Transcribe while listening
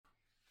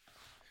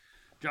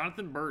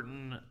Jonathan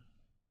Burton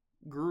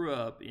grew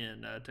up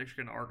in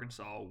Texarkana,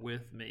 Arkansas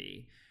with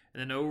me. And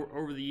then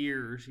over the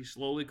years, he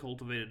slowly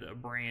cultivated a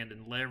brand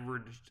and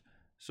leveraged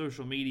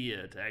social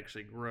media to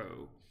actually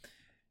grow.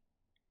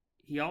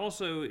 He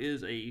also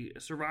is a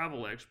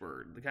survival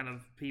expert, the kind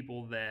of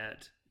people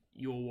that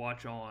you'll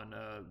watch on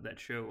that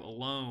show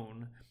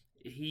Alone.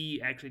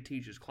 He actually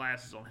teaches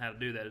classes on how to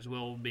do that, as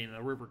well as being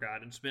a river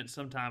guide, and spent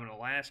some time in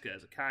Alaska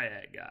as a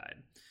kayak guide.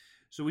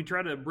 So we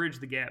try to bridge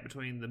the gap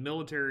between the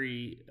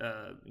military,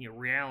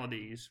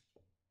 realities,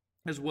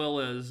 as well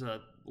as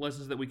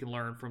lessons that we can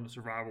learn from the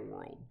survival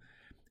world.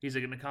 He's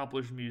an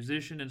accomplished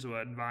musician, and so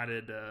I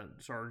invited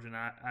Sergeant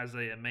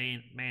Isaiah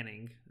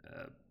Manning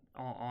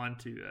on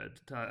to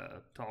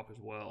talk as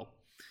well.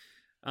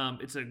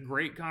 It's a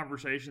great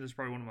conversation. This is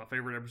probably one of my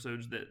favorite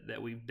episodes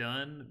that we've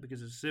done,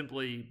 because it's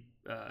simply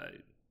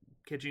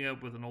catching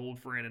up with an old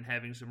friend and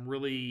having some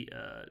really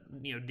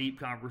deep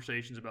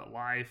conversations about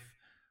life,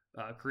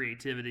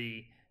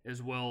 creativity,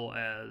 as well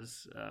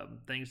as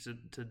things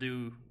to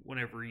do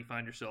whenever you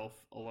find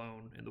yourself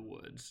alone in the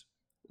woods.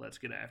 Let's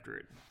get after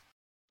it.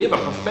 We have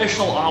a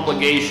professional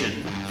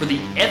obligation for the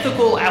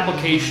ethical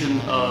application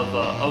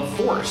of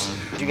force.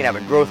 You can have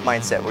a growth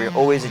mindset where you're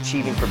always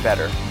achieving for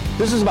better.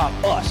 This is about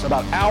us,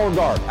 about our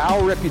guard,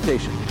 our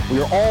reputation.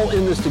 We are all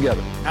in this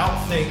together.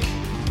 Outthink,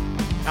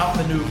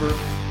 outmaneuver,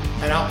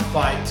 and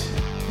outfight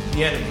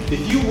the enemy.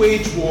 If you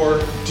wage war,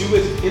 do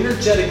it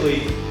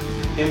energetically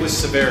and with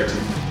severity.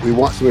 We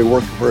want somebody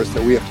working for us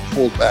that we have to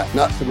hold back,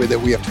 not somebody that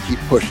we have to keep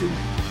pushing.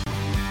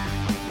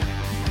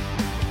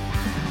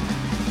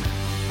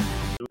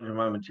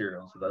 My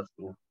material, so that's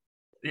cool.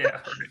 Yeah.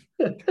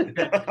 All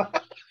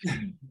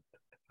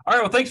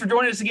right, well, thanks for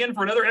joining us again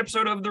for another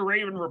episode of the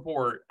Raven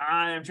Report.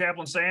 I am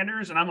Chaplain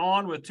Sanders, and I'm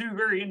on with two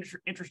very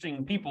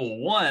interesting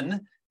people.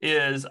 One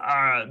is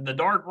the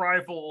Dark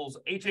Rifles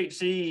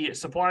HHC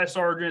Supply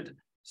Sergeant,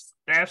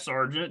 Staff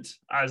Sergeant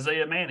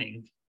Isaiah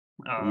Manning.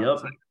 Yep.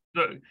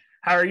 So,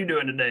 how are you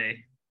doing today?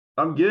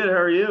 I'm good. How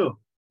are you?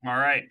 All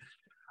right.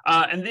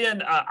 And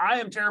then I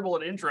am terrible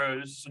at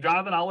intros. So,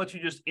 Jonathan, I'll let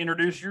you just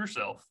introduce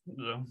yourself.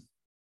 So.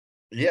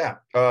 Yeah.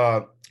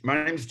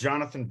 My name is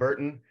Jonathan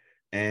Burton,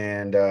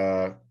 and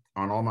on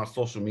all my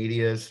social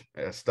medias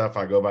stuff,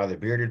 I go by the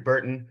Bearded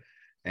Burton,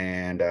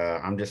 and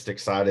I'm just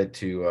excited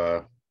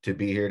to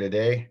be here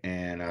today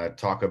and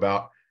talk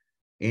about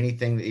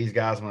anything that these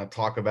guys want to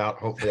talk about.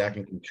 Hopefully I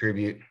can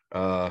contribute.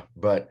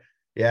 But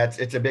yeah,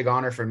 it's a big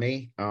honor for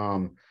me.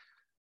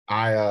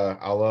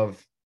 I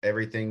love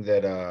everything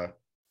that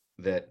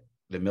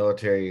the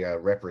military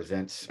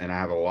represents, and I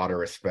have a lot of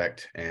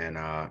respect and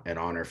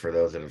honor for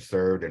those that have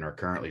served and are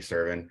currently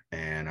serving.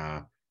 And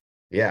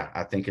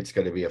I think it's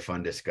going to be a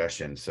fun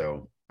discussion.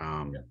 So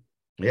I'm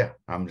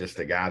just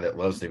a guy that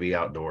loves to be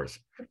outdoors.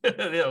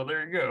 Yeah,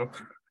 there you go.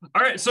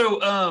 All right,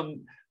 so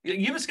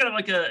give us kind of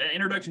like an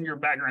introduction to your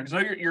background, because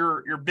I know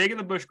you're big in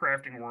the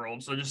bushcrafting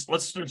world. So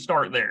let's just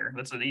start there.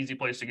 That's an easy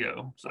place to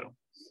go. So.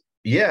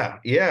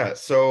 Yeah.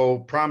 So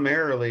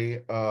primarily,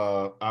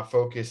 I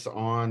focus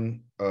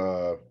on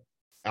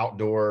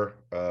outdoor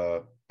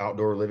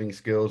living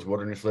skills,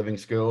 wilderness living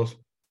skills.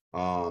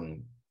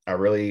 I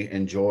really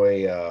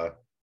enjoy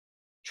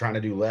trying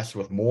to do less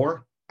with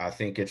more. I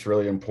think it's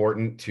really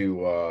important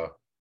to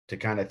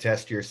kind of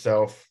test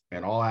yourself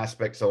in all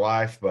aspects of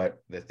life,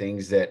 but the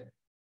things that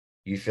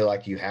you feel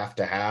like you have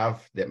to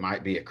have that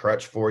might be a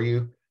crutch for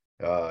you,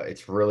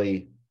 it's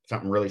really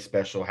something really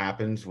special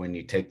happens when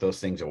you take those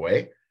things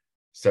away.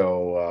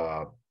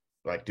 So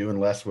like doing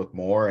less with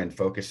more and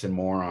focusing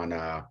more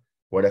on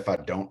what if I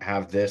don't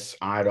have this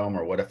item,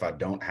 or what if I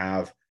don't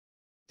have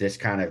this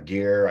kind of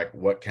gear? Like,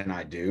 what can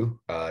I do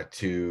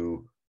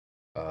to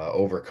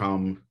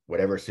overcome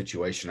whatever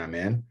situation I'm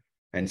in?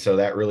 And so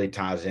that really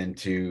ties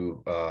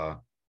into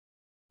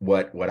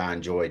what I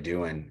enjoy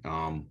doing,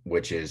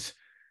 which is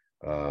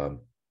the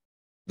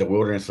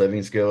wilderness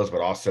living skills,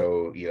 but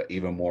also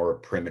even more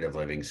primitive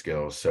living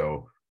skills.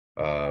 So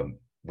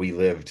we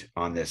lived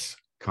on this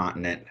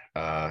continent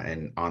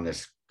and on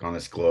this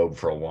globe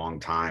for a long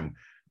time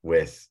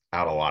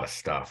without a lot of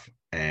stuff,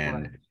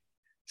 and right.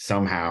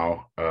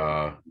 Somehow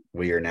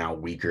we are now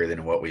weaker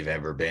than what we've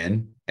ever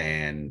been,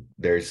 and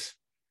there's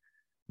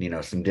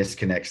some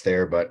disconnects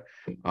there, but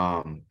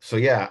so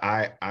yeah,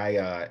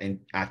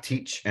 I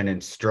teach and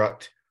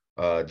instruct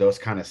those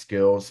kind of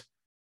skills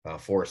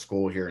for a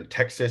school here in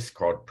Texas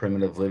called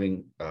Primitive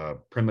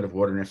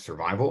Wilderness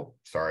Survival.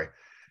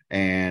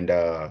 And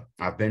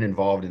I've been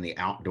involved in the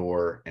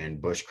outdoor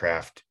and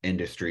bushcraft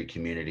industry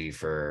community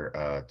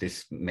for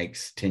this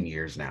makes 10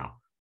 years now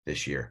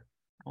this year.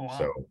 Oh, wow.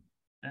 So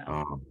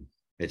yeah.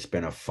 It's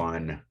been a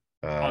fun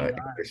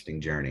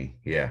interesting journey.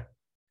 Yeah.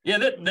 Yeah,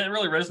 that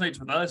really resonates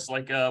with us.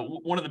 Like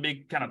one of the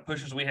big kind of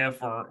pushes we have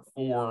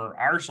for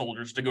our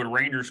soldiers to go to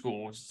Ranger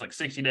School. It's like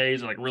 60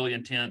 days of like really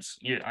intense.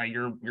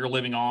 You're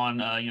living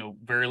on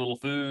very little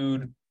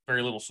food,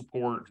 very little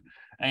support.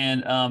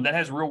 And that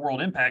has real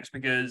world impacts,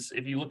 because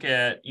if you look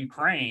at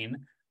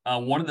Ukraine,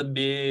 one of the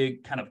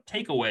big kind of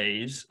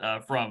takeaways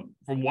from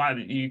why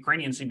the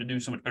Ukrainians seem to do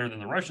so much better than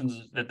the Russians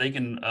is that they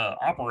can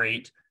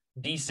operate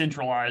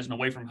decentralized and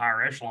away from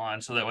higher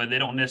echelon, so that way they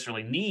don't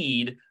necessarily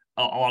need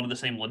a lot of the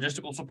same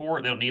logistical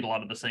support. They don't need a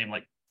lot of the same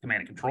like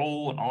command and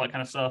control and all that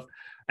kind of stuff.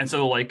 And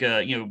so, like,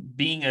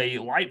 being a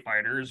light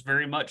fighter is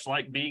very much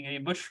like being a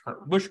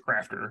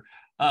bushcrafter.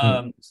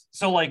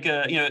 So, like,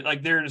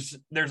 like there's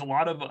a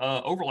lot of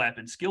overlap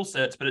in skill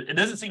sets, but it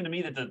doesn't seem to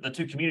me that the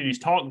two communities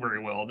talk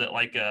very well. That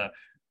like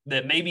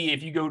that maybe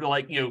if you go to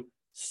like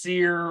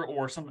SEER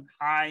or some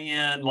high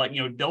end like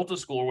Delta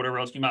school or whatever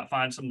else, you might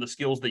find some of the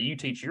skills that you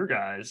teach your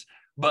guys.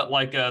 But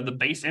like the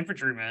base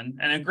infantryman,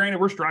 and then granted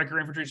we're striker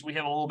infantry, so we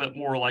have a little bit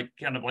more like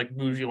kind of like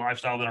bougie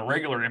lifestyle than a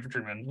regular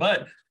infantryman.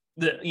 But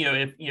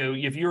if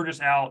you're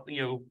just out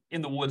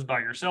in the woods by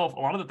yourself, a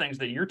lot of the things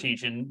that you're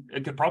teaching,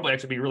 it could probably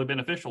actually be really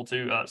beneficial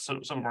to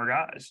some of our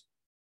guys.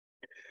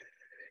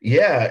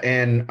 Yeah,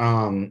 and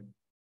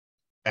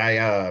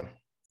I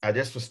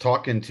just was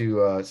talking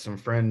to some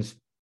friends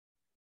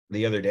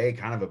the other day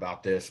kind of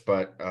about this,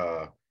 but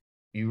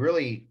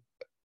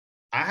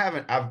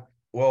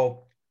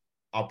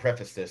I'll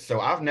preface this. So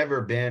I've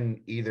never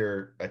been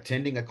either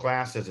attending a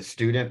class as a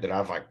student that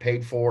I've like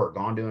paid for or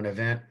gone to an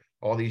event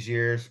all these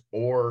years,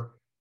 or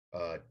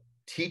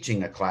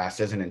teaching a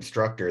class as an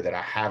instructor that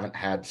I haven't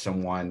had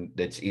someone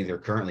that's either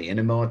currently in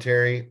the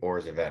military or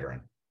is a veteran.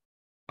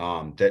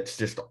 That's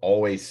just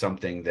always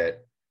something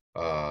that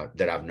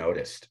I've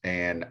noticed.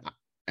 And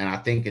I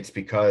think it's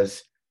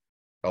because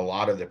a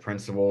lot of the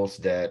principles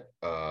that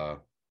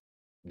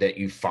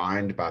you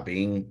find by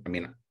being, I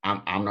mean,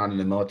 I'm not in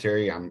the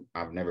military.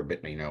 I've never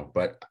been,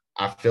 but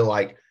I feel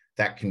like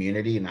that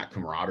community and that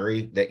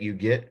camaraderie that you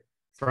get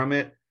from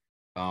it,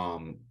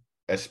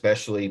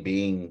 especially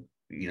being,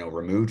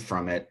 removed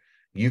from it,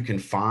 you can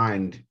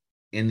find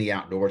in the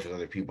outdoors with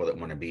other people that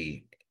want to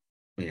be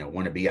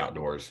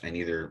outdoors and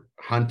either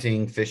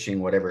hunting,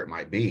 fishing, whatever it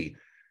might be.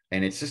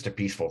 And it's just a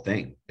peaceful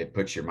thing. It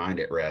puts your mind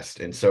at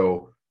rest. And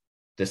so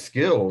the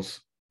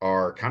skills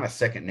are kind of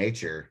second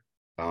nature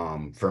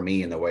for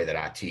me in the way that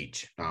I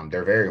teach.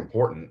 They're very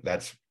important.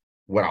 That's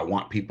what I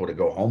want people to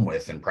go home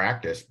with and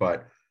practice,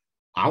 but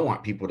I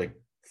want people to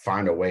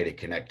find a way to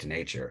connect to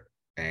nature.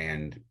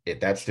 And if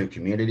that's through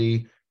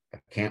community, a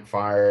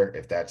campfire,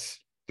 if that's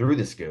through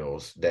the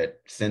skills that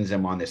sends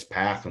them on this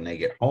path when they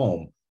get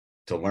home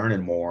to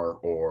learning more,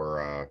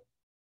 or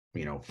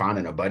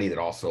finding a buddy that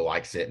also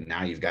likes it, and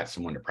now you've got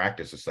someone to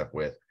practice the stuff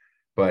with.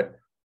 But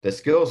the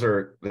skills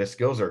are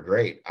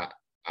great.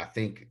 I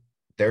think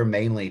they're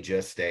mainly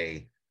just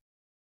an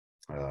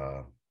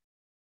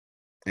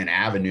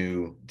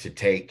avenue to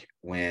take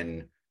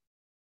when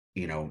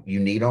you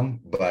need them,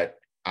 but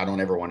I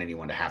don't ever want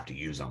anyone to have to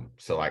use them.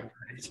 So like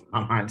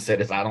my mindset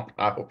is I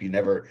hope you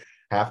never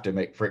have to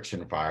make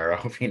friction fire. I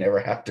hope you never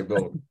have to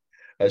build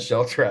a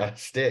shelter out of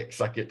sticks.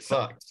 Like it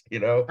sucks,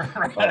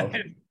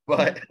 Right.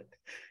 But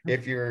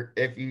if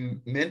you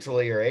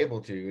mentally are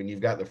able to, and you've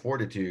got the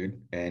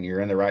fortitude and you're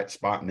in the right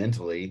spot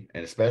mentally,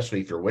 and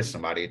especially if you're with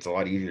somebody, it's a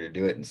lot easier to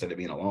do it instead of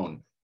being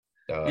alone.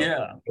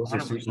 Yeah, those are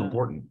super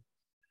important.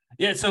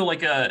 Yeah, so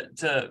like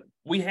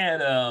we had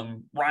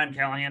Ryan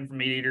Callahan from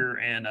Meat Eater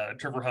and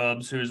Trevor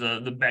Hubbs, who's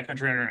the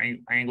Backcountry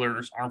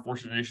Anglers Armed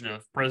Forces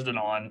Initiative president,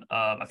 on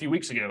a few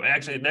weeks ago.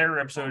 Actually, their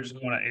episode is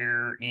going to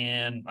air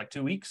in like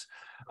 2 weeks.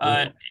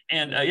 Cool.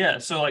 Yeah,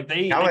 so like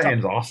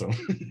Callahan's awesome.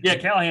 Yeah,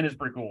 Callahan is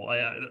pretty cool.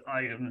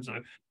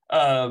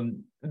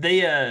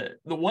 The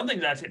one thing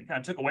that I kind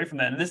of took away from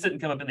that, and this didn't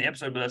come up in the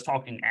episode, but I was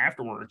talking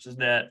afterwards, is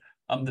that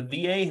the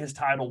VA has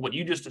titled what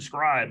you just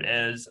described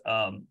as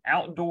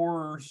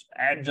outdoors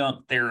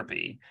adjunct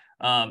therapy.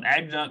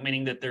 Adjunct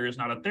meaning that there is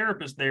not a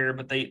therapist there,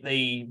 but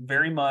they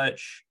very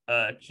much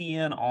key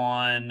in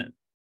on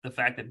the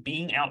fact that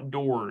being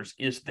outdoors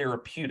is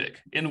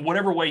therapeutic in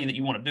whatever way that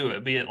you want to do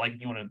it, be it like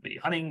you want to be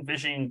hunting,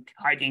 fishing,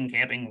 hiking,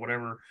 camping,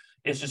 whatever.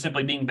 It's just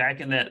simply being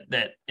back in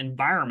that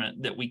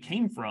environment that we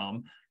came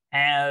from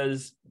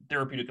has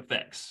therapeutic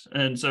effects.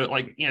 And so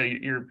like,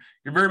 you're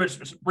very much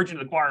preaching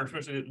to the choir,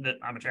 especially that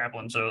I'm a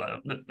chaplain. So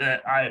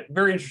that I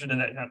very interested in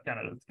that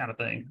kind of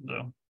thing.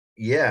 So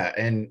yeah.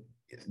 And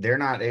they're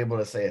not able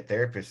to say a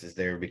therapist is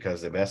there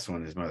because the best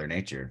one is Mother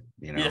Nature,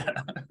 Yeah.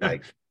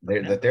 Like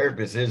the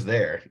therapist is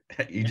there.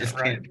 You just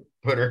can't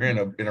put her in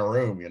a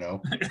room,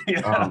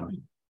 Yeah.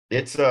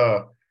 It's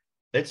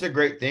a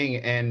great thing.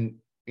 And,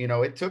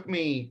 it took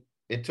me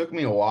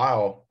a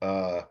while,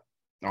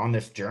 on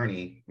this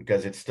journey,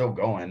 because it's still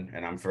going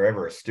and I'm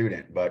forever a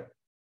student, but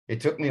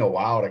it took me a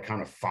while to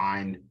kind of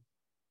find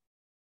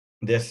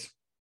this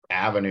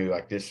avenue,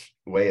 like this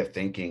way of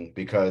thinking,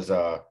 because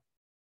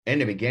in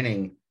the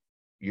beginning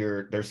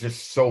there's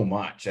just so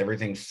much,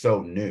 everything's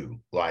so new,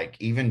 like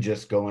even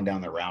just going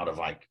down the route of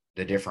like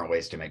the different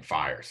ways to make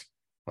fires,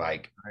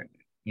 like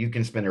you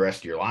can spend the rest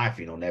of your life,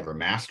 you'll never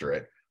master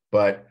it,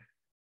 but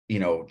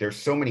there's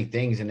so many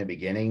things in the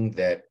beginning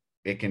that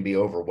it can be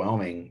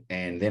overwhelming.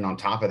 And then on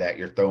top of that,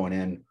 you're throwing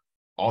in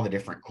all the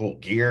different cool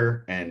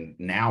gear. And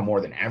now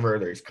more than ever,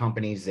 there's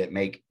companies that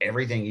make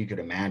everything you could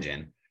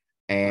imagine.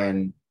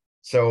 And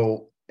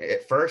so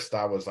at first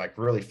I was like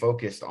really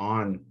focused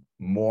on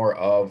more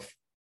of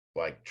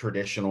like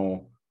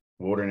traditional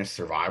wilderness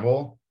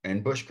survival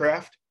and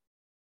bushcraft.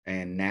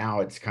 And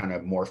now it's kind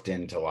of morphed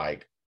into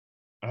like,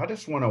 I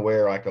just want to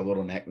wear like a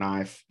little neck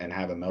knife and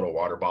have a metal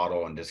water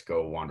bottle and just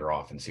go wander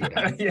off and see what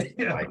happens.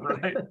 Yeah, Like,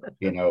 right.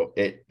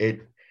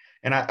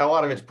 and a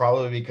lot of it's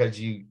probably because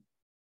you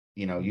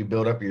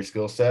build up your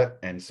skill set.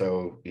 And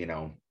so,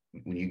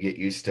 when you get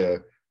used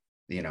to,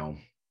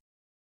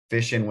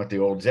 fishing with the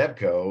old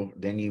Zebco,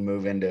 then you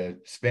move into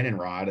spinning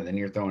rod, and then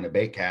you're throwing a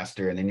bait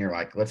caster, and then you're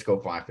like, let's go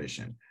fly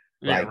fishing.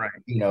 Yeah, Like, right.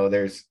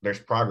 there's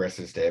progress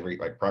to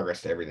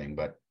everything.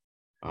 But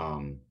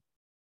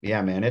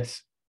yeah, man,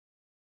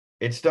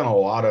 it's done a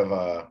lot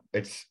of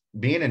it's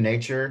being in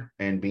nature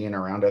and being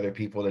around other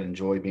people that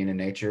enjoy being in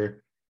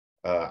nature.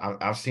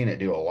 I've seen it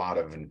do a lot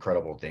of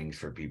incredible things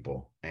for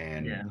people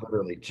and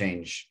literally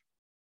change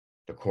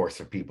the course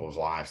of people's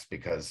lives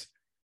because,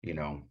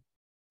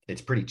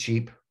 it's pretty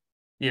cheap.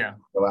 Yeah.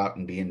 Go out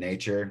and be in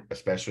nature,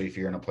 especially if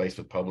you're in a place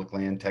with public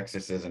land.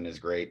 Texas isn't as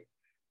great,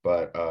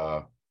 but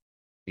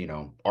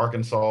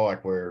Arkansas,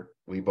 like where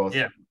we both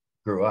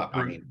grew up.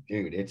 I mean,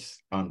 dude,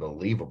 it's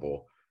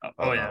unbelievable.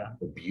 Oh yeah.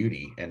 The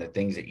beauty and the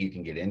things that you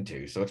can get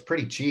into. So it's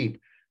pretty cheap.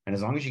 And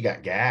as long as you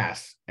got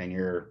gas and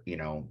you're,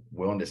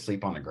 willing to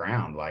sleep on the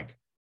ground, like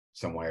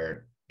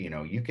somewhere,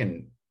 you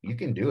can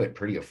do it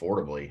pretty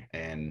affordably.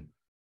 And,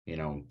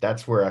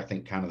 that's where I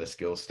think kind of the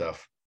skill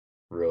stuff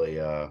really,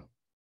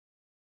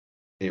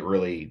 it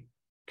really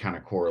kind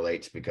of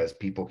correlates because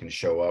people can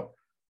show up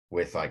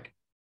with like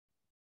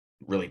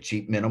really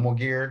cheap minimal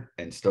gear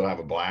and still have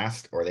a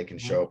blast, or they can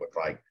show up with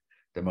like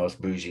the most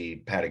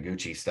bougie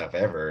Patagucci stuff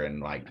ever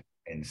and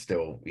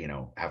still,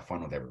 have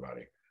fun with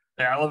everybody.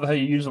 Yeah, I love how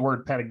you use the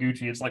word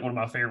Patagucci. It's like one of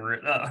my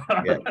favorite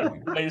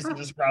ways to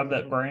describe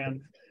that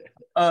brand.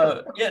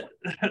 Yeah.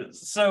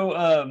 So,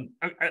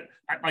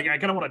 I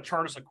kind of want to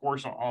chart us a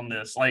course on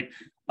this. Like,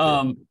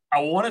 I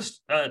want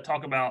to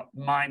talk about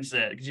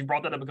mindset because you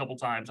brought that up a couple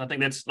times. I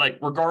think that's like,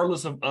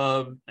 regardless of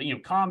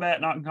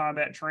combat, not in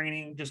combat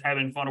training, just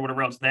having fun or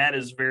whatever else, that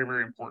is very,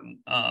 very important.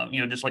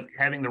 Just like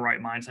having the right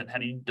mindset. How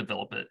do you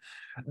develop it?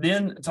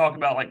 Then talk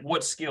about like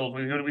what skills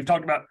we've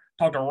talked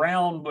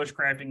around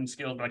bushcrafting and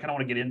skills, but I kind of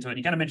want to get into it.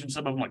 You kind of mentioned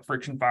some of them like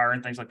friction fire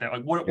and things like that.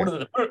 Like what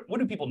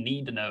do people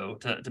need to know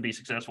to be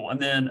successful?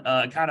 And then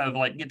kind of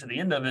like get to the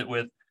end of it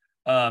with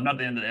not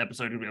the end of the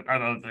episode. I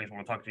have other things I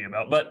want to talk to you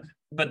about,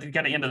 but to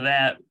kind of end of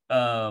that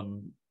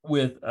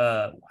with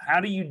how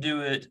do you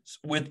do it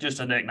with just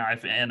a neck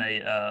knife and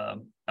a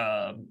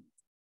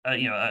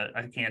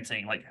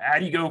canteen? Like how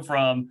do you go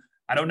from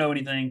I don't know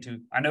anything to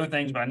I know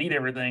things, but I need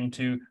everything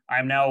to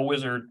I'm now a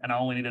wizard and I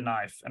only need a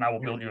knife and I will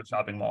build you a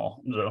shopping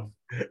mall. So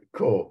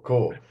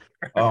cool.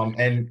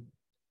 And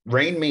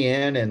rein me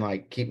in and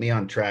like keep me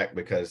on track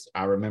because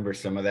I remember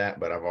some of that,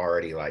 but I've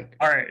already like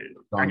all right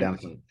gone down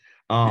some.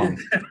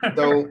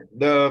 So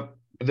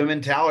the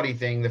mentality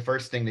thing, the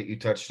first thing that you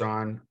touched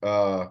on,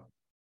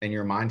 in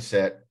your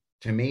mindset,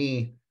 to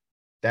me,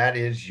 that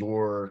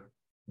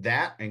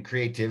and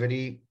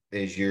creativity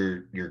is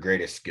your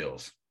greatest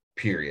skills,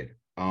 period.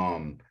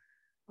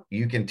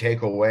 You can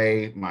take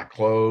away my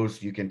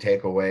clothes, you can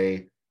take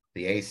away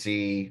the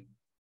AC,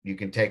 you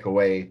can take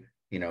away,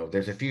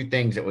 there's a few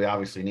things that we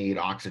obviously need,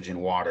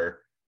 oxygen,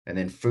 water, and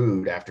then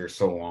food after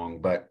so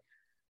long, but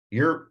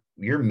your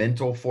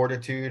mental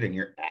fortitude and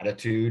your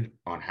attitude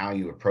on how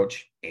you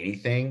approach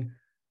anything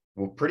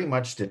will pretty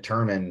much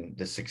determine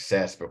the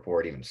success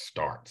before it even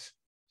starts.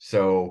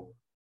 So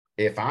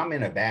if I'm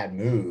in a bad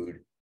mood,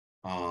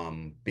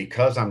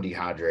 because I'm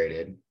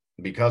dehydrated,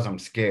 because I'm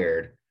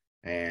scared,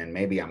 and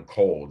maybe I'm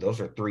cold,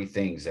 those are three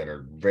things that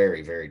are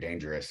very, very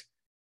dangerous.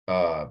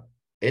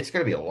 It's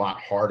going to be a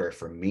lot harder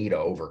for me to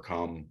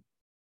overcome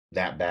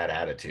that bad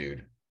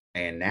attitude.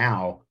 And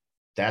now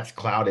that's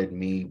clouded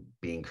me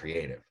being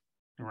creative.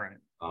 Right.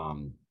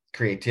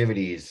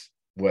 Creativity is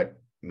what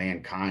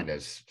mankind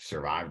has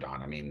survived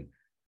on. I mean,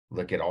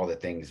 look at all the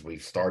things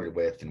we've started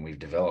with and we've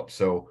developed.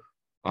 So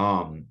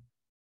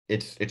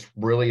it's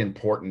really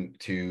important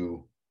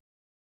to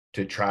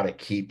try to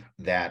keep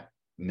that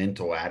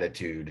mental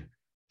attitude,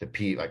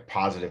 like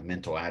positive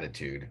mental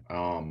attitude.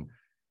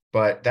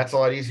 But that's a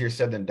lot easier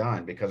said than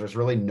done because there's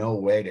really no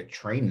way to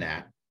train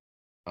that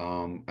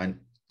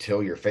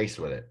until you're faced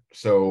with it.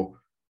 So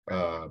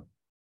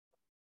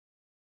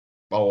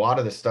a lot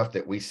of the stuff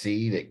that we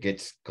see that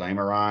gets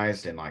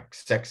glamorized and like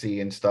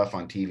sexy and stuff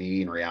on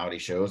TV and reality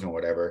shows and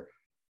whatever,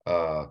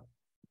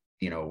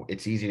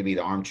 it's easy to be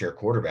the armchair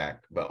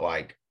quarterback, but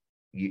like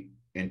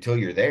until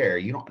you're there,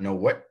 you don't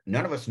know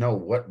none of us know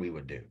what we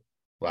would do.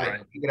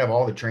 Like you could have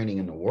all the training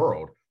in the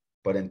world,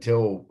 but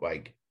until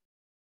like,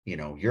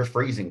 you're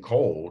freezing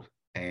cold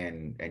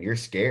and you're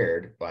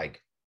scared,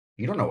 like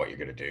you don't know what you're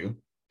going to do.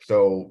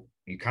 So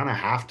you kind of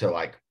have to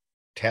like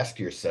test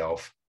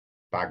yourself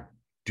by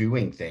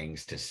doing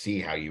things to see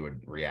how you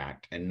would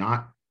react. And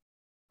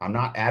I'm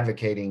not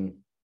advocating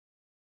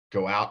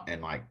go out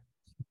and like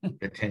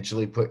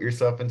potentially put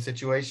yourself in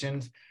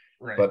situations,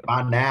 but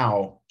by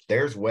now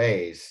there's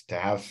ways to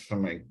have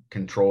some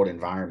controlled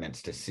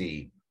environments to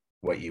see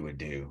what you would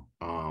do.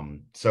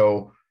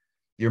 So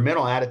your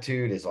mental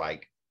attitude is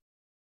like,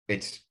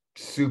 it's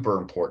super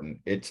important.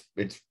 It's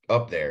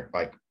up there,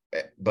 like,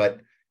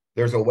 but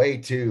there's a way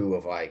too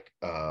of like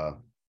of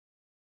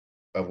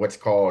what's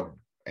called,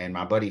 and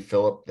my buddy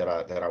Philip that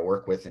I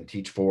work with and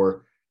teach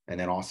for, and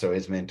then also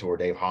his mentor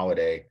Dave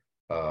Holiday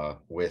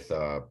with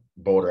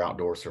Boulder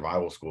Outdoor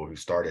Survival School, who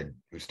started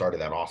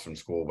that awesome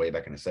school way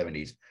back in the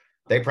 70s.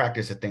 They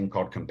practice a thing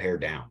called compare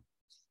down.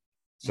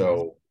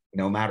 So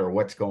no matter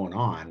what's going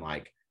on,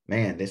 like,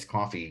 man, this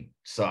coffee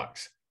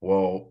sucks.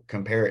 Well,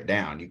 compare it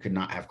down. You could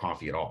not have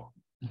coffee at all.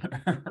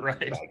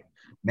 Right. Like,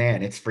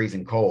 man, it's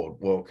freezing cold.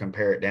 Well,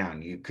 compare it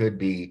down. You could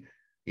be,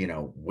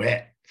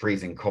 wet,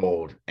 freezing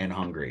cold, and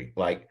hungry.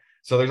 Like,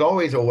 so there's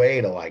always a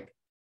way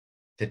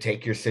to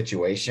take your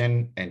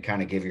situation and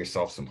kind of give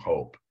yourself some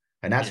hope.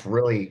 And that's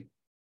really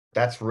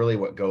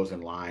what goes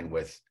in line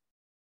with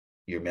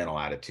your mental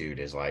attitude,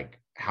 is like,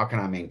 how can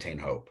I maintain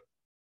hope?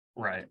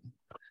 Right.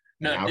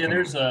 No,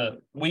 there's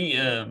we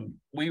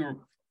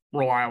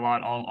rely a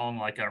lot on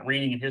like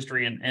reading and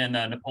history, and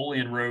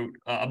Napoleon wrote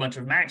a bunch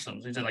of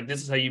maxims. He said, like,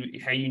 this is how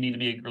you need to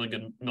be a really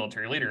good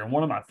military leader. And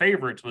one of my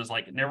favorites was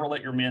like, never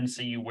let your men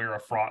see you wear a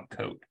frock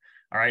coat.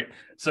 All right.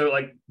 So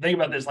like, think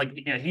about this, like,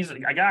 he's a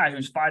guy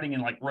who's fighting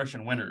in like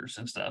Russian winters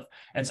and stuff.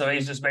 And so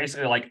he's just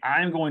basically like,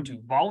 I'm going to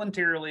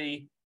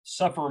voluntarily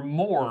suffer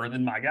more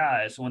than my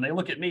guys. So when they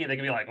look at me, they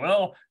can be like,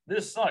 well,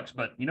 this sucks,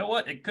 but you know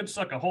what? It could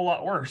suck a whole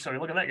lot worse. So you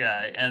look at that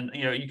guy, and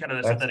you kind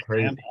of set that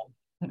example.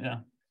 Yeah.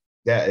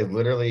 Yeah, it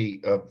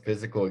like a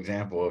physical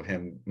example of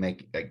him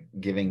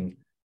giving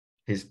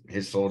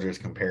his soldiers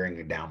comparing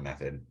the down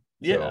method.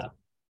 Yeah. So,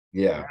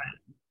 yeah.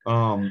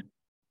 Right.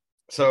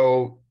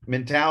 So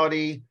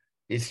mentality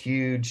is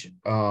huge.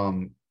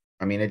 I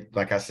mean,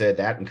 like I said,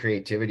 that and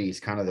creativity is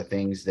kind of the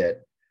things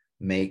that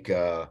make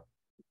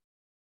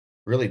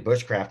really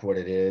bushcraft what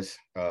it is,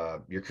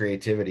 your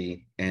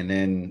creativity. And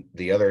then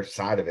the other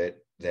side of it,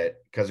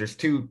 because there's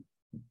two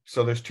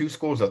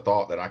schools of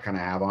thought that I kind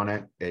of have on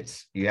it.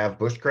 It's, you have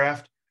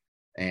bushcraft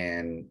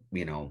and,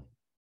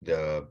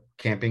 the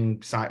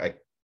camping side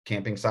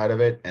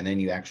of it. And then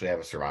you actually have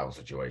a survival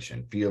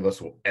situation. Few of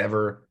us will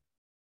ever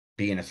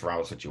be in a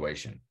survival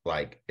situation.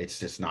 Like, it's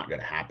just not going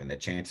to happen. The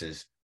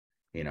chances,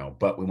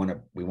 but we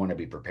want to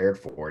be prepared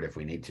for it if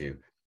we need to.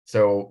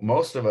 So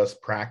most of us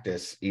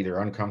practice either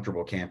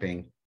uncomfortable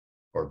camping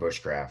or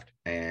bushcraft.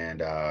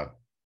 And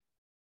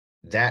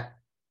that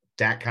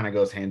kind of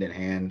goes hand in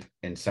hand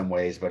in some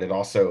ways, but it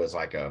also is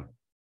like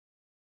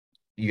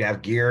you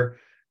have gear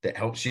that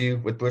helps you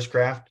with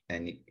bushcraft,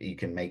 and you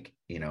can make,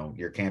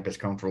 your camp as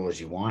comfortable as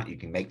you want. You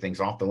can make things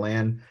off the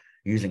land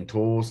using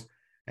tools.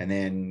 And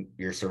then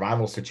your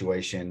survival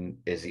situation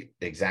is the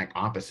exact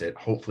opposite.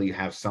 Hopefully you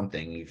have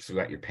something. You've still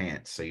got your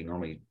pants, so you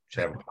normally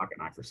should have a pocket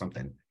knife or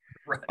something.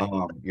 Right.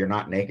 You're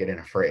not naked and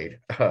afraid.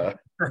 Right.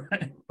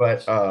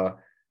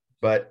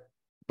 But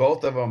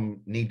both of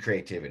them need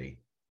creativity.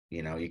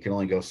 You can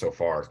only go so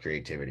far with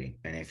creativity.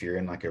 And if you're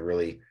in like a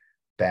really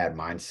bad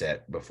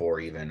mindset before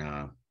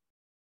even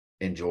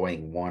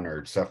enjoying one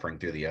or suffering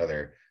through the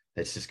other,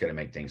 that's just going to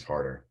make things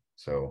harder.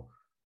 So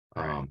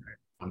I'm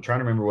trying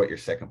to remember what your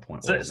second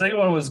point was. Second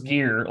one was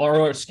gear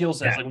or skill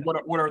sets. Yeah.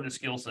 Like, what are the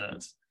skill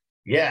sets?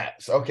 Yeah.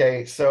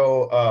 Okay.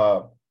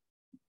 So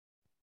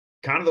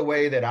kind of the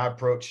way that I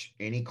approach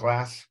any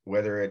class,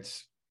 whether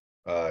it's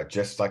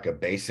just like a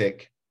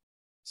basic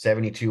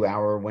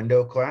 72-hour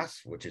window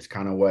class, which is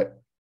kind of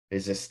what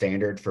is a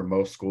standard for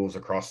most schools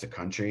across the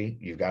country.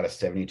 You've got a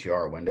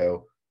 72-hour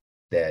window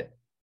that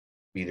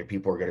either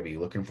people are going to be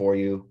looking for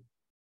you,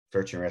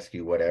 search and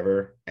rescue,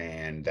 whatever.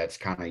 And that's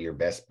kind of your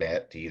best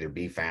bet to either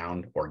be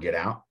found or get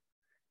out,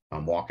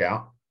 walk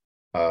out.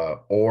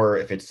 Or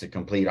if it's the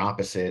complete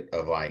opposite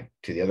of, like,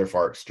 to the other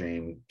far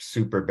extreme,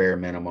 super bare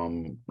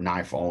minimum,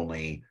 knife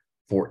only,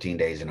 14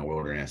 days in a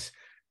wilderness.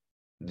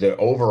 The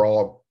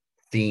overall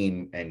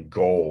theme and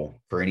goal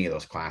for any of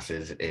those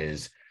classes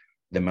is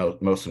the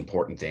most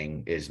important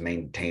thing is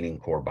maintaining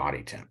core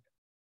body temp.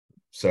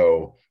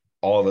 So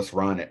all of us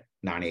run at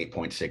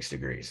 98.6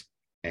 degrees.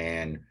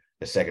 And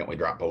the second we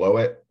drop below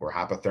it, we're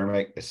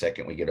hypothermic. The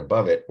second we get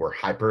above it, we're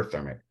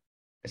hyperthermic.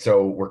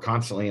 So we're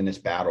constantly in this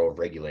battle of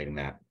regulating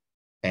that.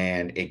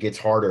 And it gets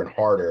harder and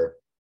harder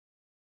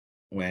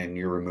when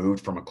you're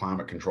removed from a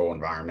climate control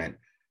environment,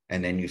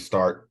 and then you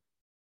start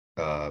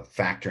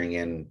factoring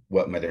in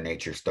what Mother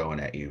Nature's throwing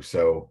at you.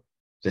 So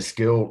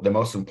the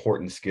most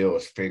important skill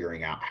is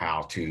figuring out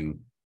how to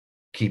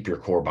keep your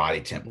core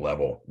body temp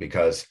level,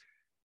 because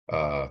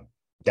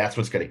that's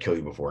what's going to kill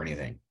you before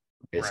anything.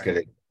 It's right. Going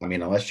to, I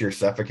mean, unless you're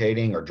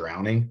suffocating or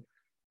drowning,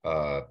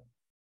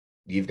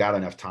 you've got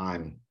enough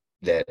time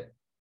that,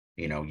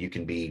 you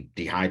can be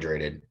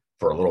dehydrated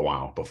for a little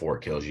while before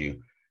it kills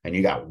you. And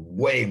you got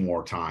way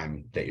more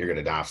time that you're going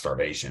to die of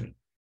starvation.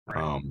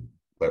 Right.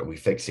 But we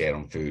fixate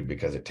on food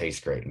because it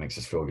tastes great. It makes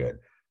us feel good.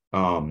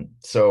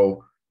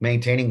 So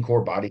maintaining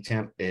core body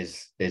temp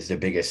is the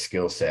biggest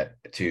skill set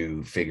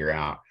to figure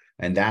out.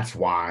 And that's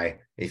why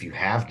if you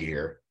have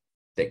gear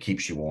that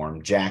keeps you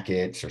warm,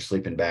 jackets or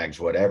sleeping bags,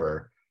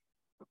 whatever,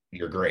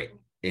 you're great.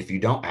 If you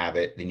don't have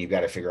it, then you've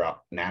got to figure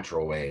out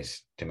natural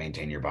ways to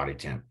maintain your body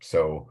temp.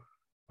 So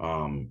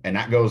And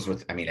that goes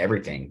with, I mean,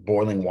 everything.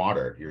 Boiling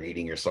water, you're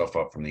heating yourself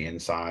up from the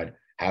inside.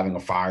 Having a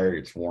fire,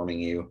 it's warming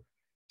you.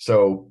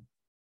 So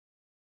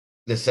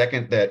the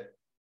second that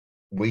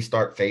we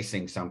start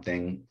facing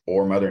something,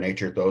 or Mother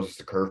Nature throws us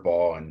a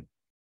curveball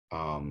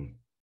and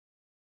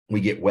we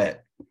get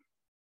wet,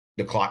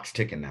 the clock's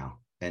ticking now.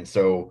 And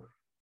so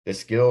the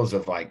skills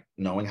of like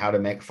knowing how to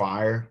make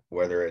fire,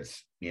 whether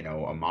it's, you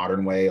know, a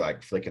modern way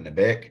like flicking the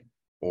bic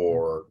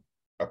or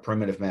a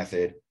primitive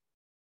method,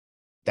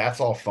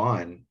 that's all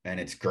fun and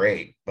it's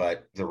great.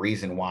 But the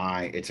reason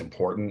why it's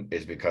important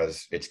is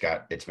because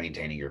it's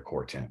maintaining your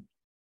core temp.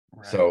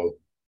 Right. So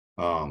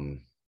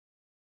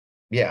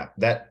yeah,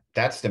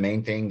 that's the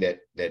main thing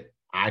that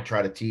I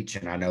try to teach.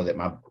 And I know that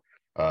my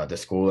the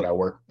school that I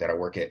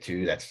work at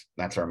too,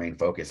 that's our main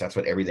focus. That's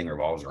what everything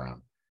revolves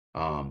around.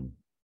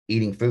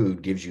 Eating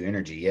food gives you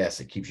energy. Yes,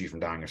 it keeps you from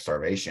dying of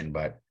starvation,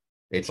 but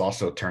it's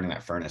also turning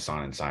that furnace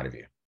on inside of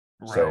you.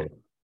 Right.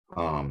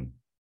 So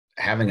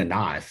having a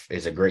knife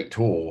is a great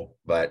tool,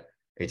 but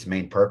its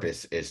main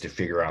purpose is to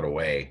figure out a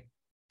way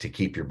to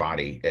keep your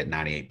body at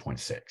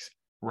 98.6.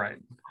 Right.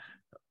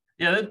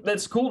 Yeah,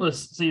 that's cool to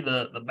see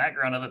the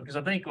background of it, because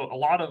I think a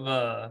lot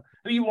of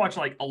you watch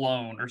like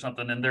Alone or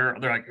something, and they're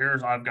like,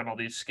 here's, I've got all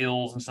these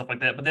skills and stuff like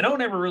that, but they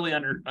don't ever really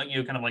kind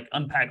of like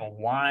unpack on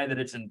why that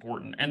it's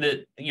important, and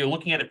that, you know,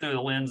 looking at it through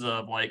the lens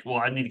of like, well,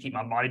 I need to keep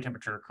my body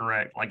temperature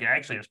correct. Like,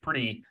 actually, it's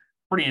pretty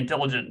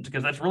intelligent,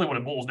 because that's really what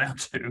it boils down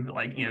to.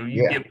 Like, you know,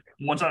 you get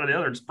one side or the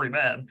other, it's pretty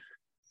bad.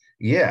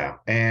 Yeah,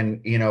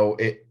 and you know,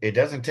 it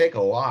doesn't take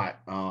a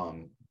lot.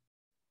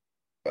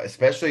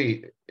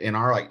 Especially in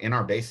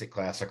our basic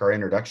class, like our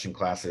introduction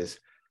classes,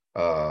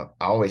 I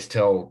always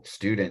tell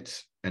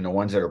students, and the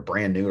ones that are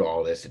brand new to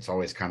all this, it's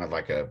always kind of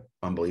like a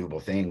unbelievable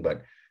thing. But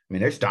I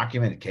mean, there's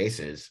documented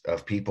cases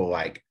of people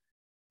like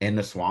in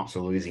the swamps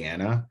of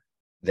Louisiana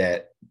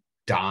that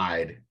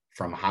died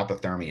from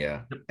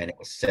hypothermia, and it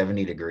was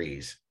 70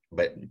 degrees,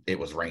 but it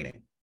was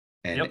raining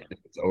and it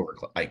was over.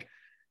 Like,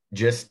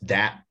 just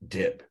that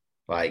dip,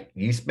 like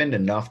you spend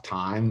enough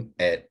time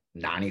at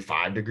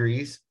 95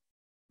 degrees,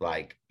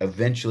 like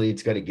eventually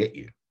it's going to get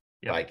you.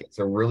 Like, it's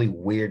a really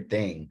weird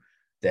thing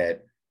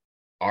that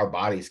our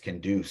bodies can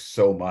do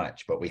so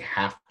much, but we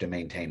have to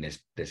maintain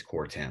this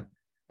core temp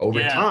over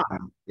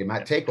time. It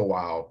might take a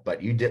while,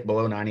 but you dip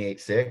below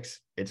 98.6,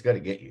 it's going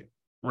to get you.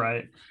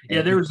 Right. And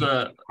yeah, there's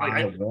a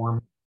like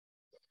warm.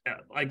 Yeah,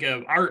 like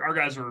our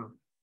guys are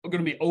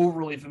going to be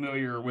overly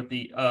familiar with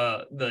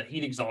the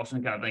heat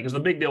exhaustion kind of thing, because the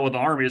big deal with the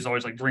Army is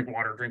always like drink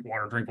water. Like,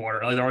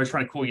 they're always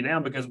trying to cool you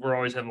down, because we're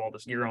always having all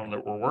this gear on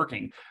that we're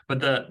working. But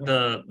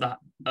the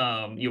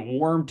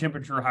warm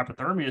temperature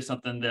hypothermia is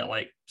something that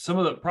like some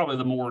of the probably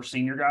the more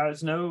senior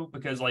guys know,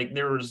 because like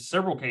there was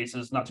several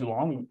cases not too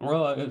long,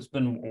 well, it's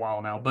been a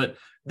while now, but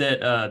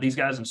that these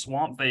guys in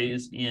swamp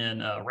phase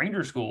in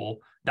Ranger School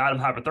died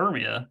of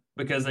hypothermia,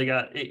 because they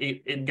got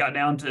it got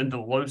down to into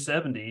the low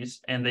 70s,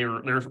 and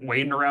they're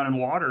wading around in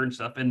water and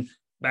stuff. And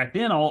back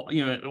then, all,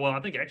 you know, well,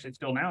 I think actually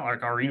still now,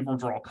 like our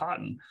uniforms are all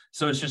cotton,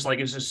 so it's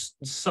just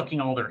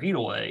sucking all their heat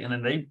away, and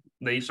then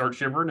they start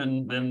shivering,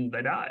 and then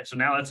they die. So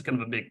now that's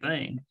kind of a big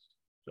thing.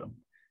 So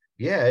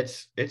yeah,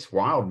 it's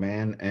wild,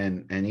 man.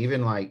 And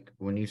even like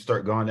when you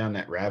start going down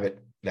that rabbit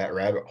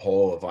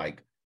hole of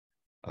like,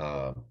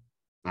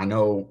 I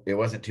know it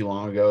wasn't too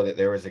long ago that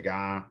there was a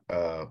guy,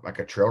 like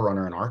a trail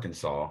runner in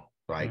Arkansas,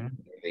 like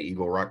the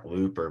Eagle Rock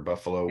Loop or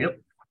Buffalo.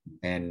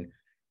 And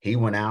he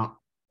went out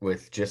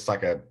with just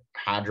like a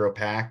hydro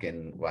pack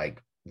and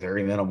like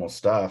very minimal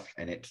stuff.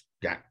 And it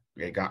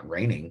got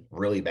raining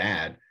really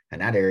bad.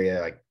 And that area,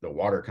 like the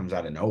water comes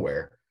out of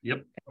nowhere.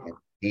 And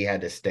he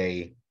had to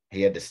stay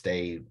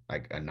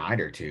like a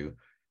night or two,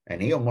 and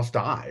he almost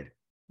died.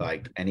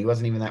 Like, and he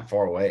wasn't even that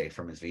far away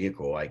from his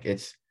vehicle. Like,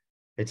 it's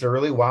a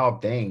really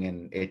wild thing.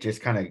 And it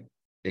just kind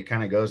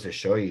of goes to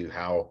show you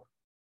how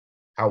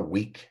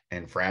weak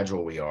and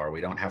fragile we are. We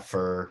don't have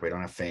fur, we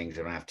don't have fangs,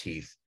 we don't have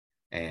teeth,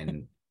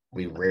 and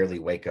we rarely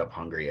wake up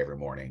hungry every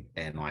morning.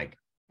 And like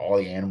all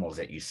the animals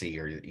that you see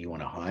or you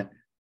want to hunt,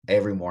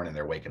 every morning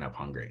they're waking up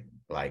hungry.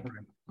 Like,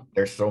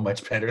 they're so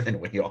much better than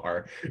we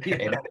are.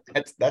 And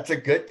that's a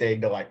good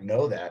thing to like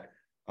know that,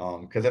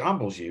 because it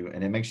humbles you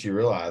and it makes you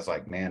realize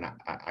like, man,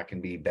 I can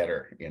be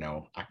better. You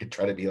know, I could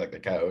try to be like the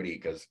coyote,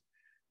 because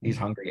he's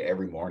hungry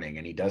every morning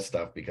and he does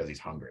stuff because he's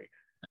hungry.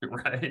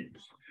 Right.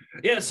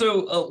 Yeah.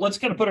 So let's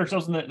kind of put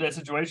ourselves in that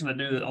situation, that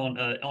dude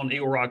on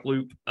Eagle Rock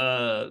Loop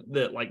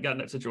that like got in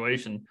that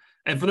situation.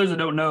 And for those that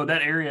don't know,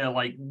 that area,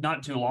 like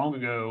not too long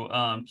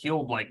ago,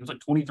 killed like, it was like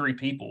 23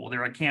 people.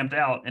 They're like camped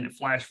out, and it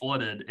flash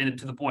flooded. And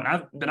to the point,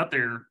 I've been up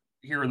there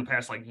here in the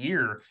past like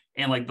year,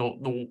 and like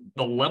the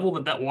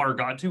level that water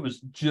got to was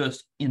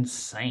just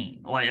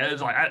insane. Like, it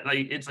was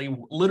it's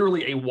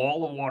literally a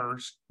wall of water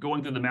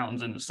going through the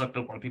mountains, and it sucked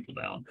up a lot of people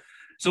down.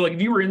 So like,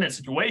 if you were in that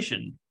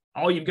situation,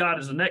 all you've got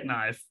is a neck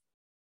knife.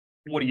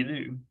 What do you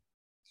do?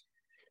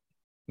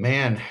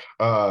 Man,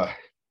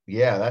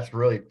 yeah, that's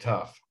really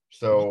tough.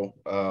 So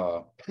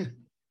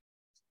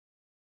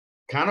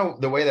kind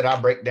of the way that I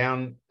break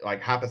down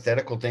like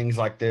hypothetical things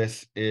like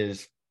this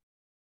is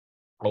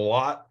a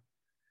lot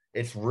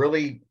it's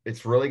really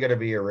going to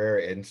be a rare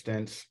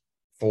instance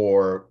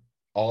for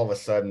all of a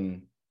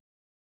sudden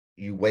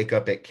you wake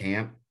up at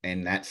camp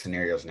and that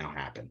scenario's now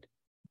happened.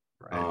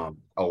 Right.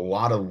 A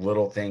lot of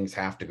little things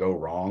have to go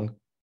wrong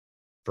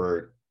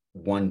for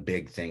one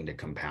big thing to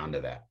compound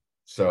to that.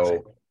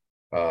 So,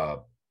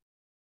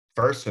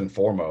 first and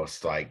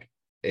foremost, like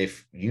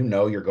if you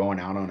know you're going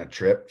out on a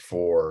trip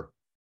for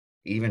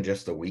even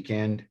just a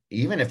weekend,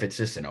 even if it's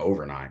just an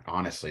overnight,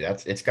 honestly,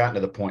 it's gotten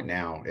to the point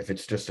now, if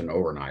it's just an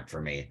overnight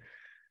for me,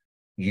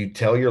 you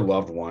tell your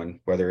loved one,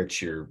 whether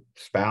it's your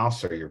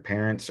spouse or your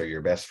parents or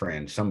your best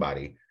friend,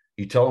 somebody,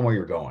 you tell them where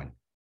you're going.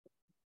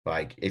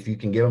 Like if you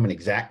can give them an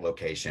exact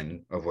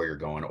location of where you're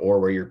going or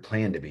where you're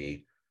planned to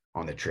be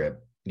on the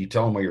trip, you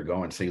tell them where you're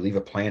going. So you leave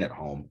a plan at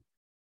home.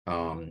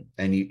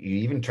 And you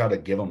even try to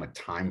give them a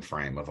time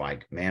frame of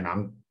like, man,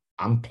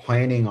 I'm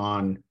planning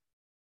on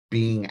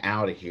being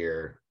out of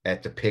here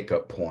at the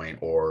pickup point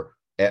or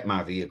at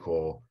my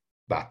vehicle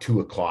by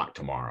 2:00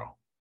 tomorrow.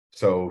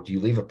 So you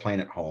leave a plan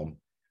at home,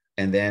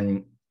 and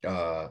then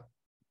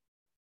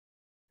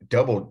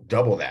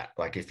double that.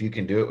 Like if you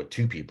can do it with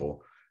 2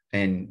 people,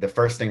 and the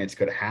first thing that's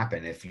going to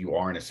happen if you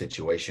are in a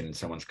situation and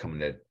someone's coming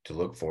to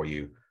look for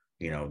you,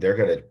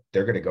 they're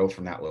gonna go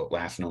from that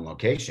last known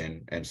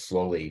location and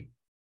slowly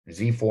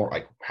Z4,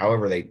 like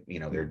however they,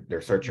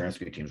 their search and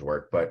rescue teams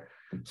work. But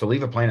so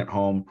leave a plan at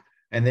home,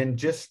 and then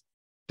just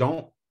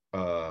don't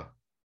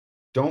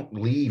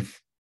leave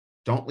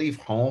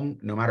home,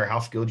 no matter how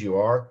skilled you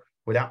are,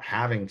 without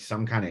having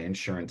some kind of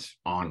insurance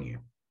on you.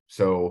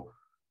 So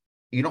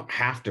you don't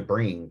have to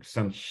bring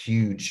some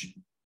huge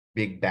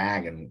big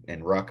bag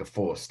and ruck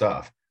full of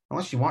stuff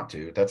unless you want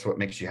to. That's what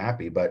makes you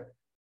happy. But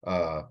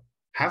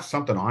have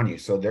something on you.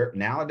 So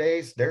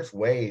nowadays there's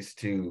ways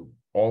to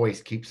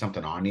always keep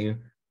something on you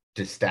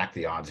to stack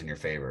the odds in your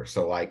favor.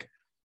 So like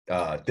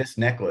this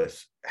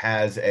necklace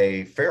has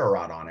a ferro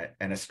rod on it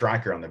and a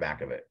striker on the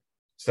back of it.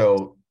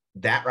 So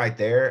that right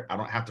there, I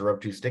don't have to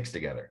rub 2 sticks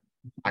together.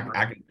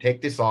 I can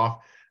take this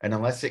off, and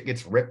unless it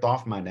gets ripped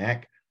off my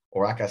neck,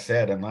 or like I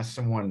said, unless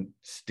someone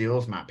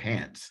steals my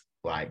pants,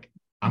 like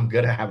I'm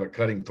gonna have a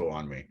cutting tool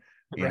on me,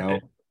 you know?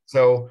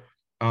 So,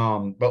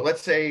 but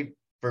let's say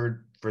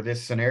for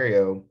this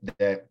scenario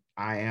that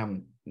I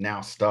am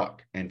now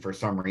stuck, and for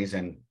some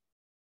reason,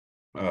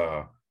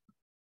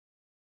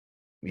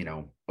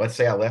 let's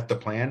say I left the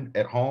plan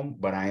at home,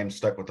 but I am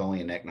stuck with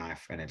only a neck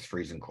knife and it's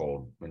freezing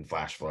cold and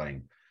flash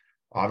flooding.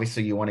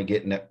 Obviously you want to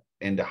get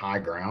into high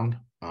ground.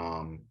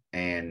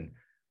 And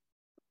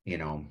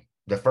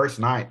the first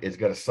night is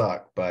going to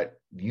suck, but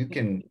you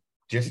can,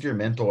 just your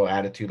mental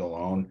attitude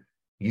alone,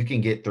 you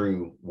can get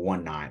through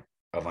one night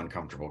of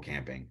uncomfortable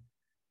camping.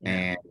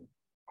 And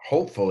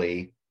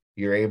hopefully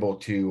you're able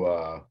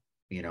to,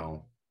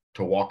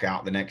 to walk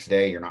out the next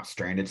day. You're not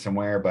stranded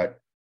somewhere, but,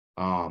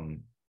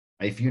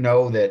 if you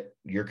know that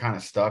you're kind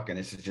of stuck and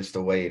this is just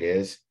the way it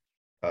is,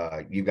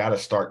 you got to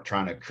start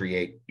trying to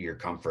create your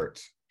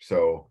comforts.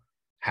 So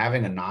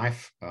having a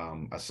knife,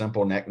 a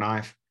simple neck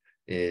knife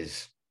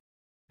is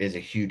a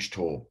huge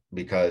tool,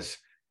 because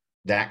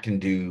that can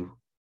do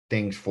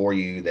things for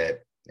you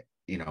that,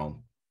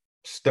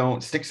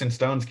 sticks and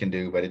stones can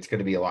do, but it's going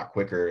to be a lot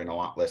quicker and a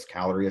lot less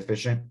calorie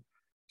efficient.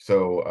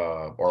 So,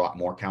 or a lot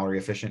more calorie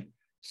efficient.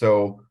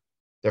 So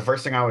the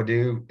first thing I would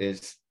do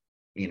is,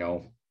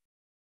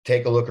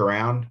 take a look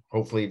around.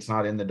 Hopefully it's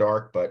not in the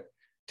dark, but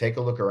take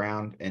a look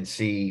around and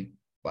see,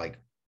 like,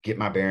 get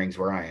my bearings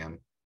where I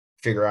am,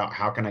 figure out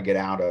how can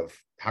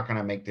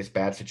I make this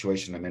bad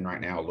situation I'm in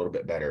right now a little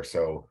bit better.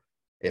 So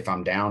if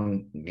I'm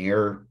down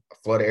near a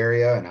flood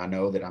area and I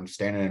know that I'm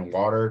standing in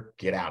water,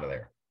 get out of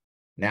there.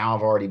 Now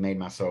I've already made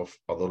myself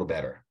a little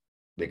better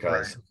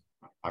because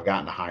I've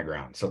gotten to high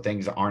ground. So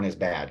things aren't as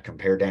bad.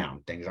 Compare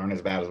down. Things aren't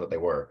as bad as what they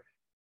were.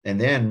 And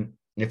then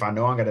if I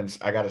know I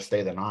got to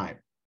stay the night,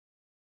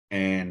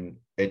 and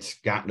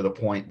it's gotten to the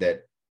point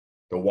that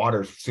the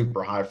water's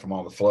super high from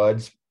all the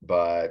floods,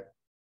 but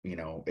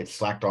it's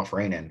slacked off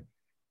raining,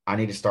 I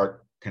need to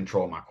start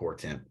controlling my core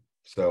temp.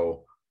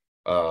 So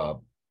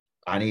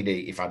I need to,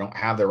 if I don't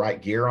have the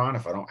right gear on,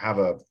 if I don't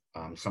have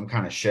some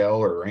kind of shell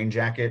or rain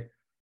jacket,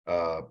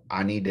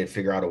 I need to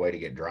figure out a way to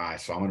get dry.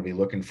 So I'm going to be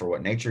looking for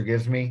what nature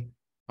gives me,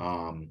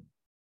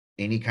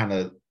 any kind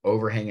of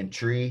overhanging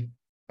tree,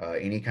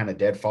 any kind of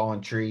dead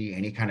fallen tree,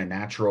 any kind of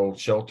natural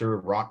shelter,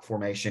 rock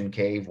formation,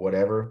 cave,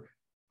 whatever,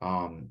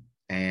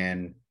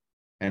 and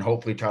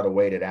hopefully try to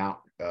wait it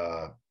out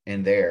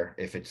in there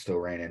if it's still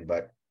raining.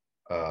 But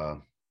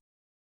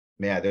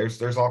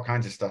there's all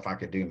kinds of stuff I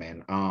could do,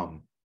 man.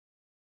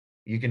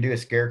 You can do a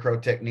scarecrow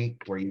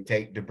technique where you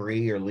take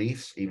debris or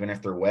leaves, even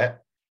if they're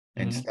wet,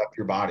 and stuff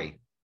your body.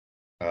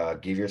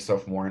 Give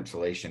yourself more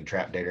insulation,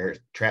 trap dead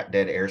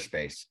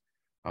airspace.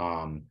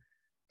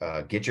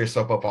 Get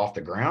yourself up off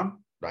the ground,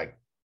 like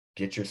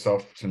get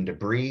yourself some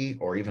debris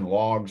or even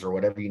logs or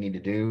whatever you need to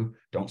do.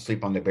 Don't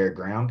sleep on the bare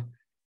ground.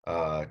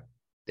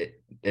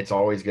 It's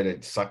always going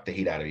to suck the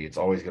heat out of you. It's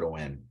always going to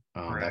win.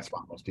 That's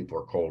why most people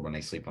are cold when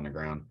they sleep on the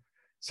ground.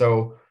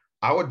 So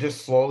I would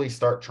just slowly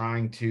start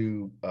trying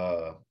to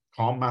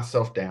calm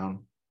myself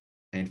down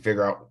and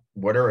figure out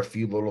what are a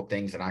few little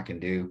things that I can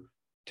do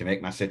to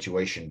make my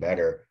situation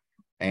better?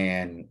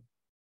 And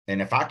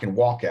if I can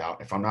walk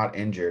out, if I'm not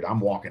injured, I'm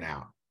walking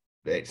out.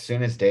 As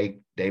soon as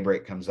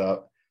daybreak comes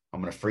up,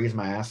 I'm going to freeze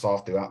my ass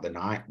off throughout the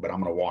night, but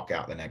I'm going to walk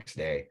out the next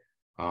day.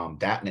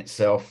 That in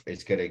itself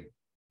is going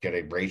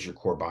to raise your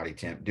core body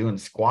temp. Doing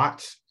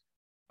squats,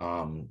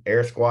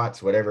 air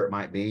squats, whatever it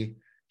might be,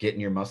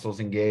 getting your muscles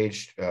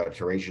engaged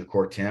to raise your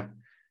core temp.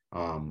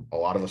 A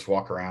lot of us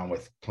walk around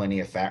with plenty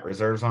of fat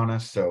reserves on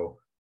us. So,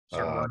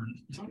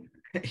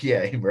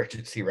 yeah,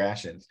 emergency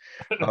rations.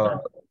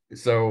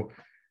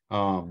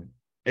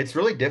 It's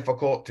really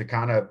difficult to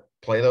kind of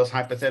play those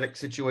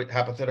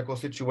hypothetical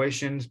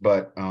situations,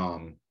 but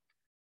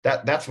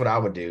that's what I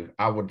would do.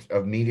 I would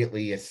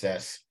immediately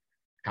assess,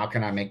 how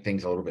can I make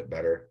things a little bit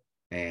better,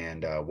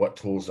 and what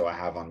tools do I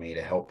have on me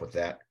to help with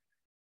that,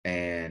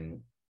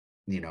 and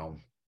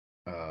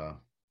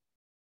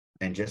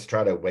and just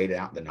try to wait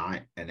out the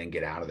night and then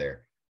get out of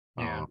there.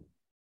 Yeah.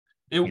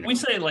 We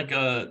say like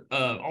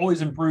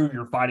always improve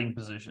your fighting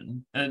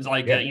position, and it's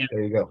like there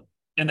you go.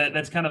 And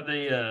that's kind of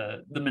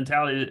the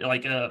mentality.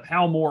 Like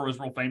Hal Moore was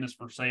real famous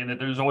for saying that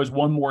there's always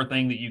one more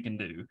thing that you can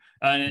do.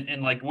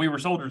 And like We Were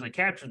Soldiers, they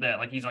captured that.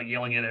 Like he's like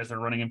yelling it as they're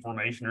running in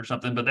formation or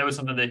something. But that was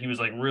something that he was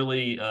like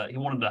really he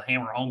wanted to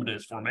hammer home to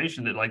his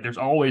formation, that like there's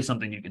always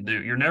something you can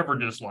do. You're never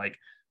just like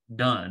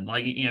done.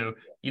 Like you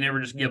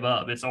never just give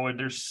up. It's always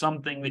there's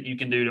something that you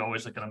can do to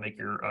always kind of make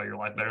your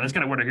life better. That's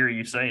kind of what I hear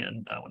you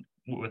saying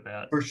with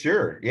that. For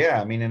sure, yeah.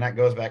 I mean, and that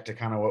goes back to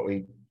kind of what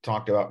we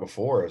talked about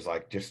before, is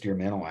like just your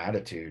mental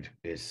attitude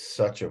is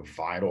such a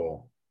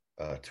vital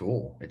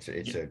tool. It's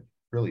a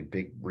really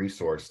big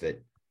resource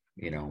that,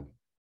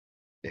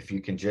 if you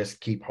can just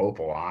keep hope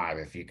alive,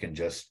 if you can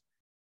just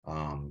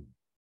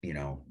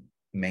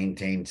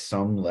maintain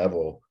some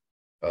level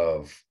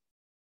of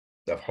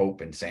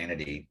hope and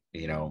sanity,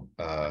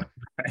 right.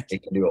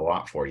 It can do a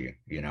lot for you.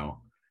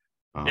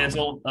 It's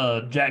old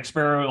Jack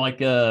Sparrow,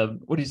 like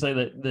what do you say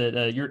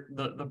that you're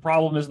the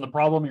problem isn't the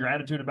problem, your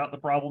attitude about the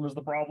problem is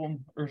the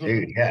problem, or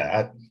something? Dude,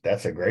 yeah,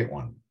 that's a great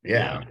one.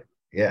 Yeah.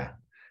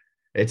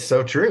 It's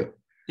so true.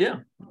 Yeah,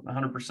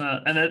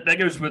 100%. And that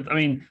goes with, I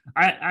mean,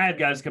 I have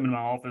guys come into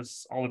my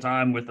office all the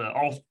time with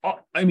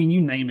I mean,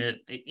 you name it,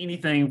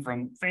 anything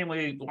from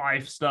family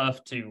life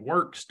stuff to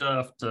work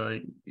stuff to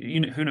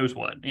who knows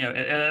what,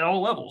 at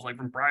all levels, like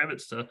from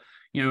privates to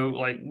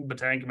like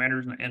battalion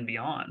commanders and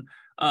beyond.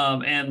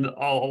 And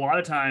a lot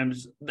of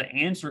times the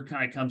answer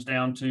kind of comes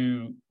down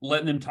to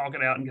letting them talk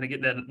it out and kind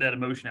of get that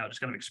emotion out,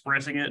 just kind of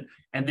expressing it,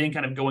 and then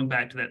kind of going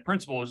back to that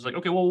principle is like,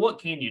 okay, well, what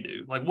can you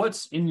do? Like,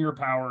 what's in your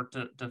power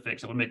to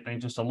fix it would make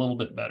things just a little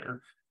bit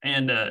better.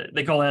 And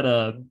they call that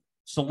a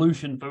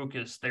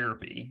solution-focused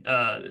therapy.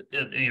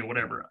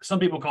 Whatever. Some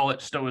people call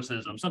it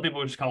stoicism. Some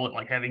people just call it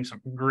like having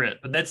some grit.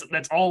 But that's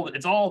all.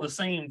 It's all the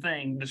same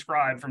thing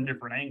described from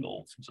different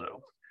angles.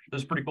 So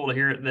it's pretty cool to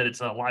hear that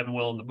it's alive and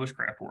well in the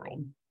bushcraft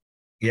world.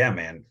 Yeah,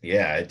 man.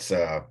 Yeah, it's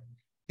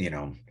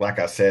like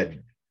I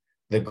said,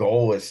 the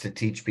goal is to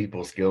teach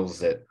people skills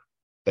that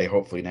they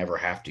hopefully never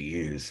have to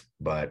use.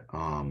 But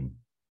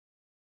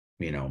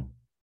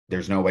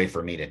there's no way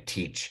for me to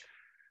teach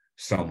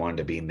someone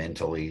to be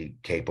mentally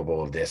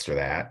capable of this or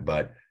that.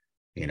 But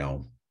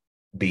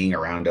being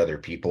around other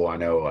people, I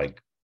know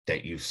like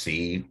that you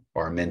see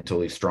are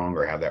mentally strong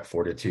or have that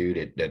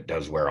fortitude, that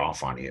does wear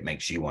off on you. It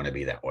makes you want to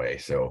be that way.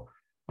 So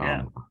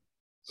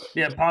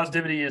yeah,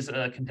 positivity is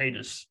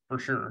contagious for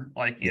sure.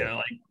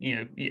 There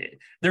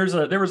was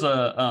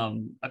a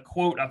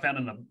quote I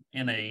found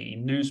in a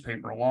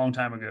newspaper a long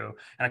time ago,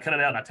 and I cut it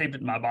out and I taped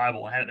it in my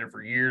Bible. I had it there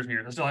for years and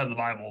years. I still have the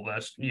Bible, but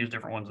I use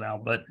different ones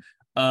now. But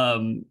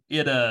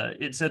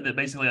it said that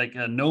basically like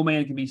no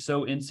man can be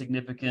so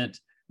insignificant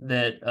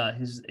that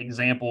his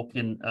example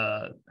can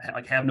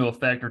have no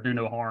effect or do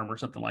no harm or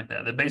something like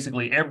that. That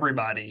basically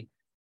everybody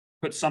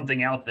put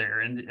something out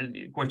there, and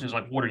the question is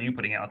like, what are you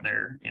putting out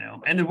there,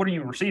 and then what are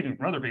you receiving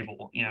from other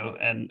people,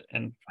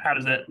 and how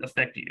does that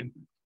affect you?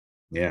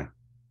 Yeah.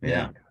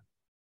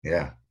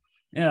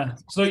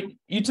 So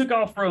you took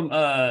off from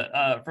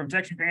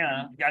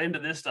Texarkana, got into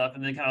this stuff,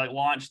 and then kind of like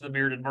launched the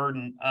Bearded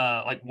Burden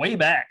like way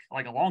back,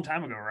 like a long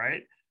time ago,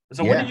 right?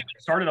 So when did you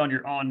get started on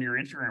your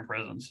Instagram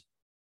presence?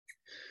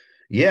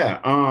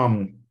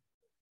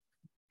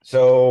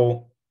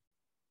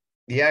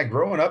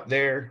 Growing up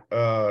there,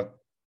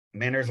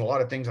 man, there's a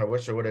lot of things I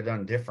wish I would have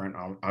done different.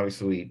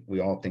 Obviously,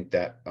 we all think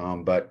that.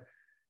 But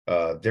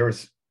there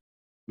was,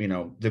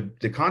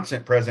 the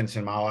constant presence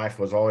in my life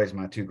was always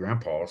my two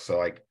grandpas. So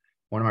like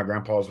one of my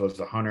grandpas was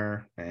a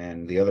hunter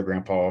and the other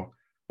grandpa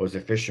was a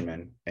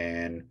fisherman.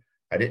 And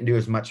I didn't do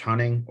as much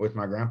hunting with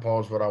my grandpa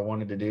as what I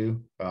wanted to do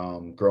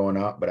growing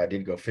up, but I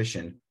did go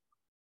fishing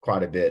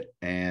quite a bit.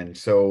 And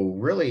so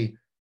really,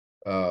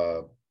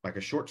 long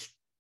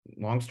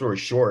story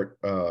short,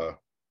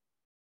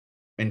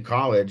 in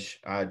college,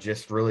 I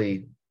just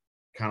really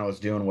kind of was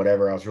doing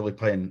whatever. I was really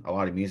playing a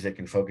lot of music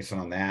and focusing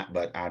on that,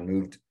 but I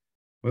moved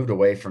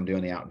away from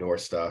doing the outdoor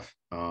stuff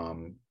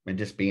and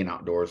just being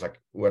outdoors,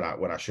 like what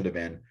I should have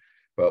been.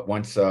 But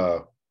once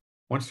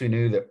once we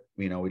knew that,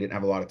 we didn't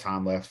have a lot of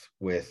time left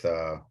with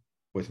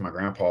my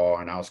grandpa,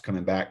 and I was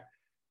coming back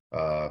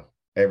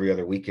every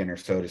other weekend or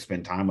so to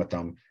spend time with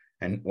them.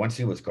 And once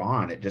he was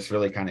gone, it just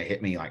really kind of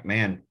hit me like,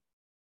 man,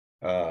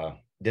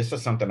 this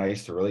was something I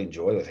used to really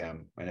enjoy with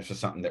him. And this was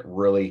something that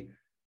really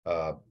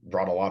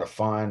brought a lot of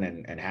fun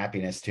and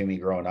happiness to me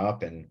growing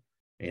up. And,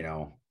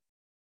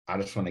 I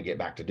just want to get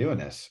back to doing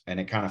this. And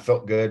it kind of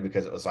felt good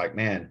because it was like,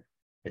 man,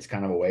 it's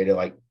kind of a way to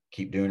like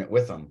keep doing it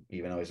with him,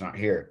 even though he's not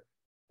here.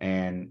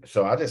 And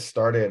so I just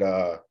started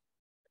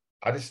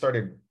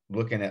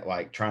looking at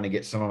like trying to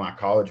get some of my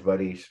college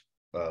buddies,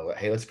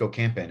 hey, let's go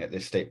camping at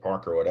this state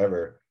park or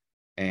whatever.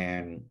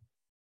 And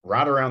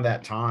right around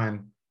that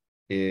time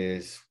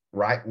is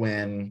right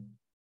when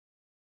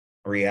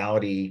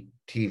reality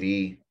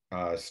TV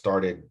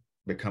started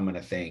becoming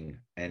a thing.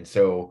 And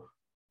so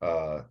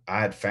I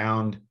had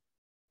found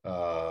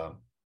a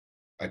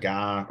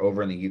guy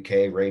over in the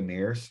UK, Ray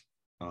Mears,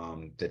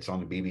 that's on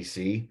the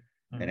BBC.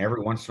 And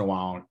every once in a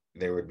while,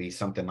 there would be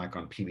something like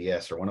on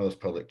PBS or one of those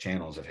public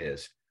channels of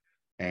his.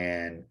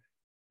 And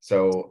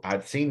so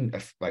I'd seen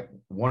like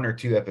 1 or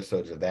 2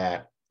 episodes of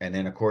that. And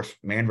then, of course,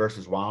 Man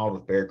vs. Wild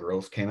with Bear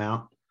Grylls came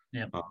out.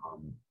 Yeah.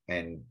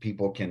 And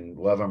people can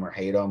love him or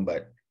hate him,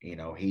 but,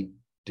 he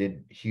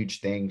did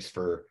huge things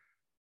for,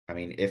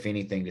 if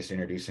anything, just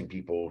introducing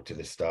people to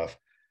this stuff.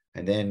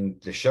 And then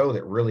the show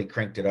that really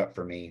cranked it up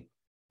for me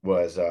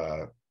was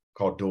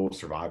called Dual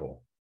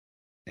Survival.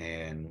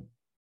 And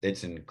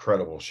it's an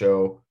incredible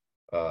show.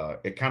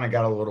 It kind of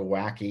got a little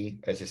wacky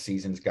as the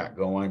seasons got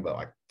going, but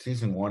like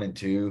season 1 and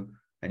 2,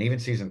 and even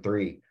season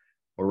 3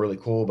 were really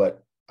cool.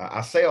 But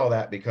I say all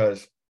that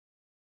because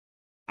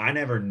I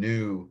never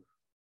knew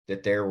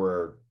that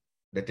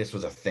this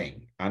was a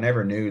thing. I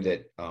never knew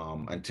that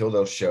until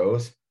those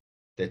shows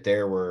that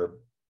there were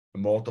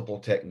multiple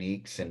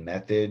techniques and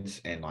methods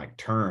and like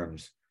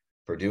terms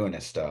for doing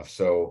this stuff.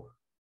 So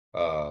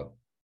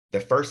the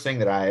first thing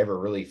that I ever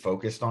really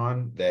focused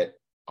on, that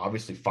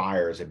obviously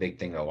fire is a big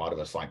thing that a lot of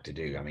us like to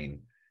do.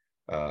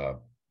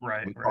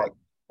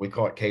 We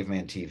call it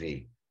caveman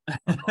TV.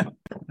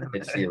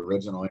 It's the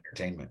original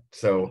entertainment.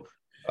 So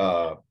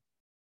the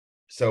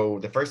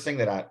first thing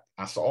that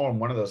I saw on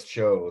one of those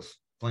shows,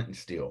 flint and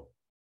steel,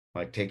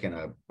 like taking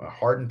a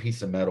hardened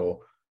piece of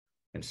metal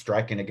and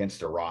striking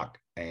against a rock,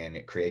 and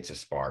it creates a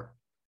spark.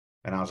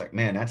 And I was like,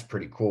 man, that's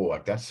pretty cool.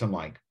 Like that's some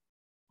like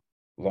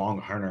long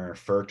hunter,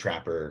 fur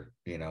trapper,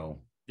 kind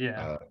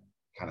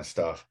of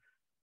stuff.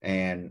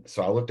 And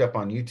so I looked up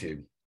on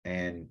YouTube,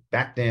 and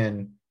back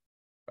then,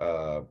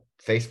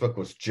 Facebook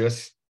was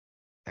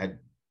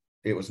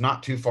it was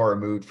not too far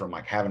removed from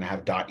like having to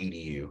have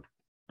 .edu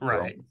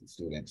for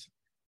students.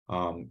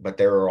 But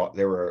there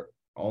were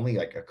only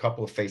like a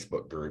couple of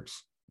Facebook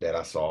groups that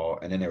I saw,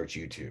 and then there was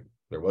YouTube.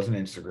 There wasn't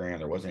Instagram,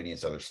 there wasn't any of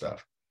this other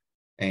stuff.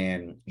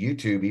 And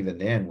YouTube, even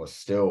then,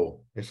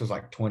 this was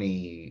like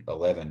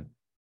 2011,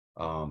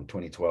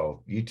 2012.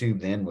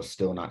 YouTube then was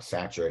still not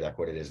saturated like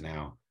what it is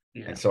now.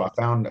 Yeah. And so I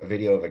found a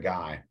video of a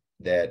guy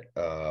that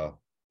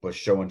was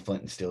showing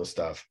flint and steel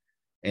stuff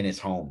in his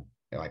home,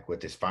 like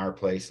with his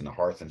fireplace and the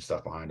hearth and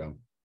stuff behind him.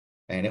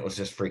 And it was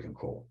just freaking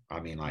cool.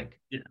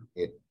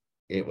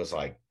 It was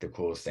like the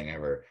coolest thing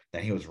ever.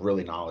 And he was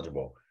really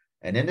knowledgeable.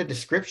 And in the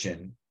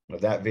description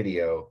of that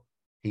video,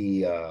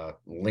 he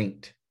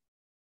linked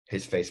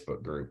his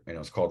Facebook group, and it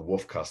was called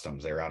Wolf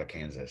Customs. They're out of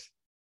Kansas.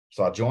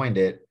 So I joined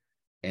it,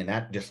 and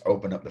that just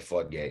opened up the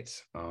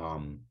floodgates.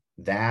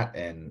 That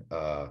and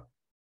a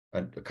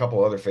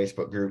couple other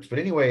Facebook groups. But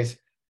anyways,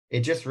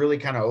 it just really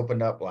kind of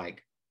opened up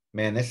like,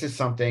 man, this is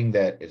something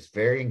that is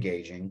very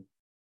engaging.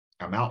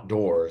 I'm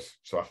outdoors,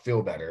 so I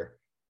feel better.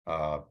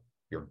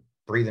 You're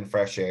breathing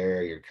fresh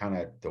air. You're kind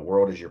of, the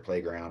world is your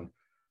playground.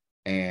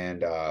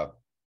 And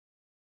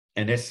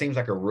this seems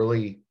like a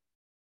really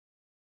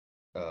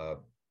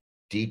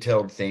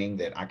detailed thing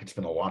that I could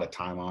spend a lot of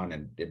time on,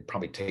 and it'd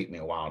probably take me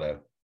a while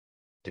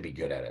to be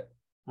good at it.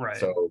 Right.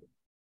 So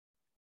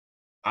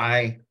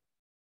I,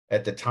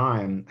 at the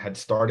time, had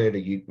started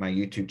my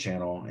YouTube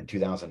channel in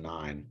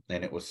 2009,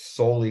 and it was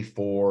solely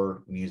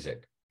for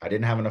music. I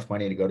didn't have enough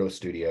money to go to a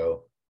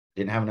studio,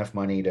 didn't have enough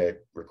money to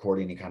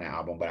record any kind of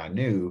album, but I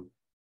knew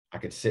I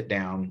could sit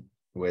down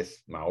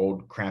with my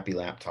old crappy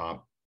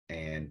laptop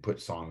and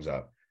put songs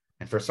up.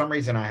 And for some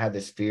reason, I had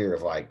this fear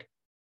of like,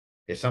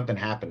 if something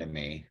happened to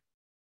me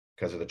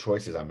because of the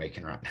choices I'm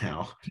making right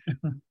now,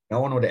 no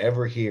one would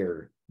ever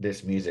hear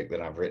this music that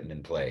I've written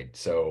and played.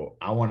 So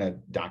I want to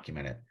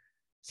document it.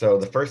 So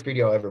the first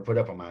video I ever put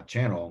up on my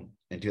channel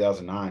in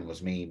 2009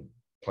 was me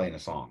playing a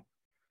song.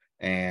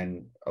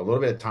 And a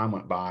little bit of time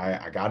went by.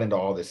 I got into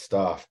all this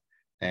stuff,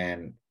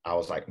 and I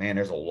was like, man,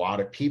 there's a lot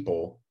of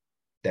people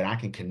that I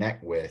can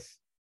connect with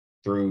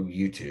through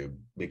YouTube,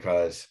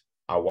 because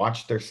I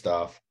watch their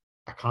stuff,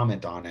 I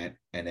comment on it,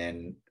 and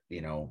then,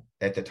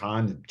 at the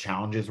time, the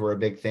challenges were a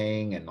big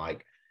thing, and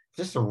like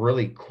just a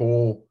really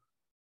cool,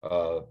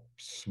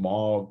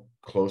 small,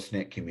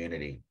 close-knit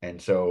community. And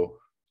so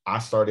I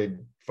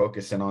started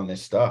focusing on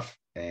this stuff,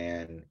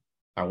 and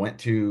I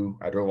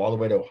drove all the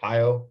way to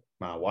Ohio.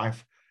 My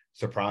wife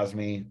surprised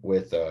me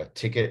with a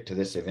ticket to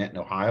this event in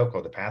Ohio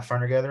called the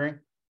Pathfinder Gathering.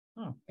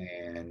 Oh.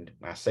 And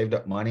I saved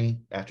up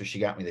money after she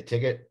got me the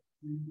ticket,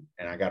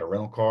 and I got a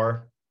rental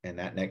car. And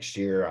that next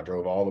year I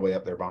drove all the way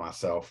up there by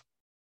myself.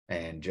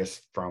 And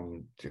just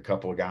from a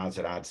couple of guys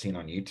that I'd seen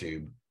on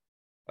YouTube,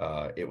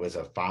 it was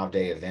a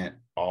 5-day event,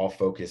 all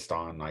focused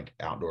on like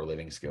outdoor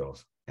living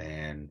skills.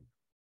 And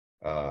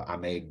I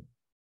made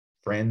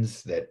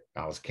friends that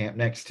I was camped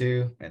next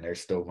to, and they're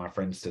still my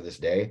friends to this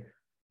day.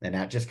 And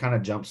that just kind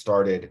of jump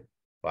started,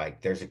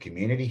 like, there's a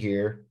community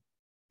here.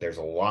 There's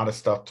a lot of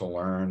stuff to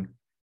learn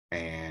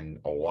and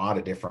a lot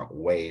of different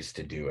ways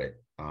to do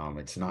it.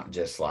 It's not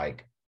just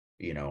like,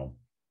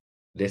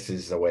 this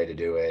is the way to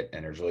do it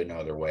and there's really no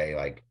other way.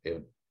 Like,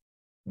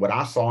 what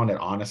I saw in it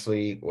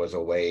honestly was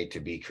a way to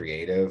be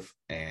creative,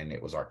 and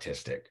it was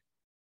artistic.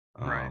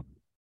 Right.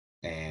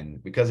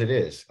 And because it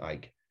is,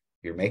 like,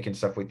 you're making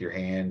stuff with your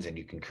hands and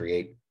you can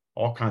create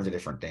all kinds of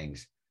different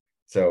things.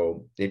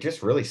 So it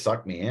just really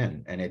sucked me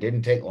in, and it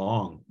didn't take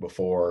long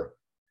before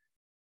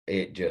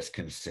it just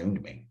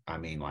consumed me. I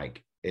mean,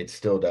 like, it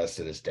still does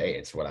to this day.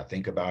 It's what I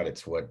think about.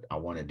 It's what I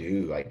want to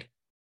do. Like,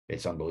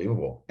 it's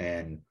unbelievable.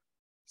 And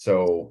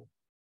so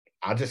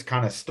I just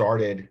kind of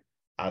started,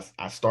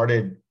 I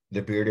started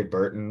the Bearded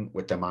Burton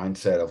with the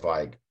mindset of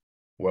like,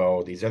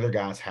 well, these other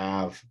guys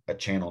have a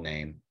channel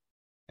name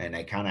and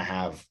they kind of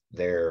have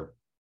their,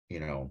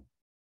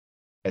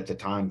 at the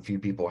time, few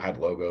people had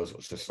logos. It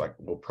was just like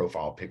little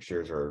profile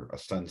pictures or a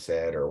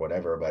sunset or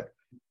whatever. But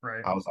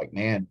Right. I was like,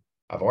 man,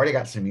 I've already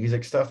got some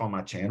music stuff on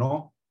my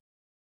channel,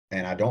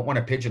 and I don't want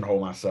to pigeonhole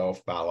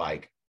myself by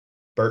like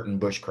Burton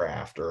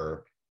Bushcraft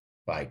or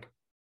like,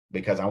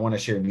 because I want to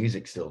share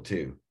music still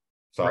too.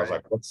 So I was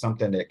like, what's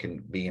something that can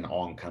be an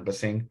all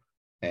encompassing?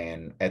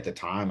 And at the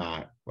time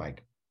I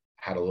like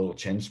had a little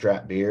chin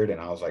strap beard, and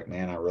I was like,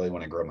 man, I really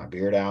want to grow my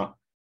beard out.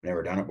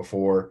 Never done it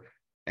before.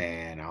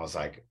 And I was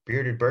like,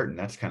 Bearded Burton,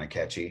 that's kind of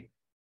catchy.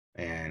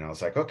 And I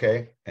was like,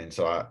 okay. And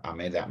so I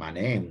made that my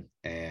name.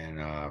 And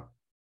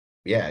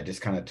yeah, it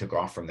just kind of took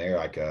off from there.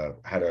 Like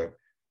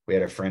we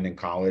had a friend in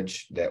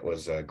college that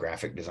was a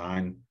graphic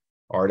design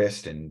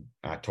artist, and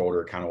I told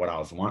her kind of what I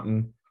was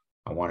wanting.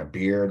 I want a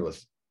beard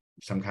with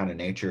some kind of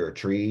nature or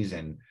trees.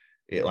 And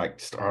it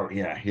like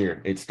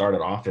it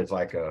started off as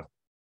like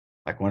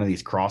one of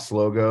these cross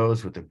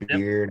logos with a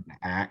beard, an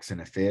axe,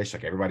 and a fish.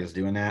 Like, everybody was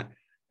doing that.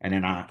 And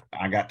then I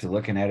got to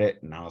looking at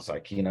it, and I was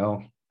like,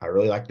 I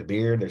really like the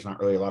beard. There's not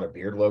really a lot of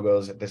beard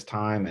logos at this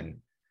time. And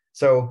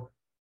so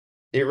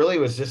it really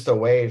was just a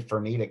way for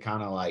me to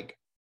kind of like,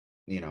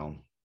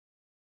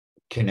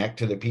 connect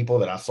to the people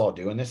that I saw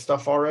doing this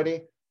stuff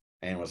already.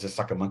 And it was just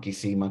like a monkey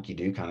see, monkey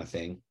do kind of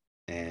thing.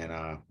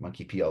 And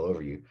monkey pee all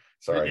over you.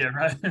 Sorry. Yeah,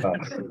 right.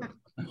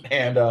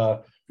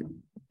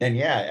 And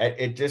yeah,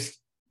 it just,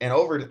 and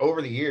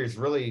over the years,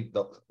 really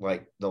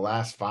the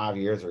last 5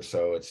 years or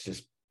so, it's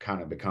just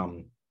kind of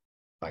become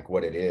like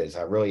what it is.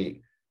 I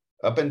really,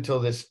 up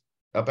until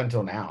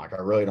now, like,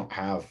 I really don't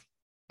have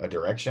a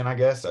direction, I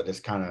guess. I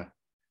just kind of,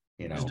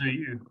 Just do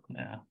you.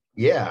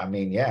 Yeah. I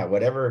mean, yeah,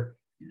 whatever's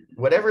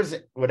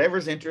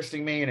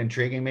interesting me and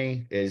intriguing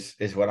me is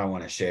what I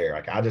want to share.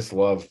 Like, I just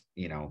love,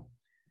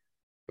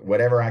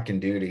 whatever I can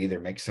do to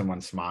either make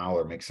someone smile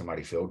or make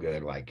somebody feel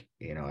good. Like,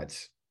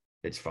 it's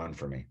fun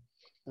for me.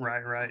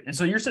 Right. And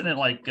so you're sitting at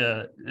like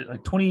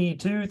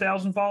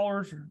 22,000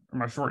 followers, or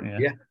am I shorting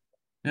you?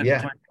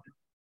 Yeah.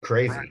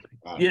 Crazy. Right.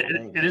 Yeah,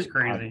 it is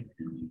crazy.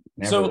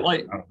 So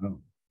like, I don't know.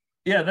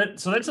 Yeah,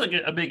 that's like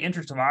a big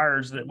interest of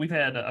ours, that we've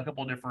had a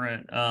couple of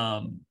different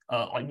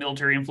like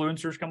military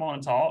influencers come on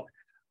and talk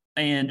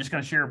and just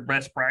kind of share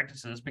best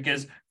practices.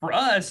 Because for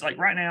us, like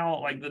right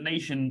now, like the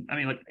nation, I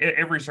mean, like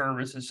every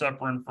service is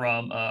suffering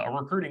from a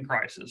recruiting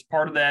crisis.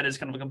 Part of that is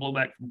kind of like a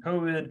blowback from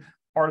COVID.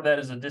 Part of that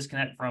is a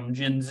disconnect from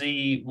Gen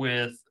Z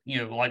with,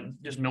 like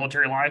just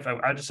military life.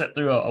 I just sat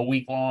through a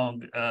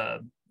week-long,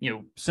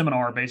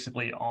 seminar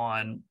basically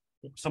on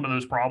some of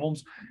those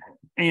problems.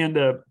 And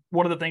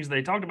one of the things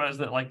they talked about is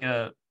that like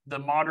the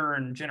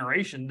modern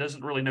generation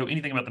doesn't really know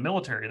anything about the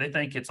military. They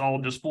think it's all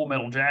just Full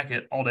Metal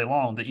Jacket all day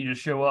long, that you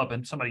just show up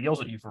and somebody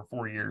yells at you for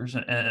 4 years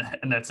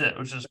and that's it,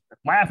 which is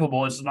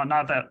laughable. It's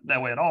not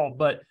that way at all.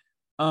 But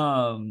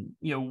one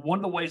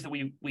of the ways that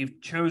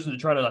we've chosen to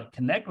try to like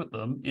connect with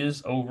them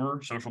is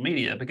over social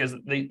media, because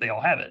they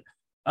all have it.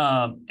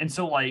 And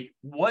so like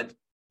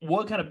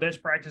what kind of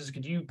best practices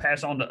could you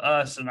pass on to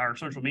us and our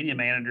social media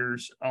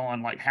managers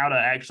on like how to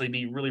actually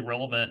be really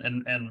relevant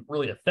and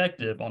really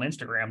effective on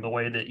Instagram the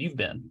way that you've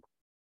been?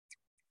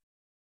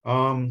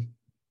 I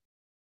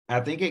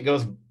think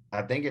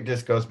it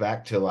just goes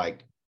back to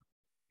like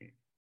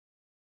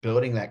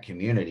building that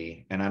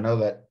community. And I know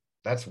that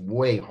that's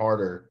way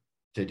harder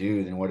to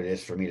do than what it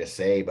is for me to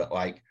say, but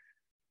like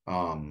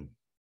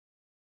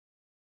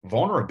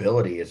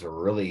vulnerability is a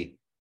really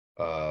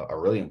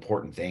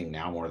important thing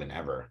now more than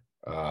ever.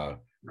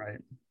 Right.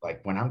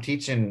 Like when I'm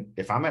teaching,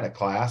 if I'm at a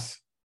class,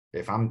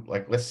 if I'm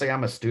like, let's say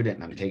I'm a student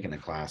and I'm taking a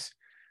class,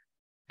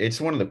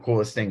 it's one of the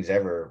coolest things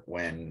ever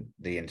when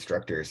the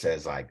instructor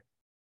says like,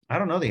 I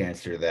don't know the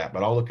answer to that,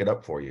 but I'll look it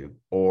up for you.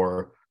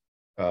 Or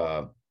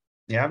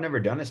Yeah, I've never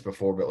done this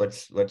before, but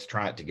let's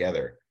try it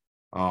together.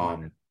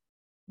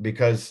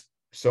 Because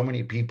so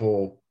many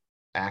people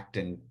act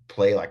and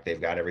play like they've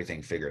got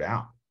everything figured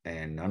out,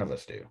 and none of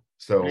us do.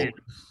 So Yeah.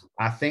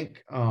 I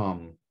think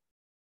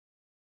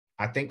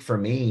for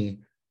me,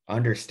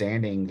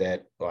 understanding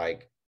that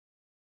like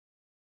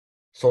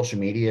social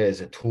media is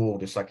a tool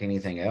just like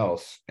anything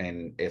else,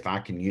 and if I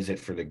can use it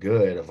for the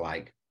good of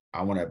like,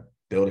 I want to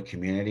build a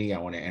community, I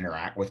want to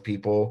interact with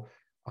people.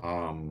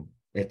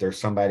 If there's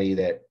somebody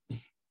that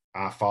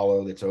I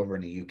follow that's over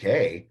in the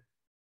UK,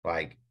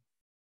 like,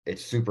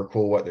 it's super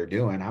cool what they're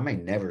doing. I may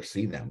never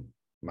see them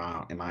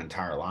in my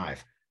entire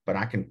life, but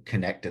I can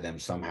connect to them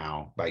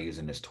somehow by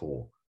using this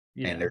tool.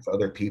 Yeah. And there's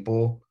other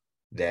people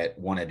that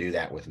want to do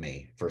that with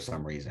me for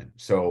some reason.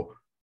 So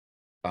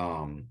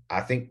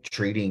I think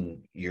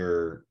treating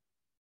your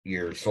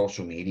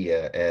social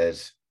media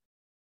as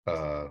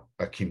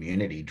a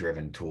community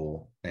driven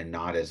tool and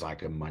not as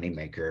like a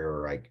moneymaker,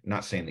 or like,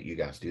 not saying that you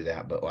guys do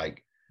that, but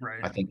like, Right.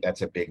 I think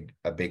that's a big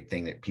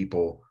thing that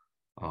people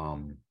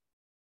kind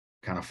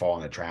of fall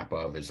in the trap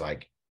of, is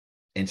like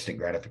instant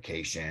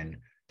gratification.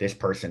 This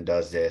person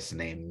does this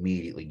and they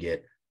immediately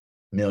get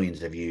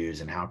millions of views,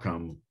 and how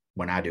come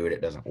when I do it,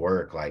 it doesn't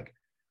work? Like,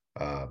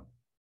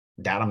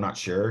 that I'm not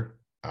sure.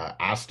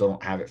 I still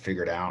don't have it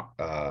figured out.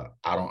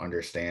 I don't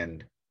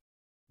understand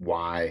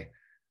why.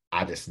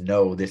 I just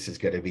know this is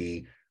going to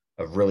be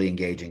a really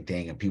engaging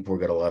thing and people are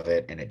going to love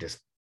it, and it just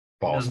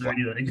falls Doesn't flat.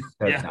 do anything.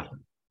 Does Yeah. nothing.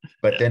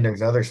 But then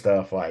there's other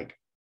stuff like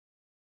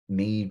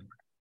me.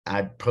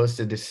 I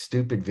posted this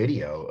stupid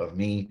video of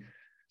me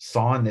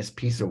sawing this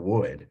piece of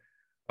wood.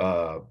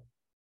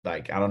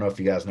 Like, I don't know if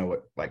you guys know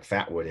what like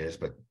fat wood is,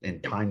 but in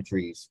pine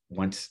trees,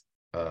 once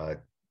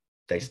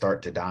they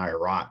start to die or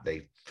rot,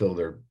 they fill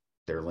their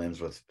limbs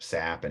with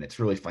sap, and it's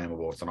really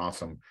flammable. It's an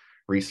awesome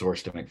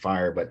resource to make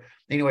fire. But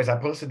anyways, I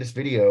posted this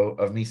video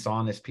of me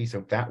sawing this piece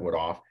of fat wood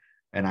off,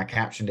 and I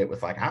captioned it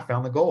with like, I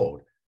found the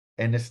gold.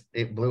 And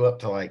it blew up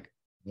to like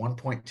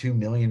 1.2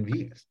 million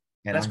views.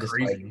 And That's I'm just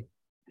crazy.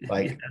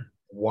 like,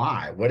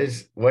 why? What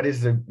is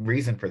the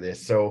reason for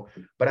this? So,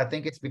 but I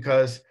think it's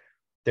because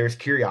there's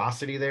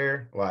curiosity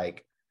there.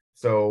 Like,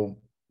 so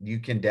you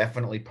can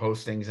definitely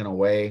post things in a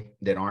way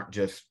that aren't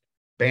just,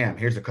 bam,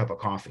 here's a cup of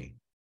coffee.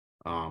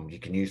 You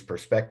can use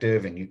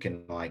perspective, and you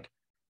can like,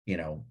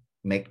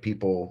 make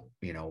people,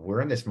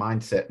 we're in this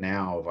mindset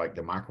now of like,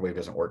 the microwave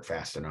doesn't work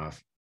fast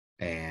enough,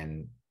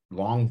 and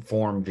long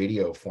form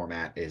video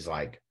format is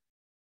like,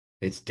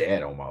 it's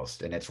dead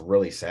almost. And it's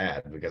really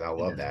sad because I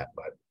love that.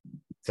 But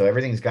so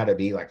everything's got to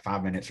be like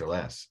 5 minutes or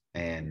less.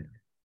 And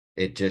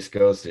it just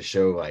goes to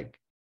show like,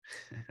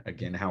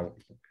 again, how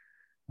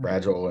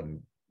fragile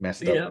and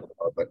messed up.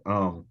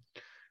 Yeah.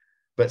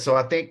 But so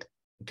I think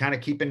kind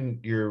of keeping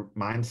your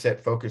mindset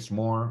focused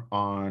more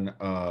on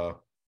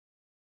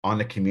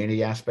the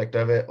community aspect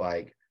of it,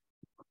 like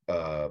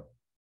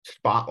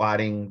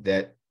spotlighting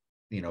that,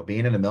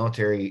 being in the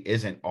military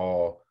isn't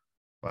all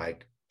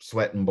like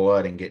sweat and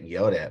blood and getting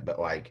yelled at, but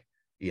like,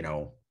 you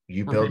For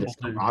build people this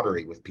too.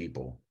 camaraderie with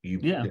people. You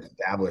Yeah.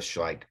 establish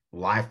like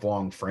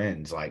lifelong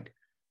friends. Like,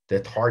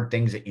 the hard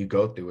things that you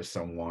go through with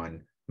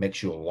someone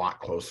makes you a lot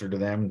closer to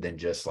them than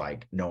just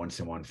like knowing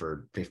someone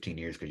for 15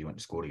 years because you went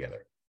to school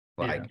together.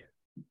 Like,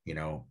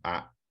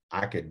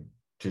 I could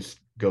just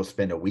go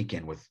spend a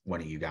weekend with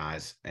one of you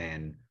guys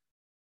and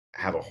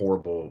have a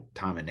horrible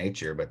time in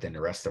nature, but then the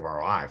rest of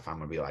our life, I'm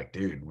gonna be like,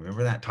 dude,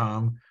 remember that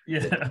time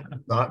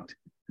that sucked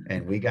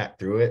and we got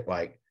through it?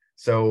 Like,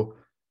 so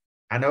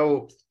I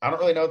don't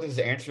really know if this is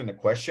answering the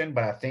question,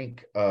 but I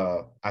think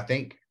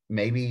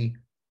maybe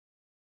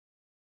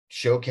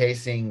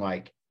showcasing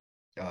like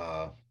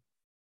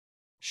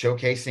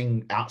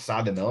showcasing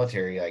outside the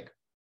military, like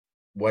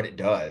what it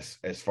does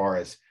as far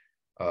as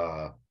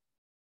the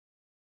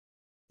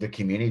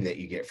community that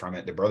you get from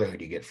it, the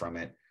brotherhood you get from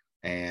it.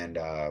 And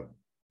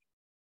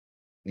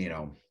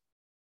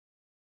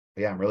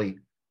yeah,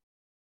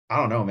 I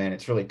don't know, man.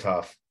 It's really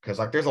tough because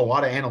like, there's a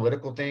lot of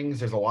analytical things.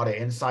 There's a lot of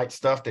insight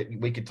stuff that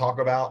we could talk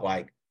about.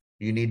 Like,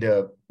 you need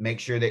to make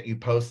sure that you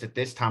post at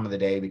this time of the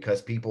day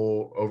because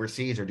people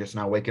overseas are just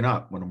now waking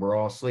up when we're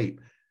all asleep.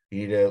 You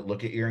need to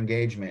look at your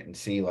engagement and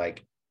see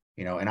like,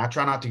 and I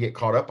try not to get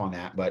caught up on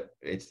that, but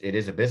it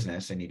is a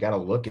business and you got to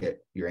look at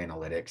your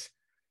analytics.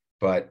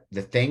 But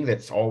the thing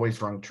that's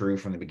always rung true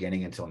from the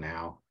beginning until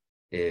now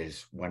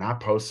is when I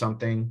post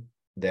something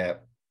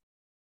that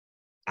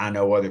I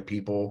know other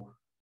people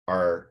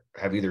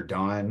have either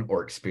done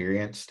or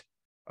experienced,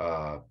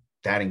 that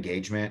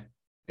engagement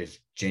is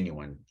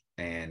genuine,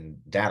 and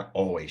that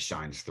always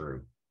shines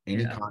through.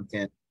 Any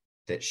content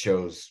that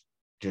shows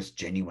just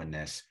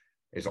genuineness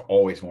is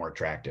always more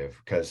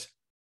attractive, because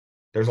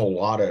there's a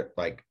lot of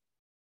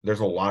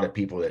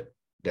people that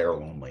are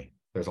lonely.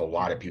 There's a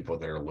lot of people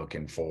that are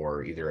looking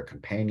for either a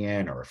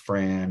companion or a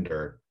friend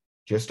or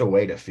just a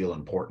way to feel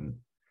important.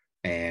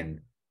 And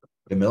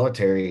the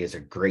military is a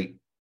great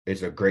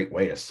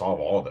way to solve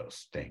all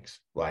those things.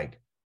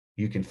 Like,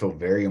 you can feel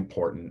very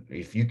important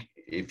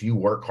if you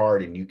work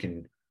hard and you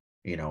can,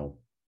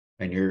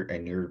 and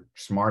you're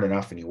smart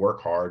enough and you work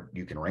hard,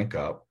 you can rank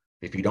up.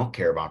 if you don't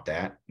care about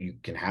that, you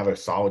can have a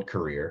solid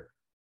career.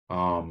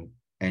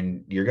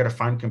 And you're going to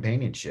find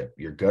companionship.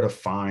 You're going to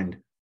find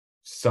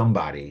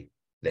somebody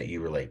that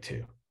you relate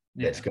to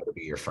that's going to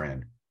be your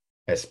friend,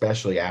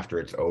 especially after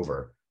it's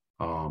over.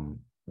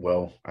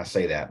 Well, I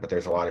say that, but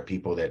there's a lot of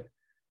people that,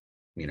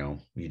 you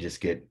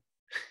just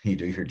you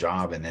do your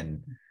job and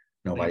then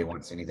nobody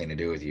wants anything to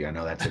do with you. I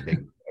know that's a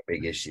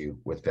big issue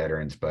with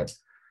veterans, but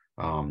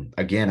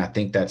again, I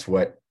think that's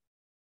the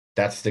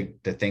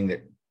thing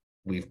that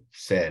we've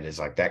said is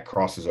like that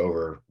crosses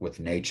over with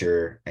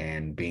nature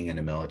and being in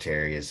the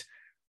military is,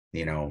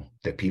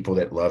 the people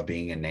that love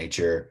being in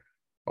nature,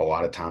 a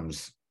lot of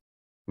times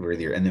we're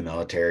either in the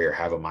military or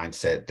have a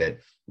mindset that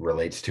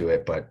relates to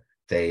it, but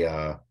they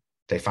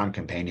find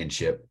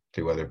companionship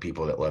through other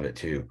people that love it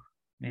too.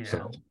 Yeah.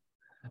 So,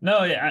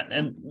 no, yeah,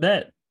 and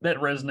that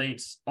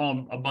resonates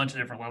on a bunch of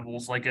different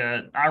levels. Like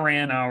I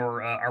ran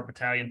our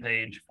battalion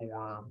page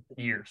for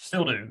years,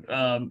 still do,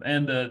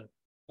 and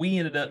we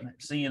ended up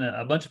seeing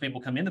a bunch of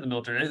people come into the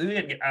military. We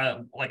had,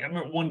 I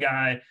remember one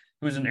guy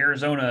who was in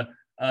Arizona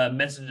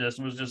messaged us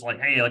and was just like,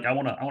 "Hey, like I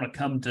want to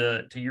come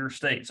to your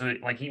state." So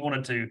like he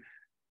wanted to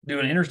do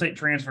an interstate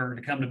transfer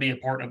to come to be a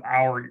part of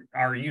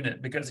our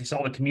unit because he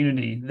saw the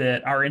community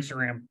that our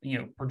Instagram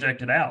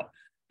projected out,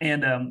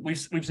 and we've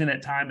seen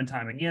that time and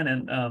time again,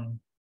 and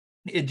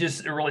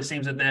it really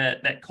seems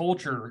that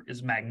culture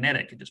is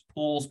magnetic. It just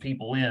pulls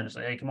people in.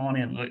 Say, "Hey, come on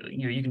in. Look,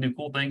 you can do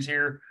cool things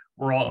here.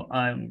 We're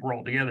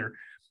all together."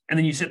 And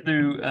then you sit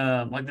through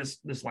like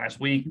this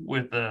last week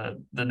with the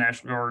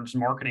National Guard's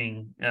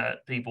marketing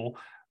people.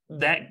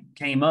 That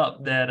came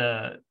up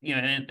that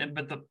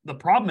but the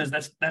problem is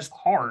that's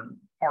hard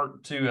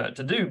part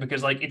to do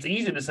because like it's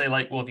easy to say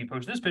like, well, if you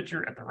post this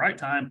picture at the right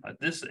time at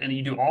this and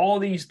you do all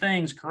these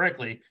things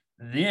correctly,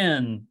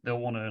 then they'll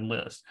want to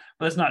enlist.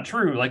 But that's not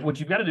true. Like what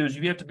you've got to do is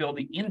you have to build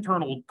the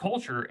internal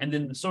culture, and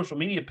then the social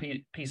media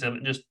piece of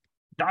it just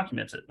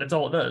documents it. That's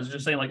all it does. It's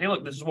just saying like, hey,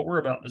 look, this is what we're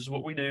about. This is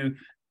what we do.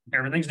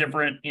 Everything's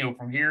different,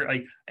 from here.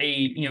 Like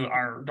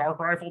our dark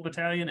rifle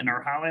battalion and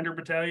our Highlander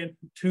battalion,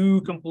 two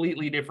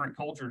completely different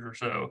cultures or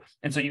so.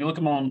 And so you look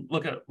at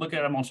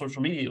them on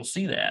social media, you'll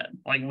see that.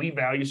 Like we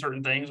value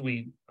certain things,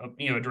 we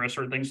address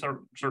certain things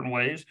certain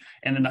ways,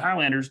 and then the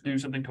Highlanders do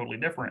something totally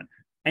different.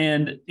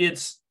 And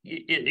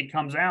it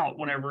comes out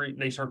whenever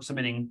they start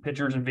submitting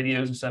pictures and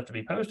videos and stuff to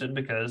be posted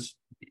because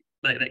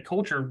that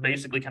culture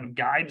basically kind of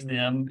guides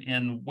them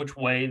in which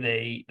way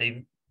they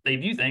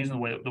view things and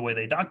the way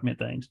they document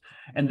things.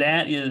 And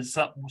that is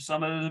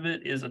some of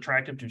it is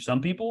attractive to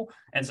some people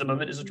and some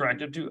of it is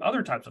attractive to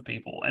other types of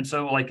people. And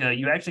so like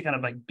you actually kind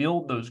of like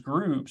build those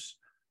groups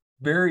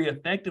very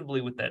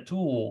effectively with that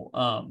tool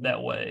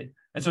that way.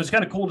 And so it's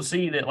kind of cool to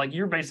see that like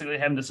you're basically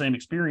having the same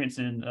experience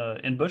in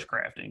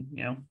bushcrafting,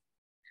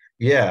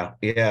 Yeah.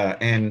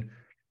 And,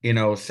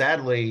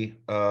 sadly,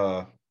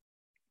 I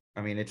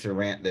mean, it's a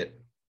rant that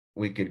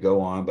we could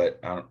go on,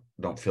 but I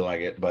don't feel like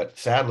it. But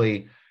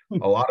sadly,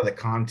 a lot of the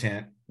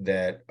content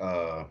that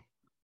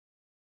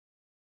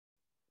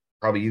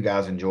probably you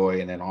guys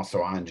enjoy, and then also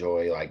I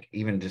enjoy, like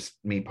even just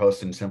me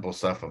posting simple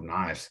stuff of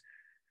knives,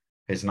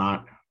 is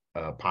not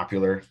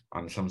popular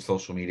on some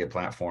social media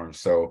platforms.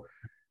 So,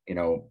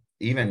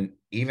 even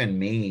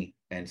me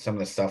and some of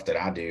the stuff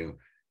that I do,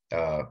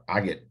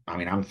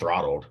 I'm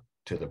throttled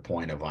to the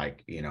point of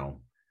like,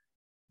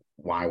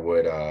 why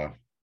would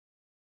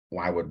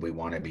we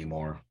want to be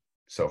more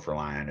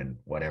self-reliant and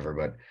whatever?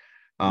 But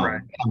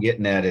right. What I'm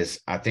getting at is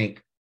I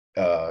think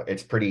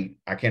it's pretty,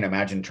 I can't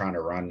imagine trying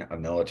to run a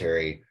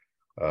military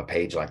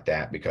page like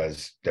that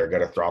because they're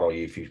going to throttle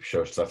you if you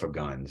show stuff of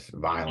guns,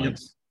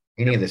 violence,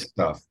 any of this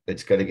stuff.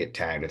 It's going to get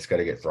tagged. It's going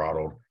to get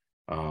throttled,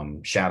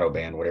 shadow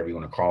banned, whatever you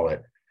want to call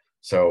it.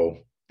 So,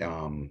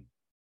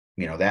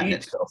 that in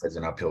itself is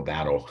an uphill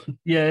battle.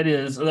 Yeah, it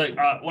is. Like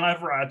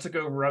whenever I took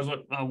over, I was with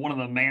one of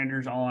the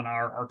managers on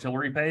our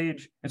artillery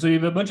page, and so you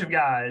have a bunch of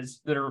guys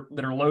that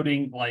are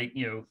loading like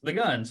the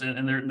guns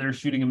and they're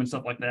shooting them and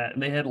stuff like that.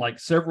 And they had like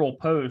several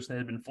posts that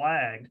had been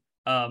flagged,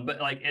 but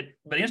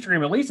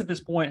Instagram at least at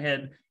this point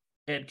had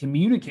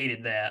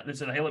communicated that. They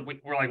said, hey, look,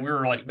 we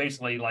were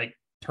basically like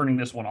turning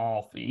this one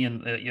off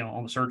in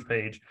on the search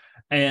page,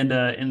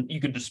 and you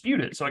could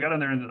dispute it. So I got in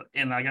there and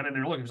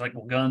look, it was like,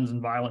 well, guns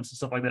and violence and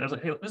stuff like that. I was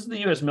like, hey, this is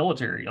the U.S.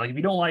 military. Like, if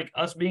you don't like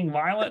us being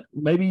violent,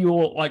 maybe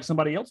you'll like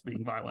somebody else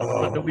being violent.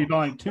 But they'll be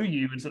violent to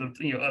you instead of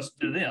us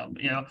to them.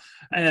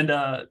 And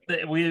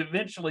we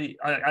eventually,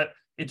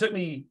 it took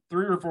me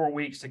 3 or 4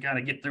 weeks to kind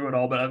of get through it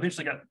all, but I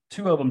eventually got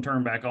 2 of them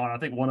turned back on. I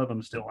think one of them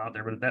is still out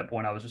there, but at that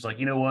point, I was just like,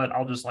 you know what?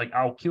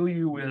 I'll kill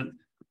you with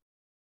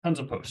tons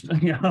of posts.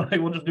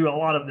 We'll just do a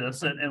lot of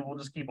this, and we'll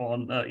just keep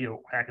on,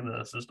 hacking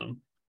the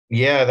system.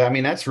 Yeah, I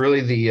mean that's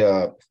really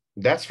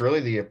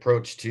the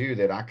approach too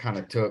that I kind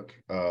of took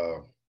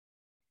when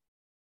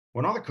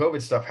all the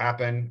COVID stuff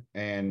happened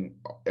and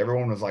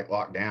everyone was like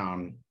locked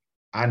down.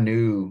 I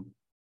knew,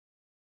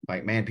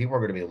 like, man, people are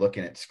going to be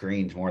looking at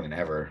screens more than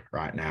ever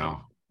right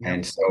now,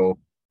 and so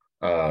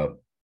Instagram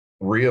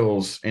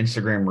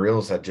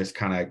Reels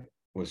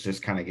was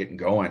just kind of getting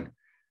going,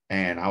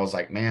 and I was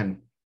like,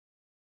 man.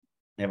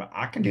 if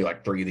I can do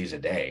like 3 of these a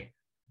day,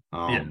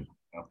 Yeah.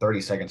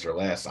 30 seconds or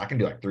less, I can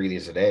do like 3 of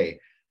these a day.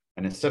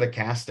 And instead of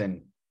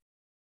casting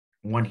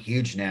one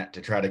huge net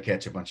to try to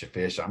catch a bunch of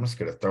fish, I'm just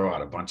going to throw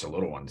out a bunch of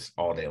little ones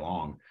all day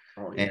long.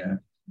 Oh, yeah. And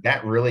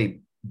that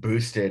really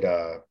boosted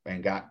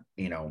and got,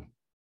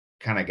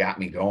 kind of got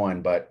me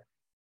going. But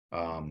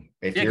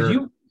if Yeah,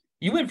 you're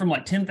you went from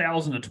like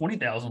 10,000 to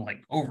 20,000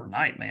 like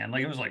overnight, man.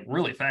 Like it was like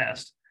really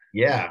fast.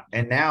 yeah,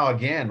 and now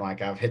again,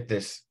 like I've hit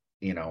this,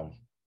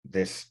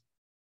 this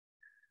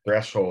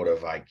threshold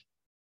of like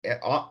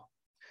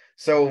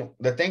so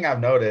the thing I've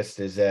noticed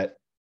is that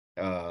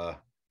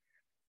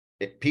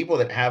people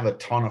that have a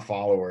ton of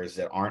followers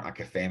that aren't like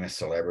a famous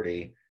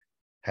celebrity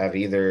have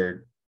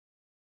either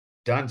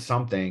done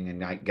something and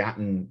like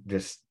gotten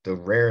just the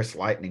rarest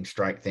lightning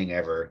strike thing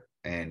ever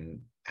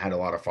and had a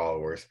lot of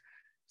followers.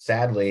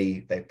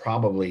 Sadly,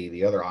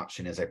 the other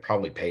option is they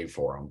probably paid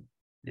for them.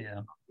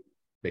 Yeah.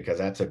 Because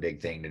that's a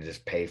big thing, to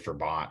just pay for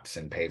bots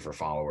and pay for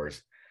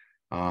followers.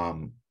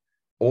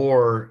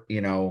 Or,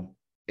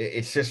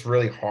 it's just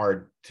really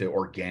hard to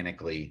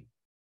organically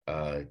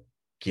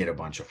get a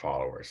bunch of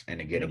followers and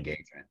to get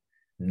engagement.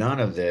 None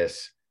of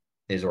this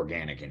is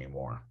organic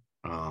anymore.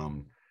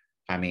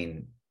 I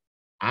mean,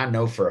 I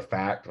know for a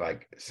fact,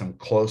 like some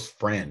close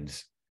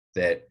friends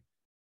that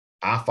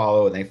I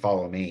follow and they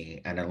follow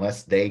me, and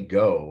unless they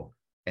go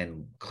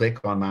and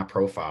click on my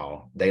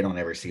profile, they don't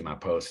ever see my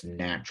posts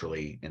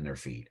naturally in their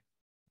feed.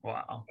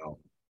 Wow.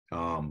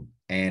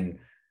 And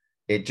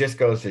it just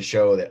goes to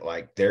show that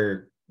like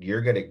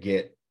you're going to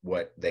get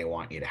what they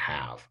want you to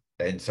have.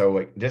 And so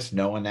like, just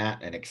knowing that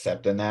and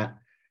accepting that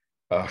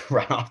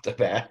right off the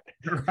bat,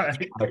 Right.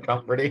 kind of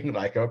comforting,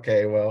 like,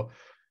 okay, well,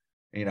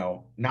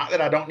 not that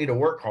I don't need to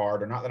work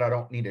hard, or not that I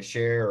don't need to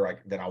share, or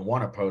like that I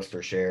want to post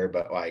or share,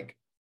 but like,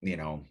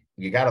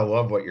 you got to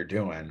love what you're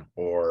doing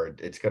or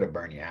it's going to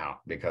burn you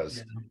out,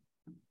 because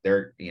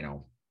they're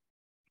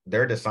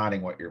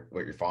deciding what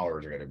your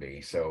followers are going to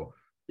be. So,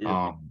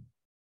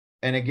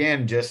 and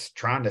again, just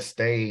trying to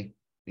stay,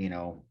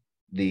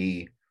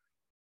 the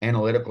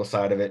analytical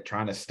side of it,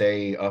 trying to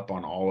stay up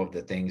on all of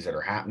the things that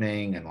are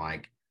happening. And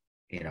like,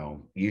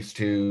 used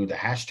to the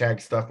hashtag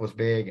stuff was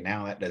big, and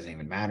now that doesn't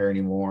even matter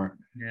anymore.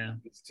 Yeah.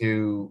 It's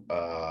to,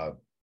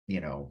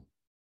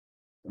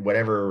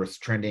 whatever was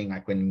trending,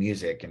 like when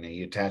music, and then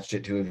you attached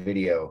it to a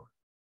video.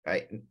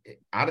 I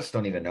just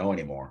don't even know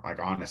anymore. Like,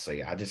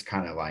 honestly, I just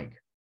kind of like,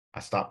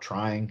 I stopped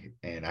trying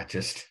and I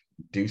just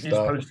do stuff.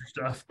 Just post your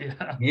stuff.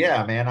 Yeah.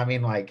 Yeah, man. I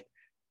mean, like,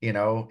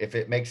 if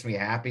it makes me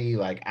happy,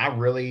 like I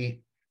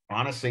really,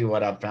 honestly,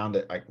 what I've found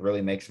that like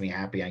really makes me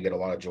happy, I get a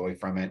lot of joy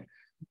from it,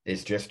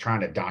 is just trying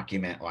to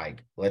document,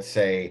 like, let's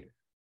say,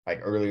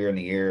 like earlier in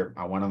the year,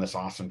 I went on this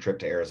awesome trip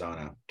to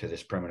Arizona to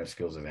this primitive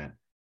skills event.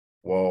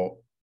 Well,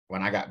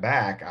 when I got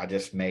back, I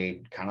just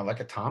made kind of like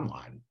a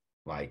timeline.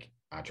 Like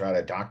I try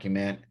to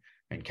document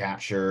and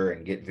capture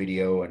and get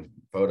video and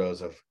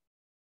photos of,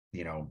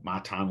 my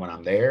time when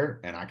I'm there,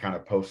 and I kind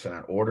of post in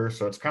that order.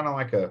 So it's kind of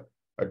like a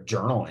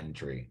journal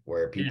entry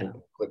where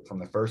people click from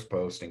the first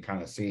post and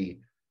kind of see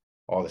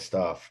all the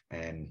stuff.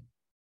 And,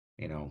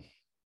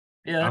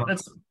 Yeah,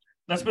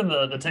 that's been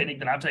the technique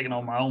that I've taken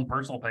on my own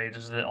personal page,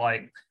 is that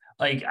like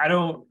I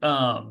don't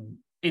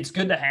it's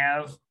good to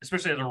have,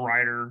 especially as a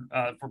writer,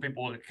 for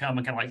people to come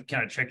and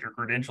kind of check your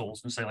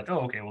credentials and say like, oh,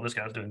 okay, well, this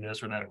guy's doing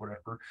this or that or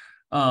whatever.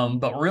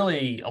 But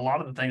really, a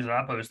lot of the things that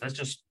I post, that's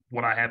just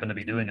what I happen to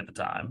be doing at the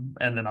time,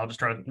 and then I'll just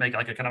try to make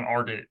like a kind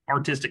of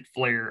artistic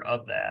flair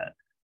of that.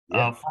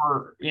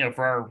 For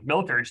our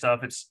military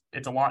stuff, it's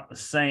a lot the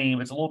same.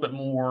 It's a little bit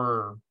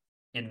more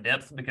in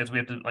depth because we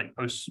have to like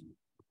post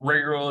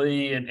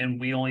regularly,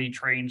 and we only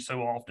train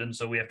so often,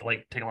 so we have to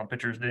like take a lot of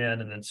pictures then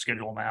and then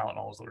schedule them out and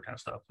all this other kind of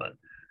stuff. But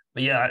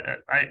yeah,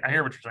 I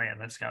hear what you're saying.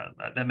 That's kind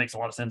of that makes a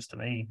lot of sense to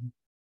me.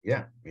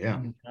 Yeah.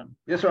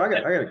 So I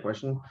got a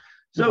question.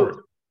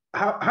 So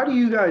how do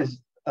you guys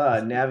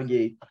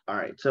navigate? All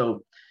right,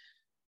 so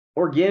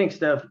organic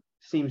stuff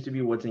seems to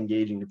be what's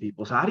engaging to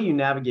people. So how do you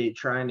navigate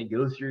trying to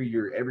go through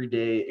your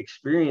everyday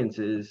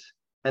experiences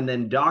and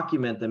then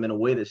document them in a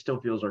way that still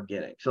feels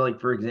organic? So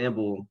like, for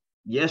example,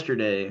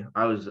 yesterday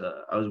I was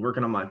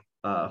working on my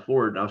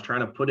Ford, and I was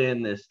trying to put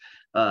in this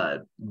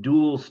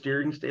dual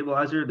steering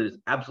stabilizer that is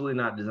absolutely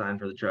not designed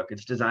for the truck.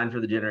 It's designed for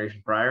the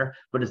generation prior,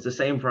 but it's the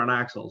same front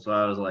axle. So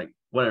I was like,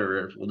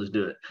 whatever, we'll just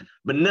do it.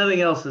 But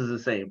nothing else is the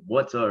same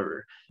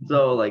whatsoever.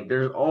 So like,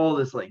 there's all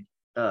this like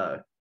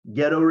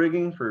ghetto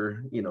rigging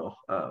for,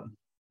 all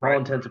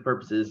intents and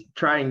purposes,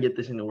 try and get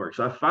this thing to work.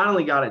 So I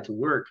finally got it to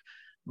work,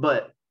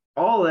 but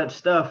all that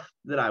stuff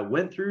that I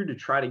went through to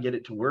try to get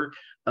it to work,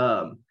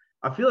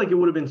 I feel like it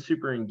would have been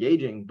super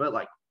engaging, but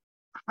like,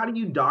 how do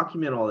you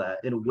document all that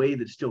in a way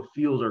that still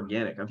feels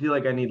organic? I feel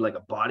like I need like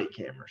a body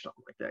cam or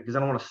something like that, because I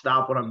don't want to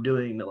stop what I'm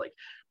doing to like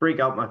break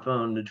out my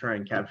phone to try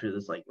and capture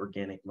this like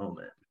organic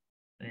moment.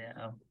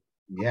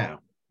 Yeah.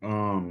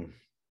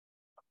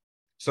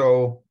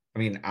 So, I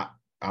mean, I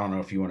don't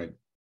know if you want to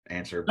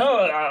answer.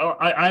 No,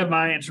 I have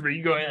my answer, but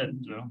you go ahead.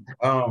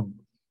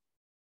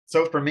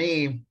 So for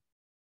me,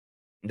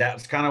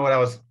 that's kind of what I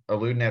was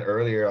alluding at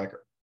earlier. Like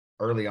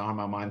early on,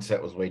 my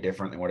mindset was way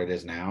different than what it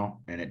is now.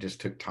 And it just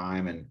took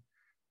time and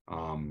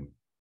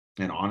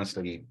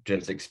honestly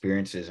just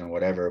experiences and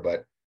whatever.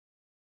 But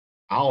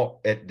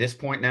at this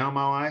point now in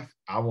my life,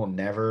 I will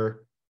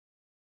never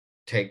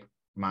take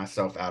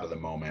myself out of the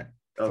moment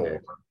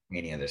for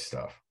any of this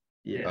stuff.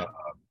 Yeah.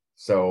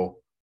 So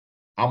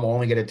I'm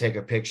only going to take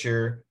a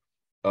picture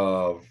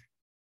of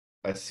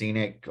a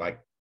scenic, like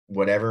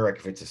whatever, like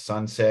if it's a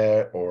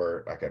sunset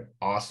or like an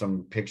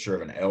awesome picture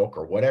of an elk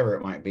or whatever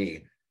it might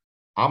be.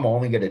 I'm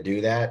only going to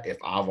do that if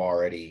I've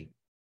already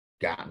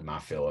gotten my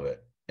fill of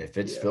it. If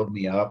it's filled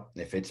me up,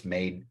 if it's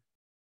made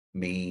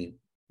me,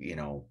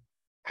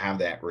 have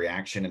that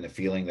reaction and the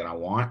feeling that I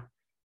want,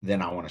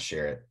 then I want to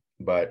share it.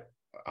 But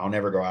I'll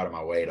never go out of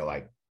my way to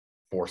like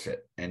force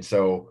it. And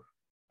so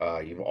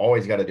you've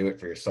always got to do it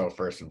for yourself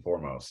first and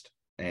foremost.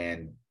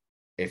 And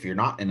if you're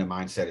not in the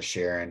mindset of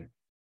sharing,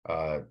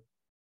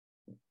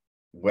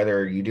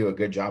 whether you do a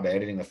good job of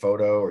editing the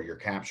photo or your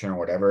caption or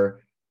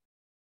whatever,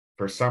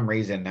 for some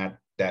reason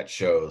that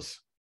shows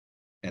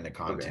in the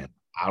content.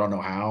 I don't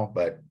know how,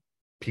 but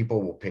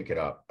people will pick it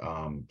up.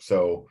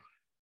 So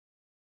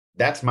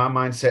that's my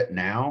mindset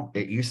now.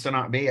 It used to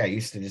not be. I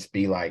used to just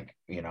be like,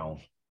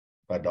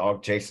 a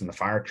dog chasing the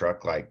fire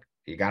truck. Like,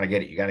 you got to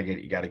get it. You got to get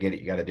it. You got to get it.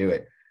 You got to do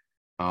it.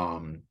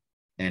 And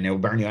it'll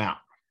burn you out.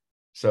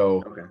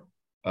 So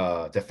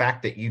the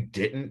fact that you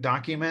didn't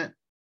document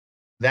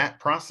that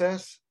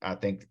process, I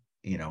think,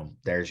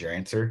 there's your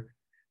answer.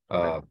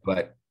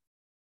 But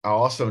I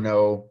also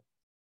know,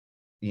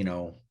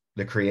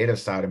 the creative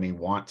side of me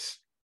wants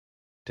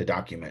to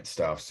document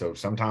stuff. So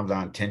sometimes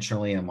I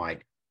intentionally am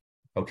like,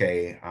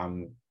 okay,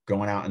 I'm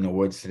going out in the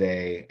woods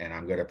today and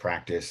I'm going to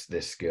practice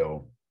this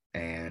skill.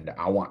 And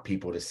I want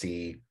people to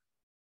see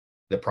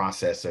the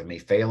process of me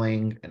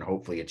failing and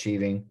hopefully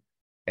achieving.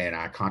 And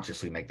I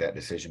consciously make that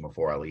decision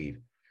before I leave.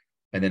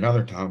 And then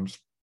other times,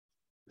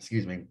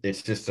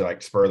 it's just to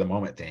like spur the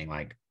moment thing.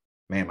 Like,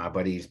 man, my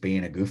buddy's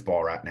being a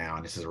goofball right now,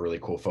 and this is a really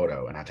cool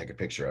photo, and I take a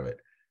picture of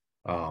it.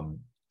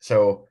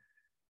 So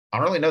I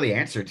don't really know the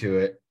answer to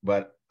it,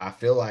 but I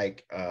feel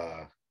like,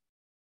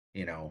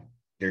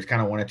 there's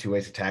kind of one or two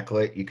ways to tackle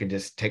it. You can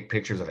just take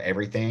pictures of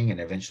everything, and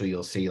eventually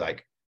you'll see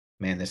like,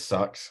 man, this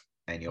sucks.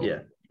 And you'll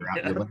figure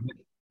out your limit.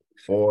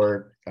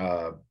 Or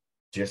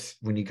just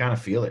when you kind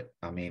of feel it.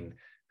 I mean,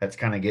 that's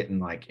kind of getting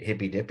like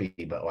hippy dippy,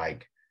 but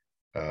like,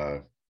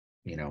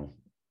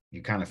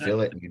 you kind of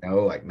feel it,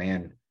 and like,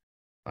 man,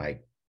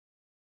 like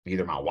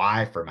either my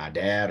wife or my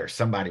dad or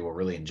somebody will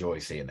really enjoy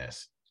seeing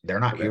this. They're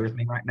not here with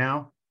me right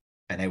now,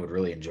 and they would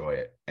really enjoy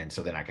it. And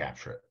so then I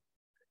capture it.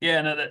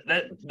 Yeah, no,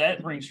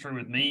 that rings true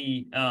with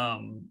me. I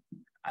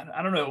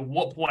don't know at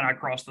what point I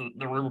crossed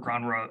the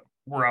Rubicon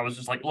where I was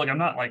just like, look, I'm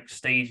not like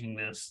staging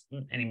this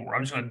anymore.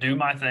 I'm just going to do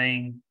my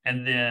thing.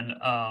 And then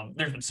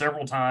there's been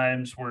several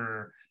times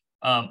where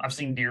I've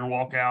seen deer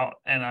walk out,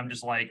 and I'm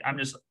just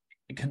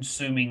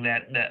consuming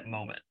that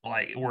moment,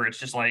 like where it's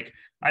just like,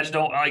 I just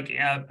don't like.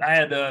 I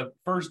had the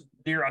first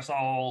deer I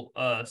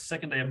saw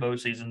second day of bow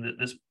season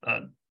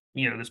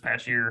this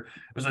past year.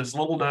 It was this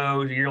little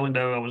doe, a yearling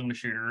doe. I was going to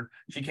shoot her.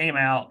 She came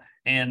out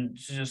and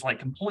she's just like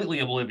completely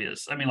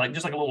oblivious. I mean, like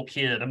just like a little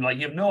kid. I'm like,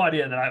 you have no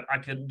idea that I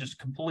could just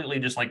completely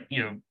just like,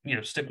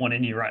 stick one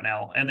in you right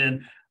now. And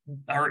then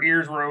her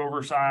ears were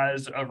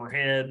oversized of her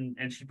head,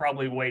 and she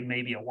probably weighed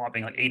maybe a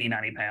whopping like 80,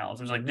 90 pounds.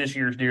 It was like this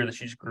year's deer that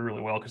she just grew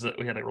really well because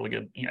we had a really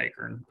good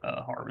acorn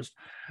harvest.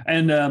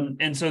 And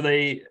so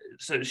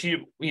she,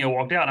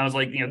 walked out, and I was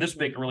like, this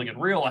would make a really good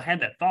reel. I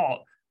had that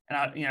thought. And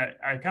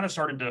I kind of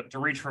started to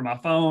reach for my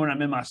phone.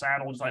 I'm in my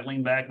saddle, just like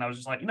lean back, and I was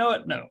just like, you know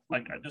what? No,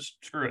 like I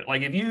just screw it.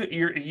 Like if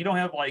you don't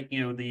have like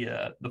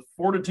the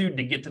fortitude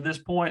to get to this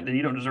point, then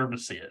you don't deserve to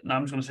see it. And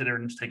I'm just going to sit there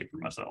and just take it for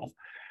myself.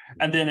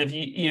 And then if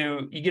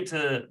you get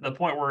to the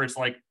point where it's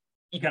like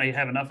you kind of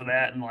have enough of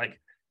that, and like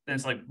then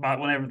it's like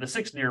whenever the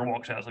sixth deer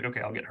walks out, it's like,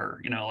 okay, I'll get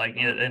her.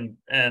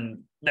 And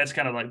that's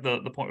kind of like the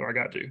point where I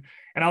got to.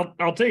 And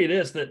I'll tell you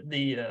this, that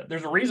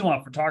there's a reason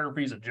why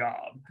photography is a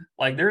job.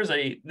 Like there's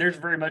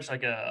very much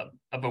like a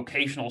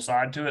vocational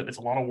side to it. It's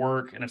a lot of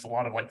work, and it's a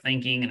lot of like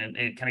thinking, and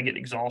it kind of get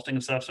exhausting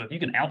and stuff. So if you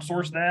can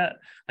outsource that,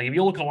 like if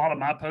you look at a lot of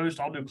my posts,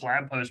 I'll do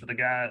collab posts with a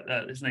guy,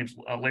 his name's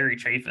Larry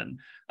Chafin.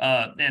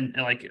 And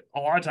like a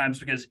lot of times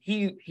because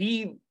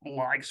he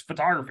likes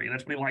photography,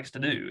 that's what he likes to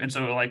do. And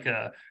so like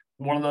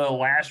one of the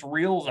last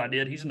reels I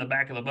did, he's in the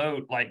back of the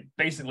boat, like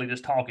basically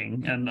just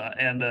talking, and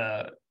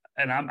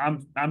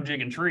I'm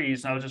jigging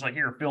trees, and I was just like,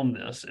 here, film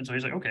this. And so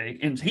he's like, okay.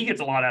 And he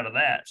gets a lot out of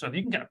that. So if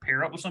you can kind of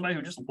pair up with somebody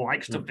who just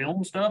likes to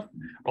film stuff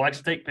or likes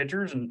to take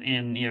pictures,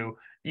 and you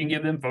can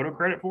give them photo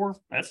credit for,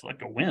 that's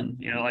like a win.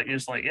 Like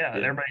it's like,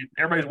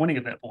 everybody's winning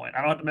at that point.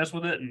 I don't have to mess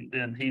with it,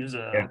 and he's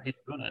doing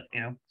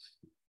it.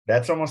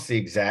 That's almost the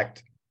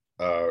exact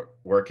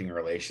working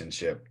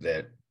relationship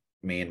that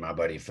me and my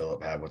buddy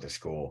Philip have with the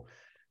school.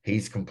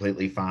 He's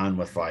completely fine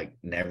with like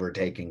never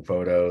taking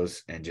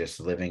photos and just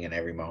living in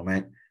every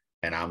moment.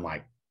 And I'm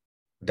like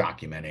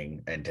documenting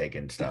and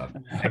taking stuff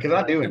because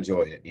I do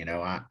enjoy it.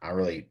 I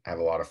really have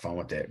a lot of fun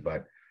with it,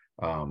 but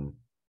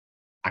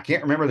I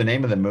can't remember the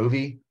name of the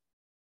movie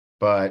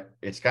but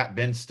it's got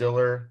Ben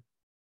Stiller.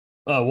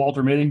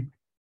 Walter Mitty.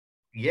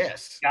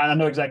 Yes. Yeah, I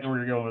know exactly where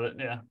you're going with it.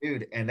 Yeah.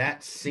 Dude, and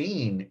that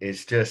scene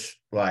is just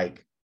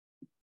like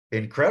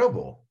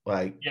incredible.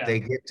 Like they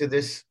get to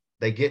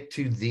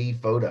the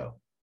photo.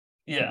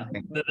 Yeah.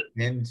 And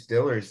Ben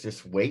Stiller is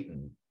just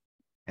waiting.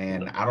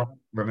 And I don't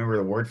remember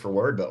the word for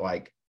word, but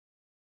like,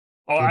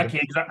 I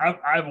can't, because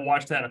I've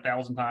watched that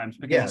 1,000 times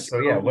because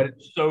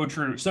it's so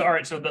true. So all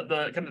right, so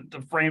the kind of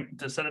the frame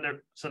to set up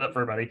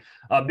for everybody.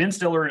 Ben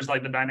Stiller is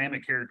like the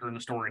dynamic character in the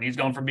story, and he's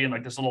gone from being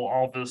like this little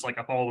office, like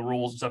I follow the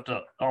rules and stuff,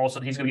 to all of a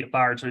sudden he's gonna get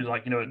fired. So he's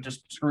like,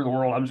 just screw the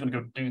world. I'm just gonna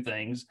go do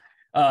things.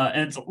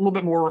 And it's a little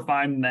bit more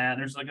refined than that.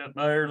 There's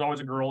there's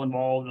always a girl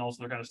involved and all this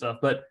other kind of stuff.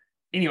 But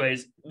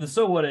anyways,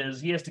 so what is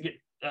he has to get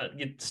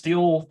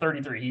Steel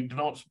 33. He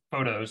develops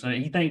photos, and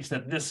he thinks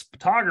that this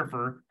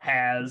photographer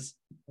has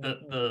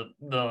the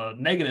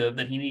negative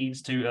that he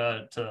needs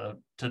to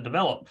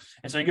develop.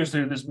 And so he goes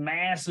through this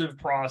massive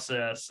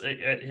process.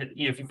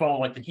 If you follow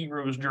like the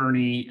hero's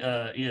journey,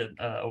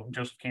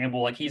 Joseph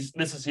Campbell, like this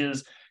is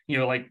his.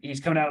 Like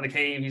he's coming out of the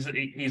cave.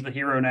 He's the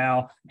hero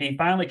now. He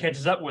finally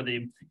catches up with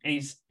him, and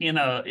he's in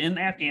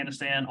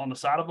Afghanistan on the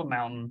side of a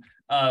mountain,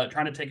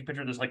 trying to take a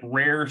picture of this like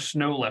rare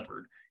snow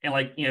leopard. And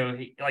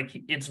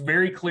it's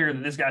very clear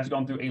that this guy's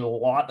gone through a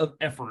lot of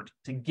effort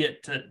to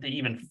get to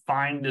even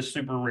find this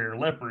super rare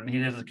leopard. And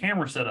he has a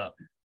camera set up.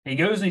 He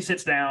goes and he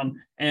sits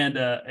down, and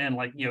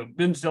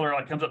Ben Stiller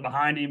like comes up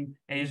behind him,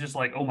 and he's just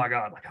like, "Oh my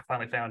God, like I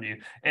finally found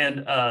you." And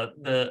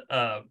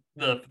the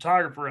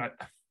photographer,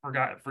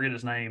 forget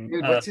his name.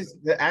 Dude, what's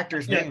the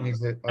actor's name?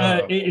 Is it?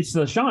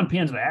 It's Sean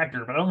Penn's the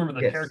actor, but I don't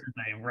remember the character's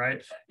name,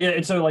 right? Yeah,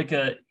 and so like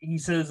he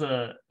says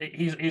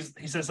he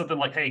says something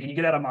like, "Hey, can you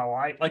get out of my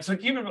light?" Like, so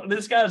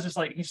this guy's just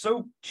like, he's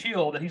so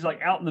chill that he's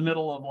like out in the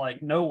middle of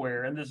like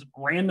nowhere, and this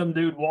random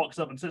dude walks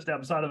up and sits down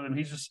beside of him.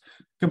 He's just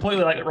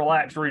completely like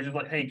relaxed, where he's just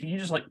like, "Hey, can you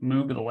just like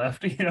move to the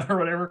left," or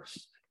whatever.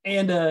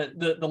 And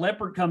the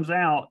leopard comes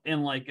out,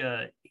 and like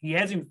he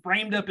has him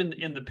framed up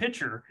in the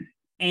picture.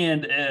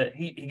 And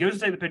he goes to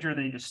take the picture, and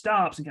then he just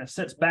stops and kind of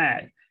sits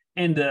back.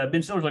 And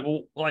Ben Stiller's like,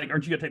 "Well, like,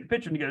 aren't you gonna take the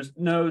picture?" And he goes,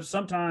 "No,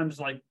 sometimes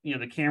like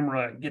the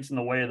camera gets in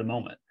the way of the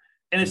moment."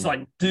 And it's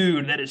like,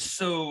 dude, that is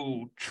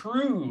so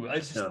true.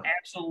 It's just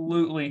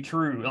absolutely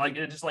true. Like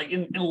it's just like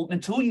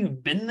until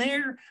you've been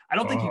there, I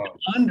don't think you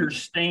can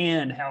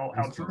understand how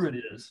true it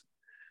is.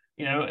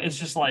 It's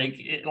just like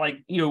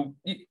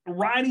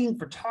writing,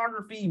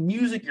 photography,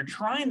 music. You're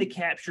trying to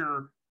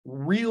capture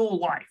real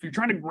life. You're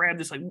trying to grab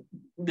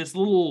this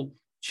little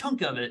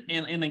chunk of it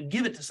and then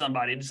give it to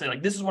somebody and say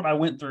like, this is what I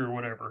went through or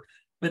whatever.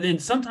 But then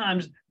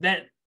sometimes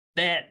that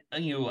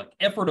like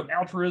effort of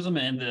altruism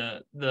and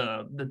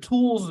the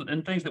tools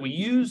and things that we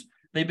use,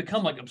 they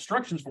become like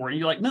obstructions for it. And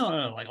you're like,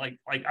 no, like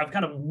I've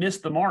kind of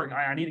missed the mark.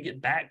 I need to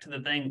get back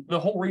to the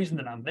whole reason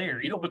that I'm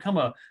there. You don't become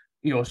a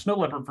snow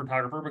leopard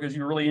photographer because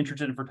you're really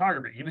interested in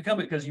photography. You become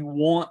it because you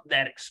want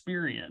that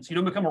experience. You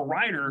don't become a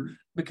writer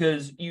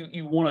because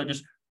you want to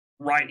just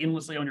write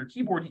endlessly on your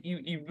keyboard.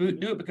 You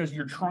do it because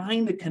you're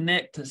trying to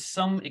connect to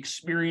some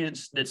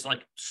experience that's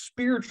like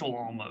spiritual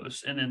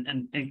almost, and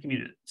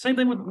communicate. Same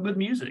thing with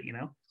music,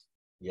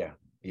 Yeah.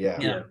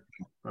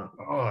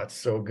 Oh, it's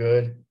so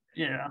good.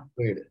 Yeah.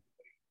 Dude.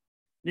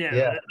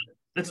 Yeah.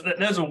 That's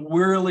a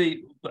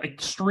really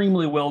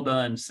extremely well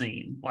done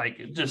scene.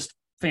 Like just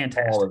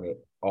fantastic.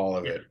 All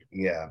of it.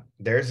 Yeah.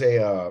 There's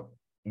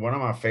one of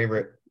my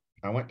favorite.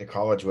 I went to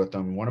college with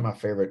him. One of my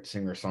favorite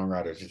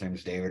singer-songwriters. His name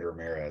is David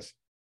Ramirez.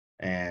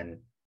 And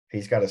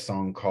he's got a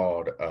song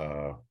called what's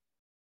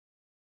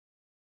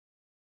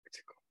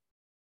it called?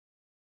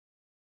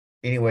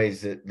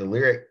 Anyways, the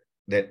lyric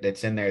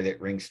that's in there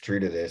that rings true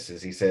to this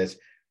is he says,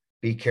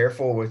 "Be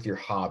careful with your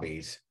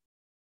hobbies.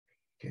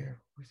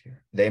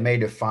 They may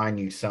define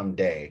you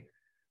someday.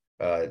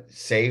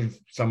 Save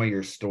some of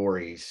your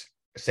stories.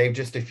 Save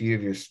just a few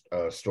of your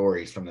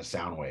stories from the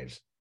sound waves."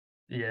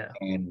 Yeah.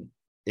 And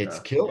it's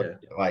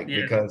killer.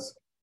 Because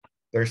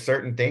there's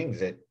certain things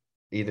that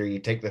either you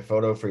take the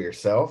photo for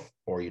yourself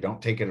or you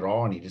don't take it at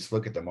all and you just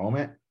look at the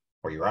moment,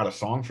 or you write a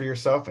song for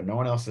yourself and no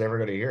one else is ever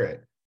going to hear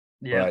it.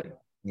 Yeah.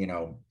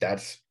 But,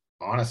 that's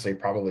honestly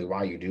probably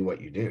why you do what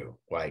you do.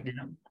 Like,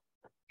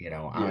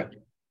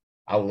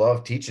 I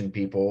love teaching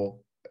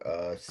people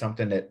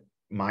something that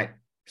might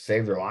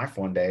save their life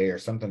one day, or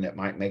something that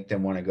might make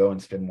them want to go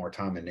and spend more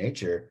time in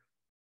nature.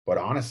 But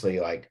honestly,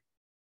 like,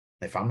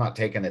 if I'm not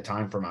taking the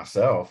time for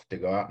myself to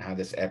go out and have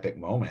this epic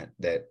moment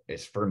that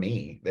is for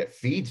me, that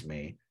feeds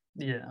me,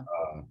 then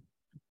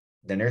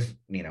there's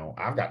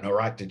I've got no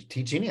right to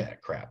teach any of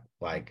that crap.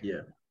 Like,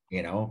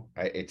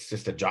 it's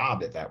just a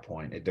job at that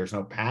point. There's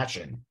no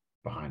passion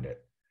behind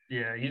it.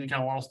 Yeah, you kind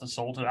of lost the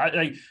soul to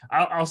it.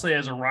 I'll say,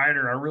 as a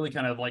writer, I really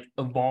kind of like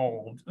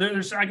evolved.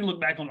 I can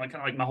look back on like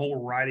kind of like my whole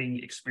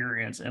writing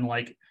experience, and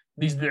like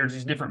there's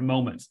these different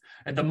moments.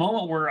 At the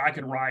moment where I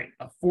could write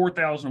a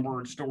 4,000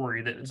 word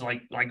story that is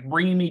like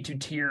bringing me to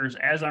tears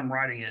as I'm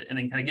writing it, and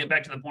then kind of get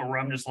back to the point where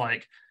I'm just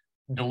like,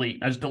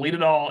 delete. I just delete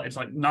it all. It's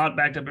like not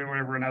backed up or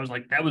whatever. And I was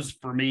like, that was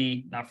for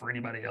me, not for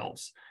anybody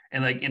else.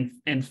 And like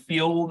and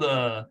feel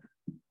the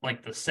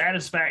like the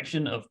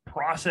satisfaction of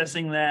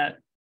processing that,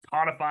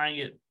 codifying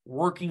it,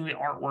 working the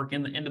artwork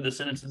into the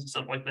sentences and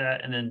stuff like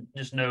that, and then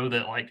just know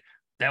that like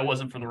that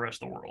wasn't for the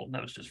rest of the world.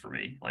 That was just for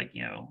me. Like,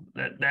 you know,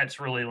 that's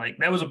really like,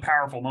 that was a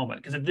powerful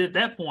moment, because at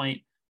that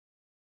point,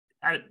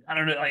 I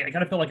don't know, like, I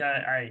kind of feel like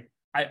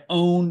I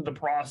owned the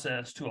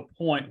process to a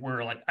point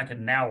where like I could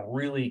now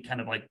really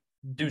kind of like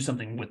do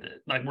something with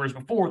it. Like, whereas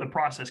before the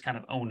process kind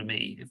of owned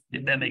me,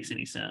 if that makes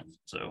any sense.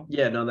 So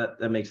Yeah, no,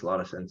 that makes a lot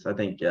of sense. I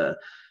think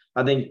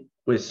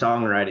with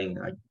songwriting,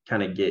 I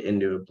kind of get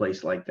into a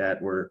place like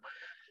that where,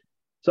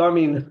 so I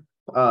mean,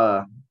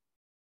 a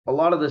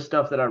lot of the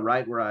stuff that I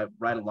write, where I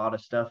write a lot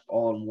of stuff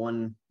all in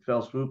one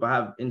fell swoop, I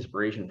have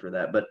inspiration for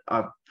that. But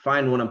I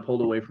find when I'm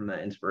pulled away from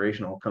that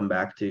inspiration, I'll come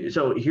back to.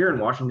 So here in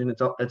Washington,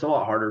 it's a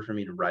lot harder for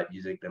me to write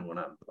music than when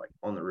I'm like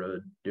on the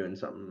road doing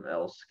something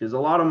else, because a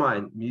lot of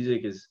my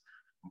music is,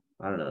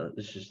 I don't know,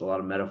 it's just a lot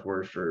of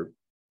metaphors for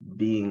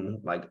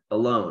being like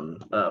alone,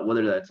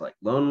 whether that's like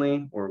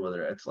lonely or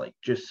whether it's like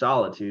just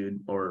solitude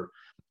or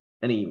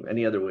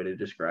any other way to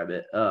describe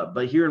it.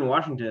 But here in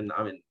Washington,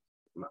 I mean,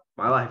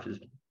 my life is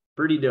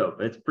pretty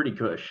dope. It's pretty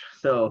cush.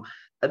 So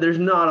there's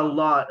not a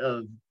lot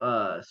of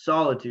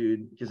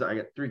solitude, because I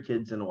got 3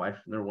 kids and a wife,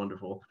 and they're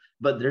wonderful.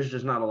 But there's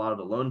just not a lot of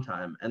alone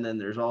time, and then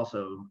there's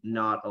also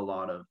not a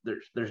lot of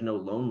there's no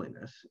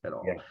loneliness at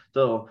all. Yeah.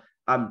 So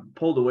I'm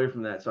pulled away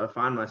from that. So I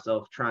find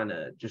myself trying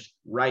to just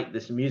write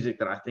this music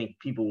that I think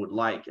people would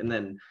like, and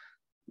then,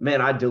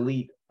 man, I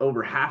delete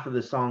over half of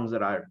the songs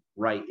that I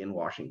write in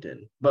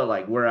Washington. But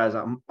like, whereas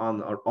I'm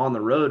on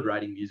the road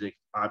writing music,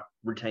 I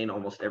retain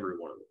almost every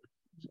one of them.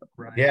 So.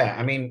 right. Yeah,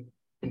 I mean,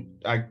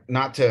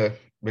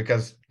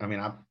 because I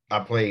mean, I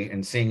play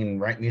and sing and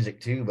write music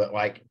too, but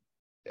like,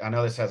 I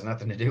know this has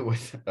nothing to do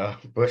with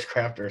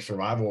bushcraft or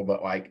survival,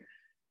 but like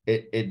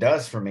it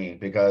does for me,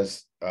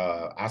 because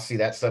I see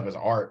that stuff as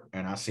art,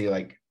 and I see,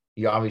 like,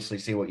 you obviously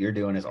see what you're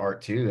doing as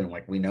art too, and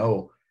like, we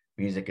know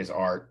music is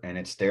art and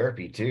it's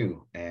therapy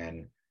too.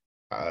 And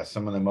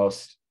some of the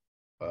most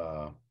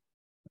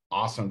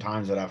awesome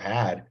times that I've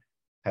had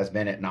has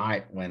been at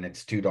night when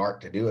it's too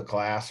dark to do a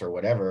class or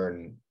whatever,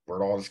 and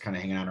we're all just kind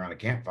of hanging out around a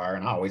campfire,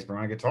 and I always bring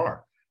my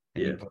guitar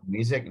and you play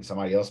music, and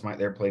somebody else might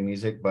there play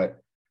music.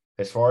 But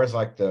as far as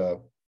like the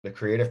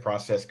creative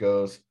process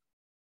goes,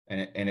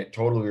 and it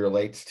totally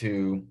relates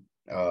to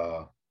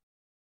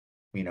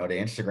you know, the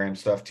Instagram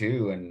stuff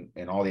too,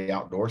 and all the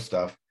outdoor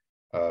stuff.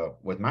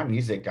 With my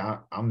music,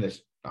 I'm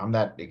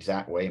that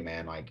exact way,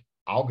 man. Like,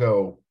 I'll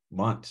go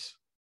months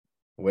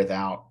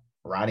without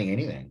writing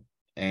anything,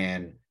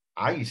 and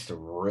I used to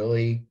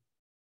really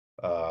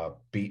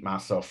beat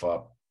myself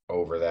up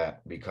over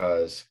that,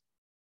 because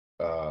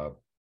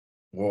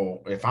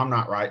well, if I'm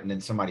not writing,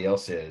 then somebody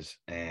else is,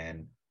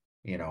 and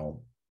you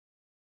know,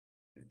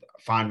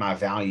 find my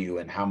value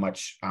in how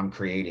much I'm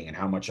creating and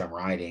how much I'm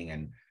writing.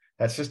 And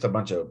that's just a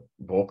bunch of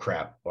bull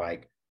crap.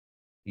 Like,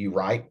 you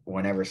write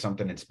whenever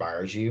something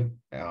inspires you,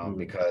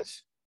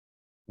 because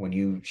when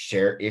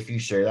if you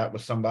share that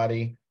with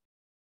somebody,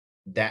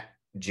 that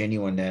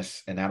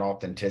genuineness and that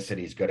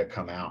authenticity is going to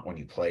come out when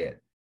you play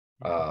it.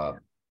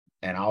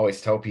 And I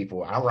always tell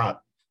people, I write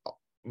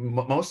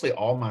mostly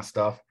all my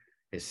stuff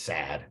is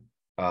sad.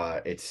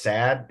 It's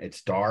sad,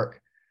 it's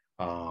dark.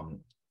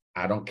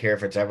 I don't care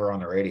if it's ever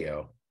on the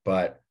radio,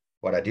 but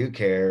what I do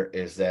care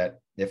is that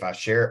if I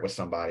share it with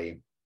somebody,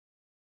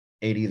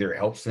 it either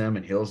helps them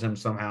and heals them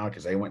somehow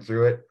because they went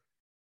through it,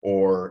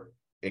 or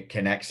it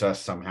connects us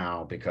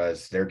somehow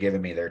because they're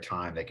giving me their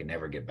time they can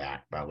never get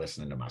back by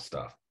listening to my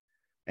stuff.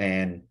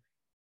 And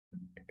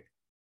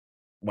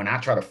when I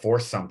try to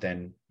force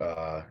something,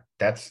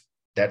 that's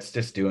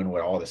just doing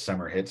what all the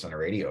summer hits on the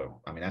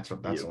radio. I mean, that's the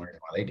only reason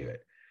why they do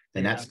it.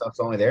 And that stuff's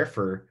only there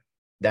for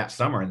that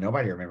summer, and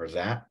nobody remembers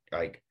that.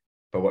 Like,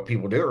 but what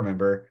people do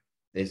remember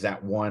is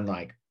that one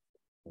like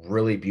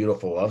really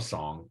beautiful love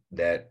song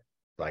that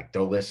like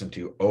they'll listen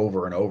to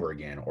over and over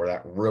again, or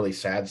that really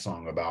sad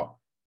song about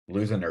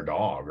losing their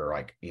dog, or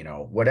like, you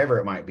know, whatever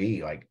it might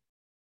be. Like,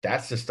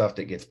 that's the stuff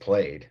that gets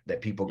played, that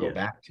people go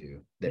back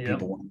to, that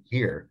people want to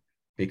hear,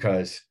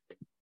 because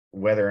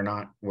whether or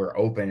not we're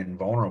open and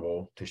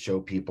vulnerable to show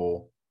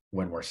people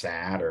when we're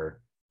sad or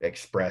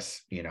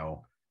express, you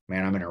know,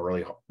 man, I'm in a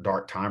really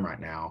dark time right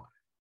now.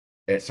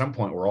 At some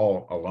point, we're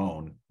all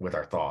alone with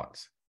our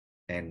thoughts.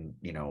 And,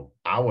 you know,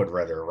 I would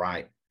rather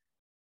write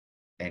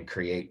and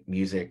create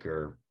music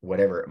or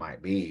whatever it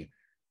might be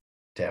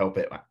to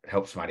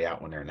help somebody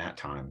out when they're in that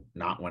time,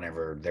 not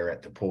whenever they're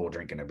at the pool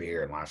drinking a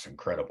beer and life's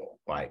incredible.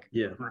 Like,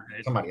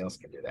 somebody else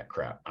can do that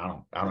crap. I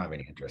don't have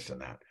any interest in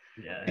that.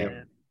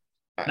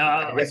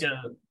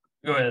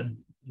 Go ahead.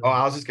 Oh,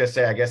 I was just gonna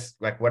say, I guess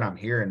like what I'm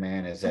hearing,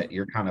 man, is that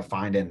you're kind of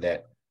finding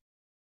that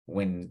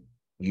when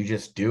you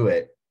just do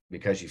it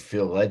because you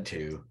feel led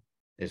to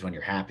is when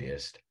you're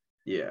happiest.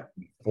 Yeah.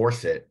 You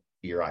force it,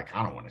 you're like,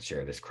 I don't want to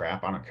share this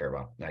crap. I don't care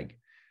about, like,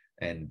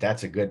 and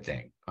that's a good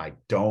thing. Like,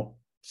 don't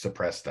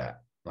suppress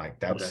that. Like,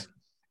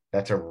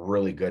 that's a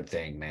really good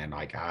thing, man.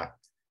 Like,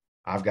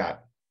 I've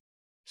got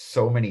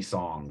so many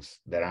songs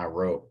that I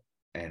wrote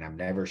and I've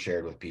never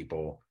shared with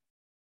people,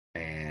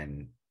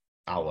 and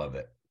I love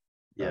it.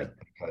 Yeah. Like,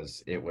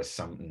 because it was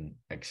something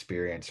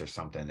experience or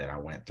something that I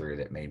went through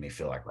that made me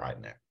feel like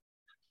writing it.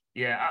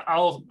 Yeah,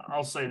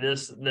 I'll say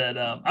this, that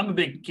I'm a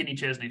big Kenny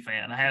Chesney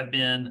fan. I have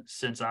been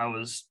since I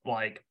was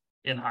like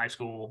in high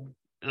school.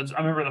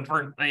 I remember the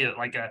first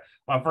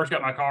when I first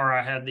got my car,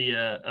 I had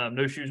the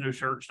No Shoes, No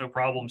Shirts, No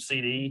Problem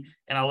CD,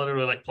 and I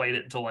literally like played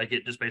it until like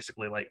it just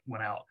basically like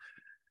went out.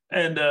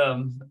 And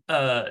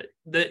that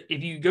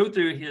if you go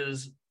through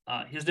his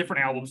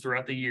different albums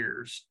throughout the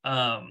years,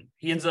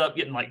 he ends up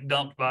getting like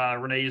dumped by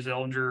Renee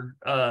Zellweger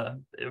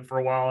for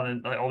a while,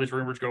 and then like, all these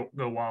rumors go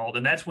wild.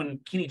 And that's when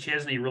Kenny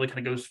Chesney really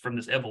kind of goes from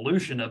this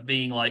evolution of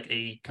being like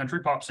a country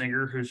pop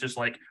singer who's just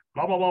like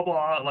blah blah blah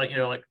blah, like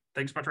like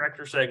thinks my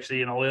tractor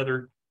sexy and all the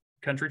other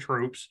country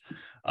tropes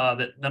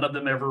that none of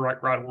them ever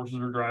ride horses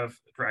or drive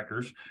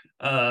tractors.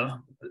 But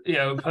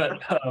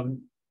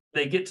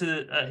they get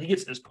to he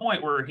gets to this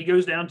point where he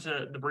goes down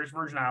to the British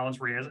Virgin Islands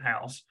where he has a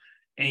house,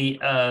 and he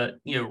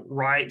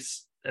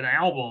writes an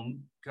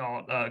album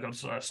called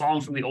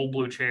Songs from the Old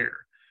Blue Chair.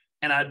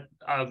 And I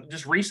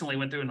just recently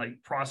went through and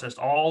like processed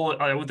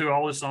I went through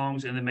all his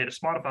songs and then made a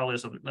Spotify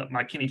list of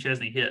my Kenny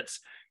Chesney hits.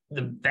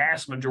 The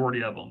vast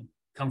majority of them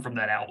come from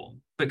that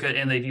album,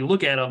 and if you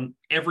look at them,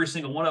 every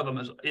single one of them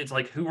it's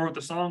like, who wrote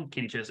the song?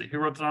 Kenny Chesney. Who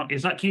wrote the song?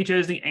 It's not Kenny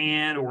Chesney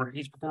or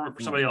he's performing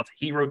for somebody else.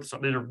 He wrote the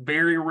song. These are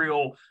very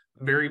real,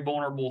 very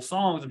vulnerable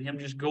songs of him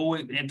just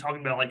going and talking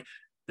about like,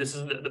 this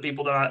is the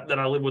people that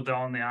I live with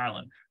on the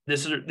island.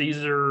 These are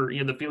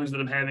the feelings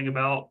that I'm having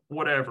about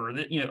whatever,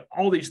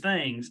 all these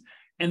things.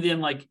 And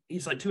then like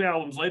he's like 2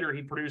 albums later,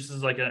 he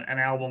produces like an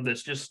album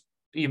that's just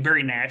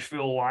very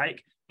Nashville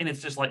like. And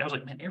it's just like, I was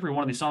like, man, every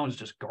one of these songs is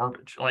just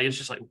garbage. Like, it's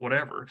just like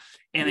whatever.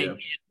 And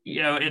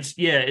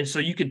so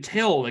you could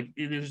tell like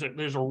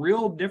there's a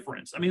real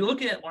difference. I mean,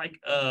 look at like,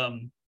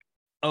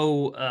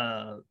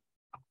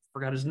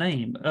 forgot his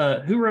name.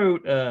 Who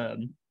wrote,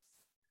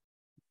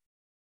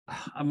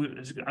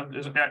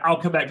 I'll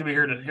come back to me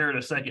here in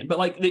a second, but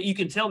like you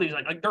can tell these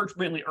like Dierks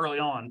Bentley early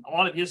on, a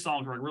lot of his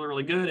songs were like really,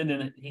 really good. And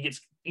then he gets,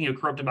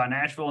 corrupted by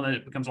Nashville, and then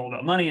it becomes all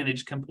about money, and it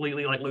just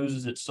completely like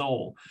loses its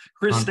soul.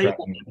 Chris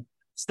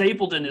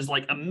Stapleton is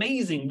like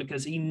amazing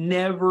because he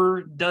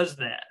never does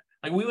that.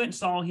 Like we went and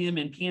saw him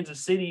in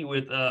Kansas City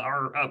with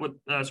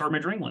Sergeant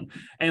Major England,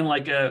 and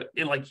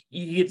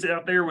he gets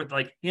out there with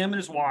like him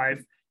and his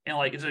wife, and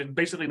like it's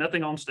basically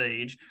nothing on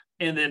stage,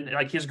 and then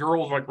like his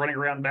girls like running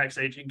around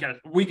backstage.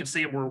 We can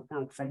see them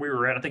from where we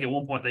were at. I think at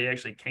one point they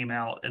actually came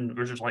out and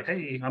was just like,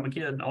 "Hey, I'm a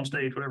kid on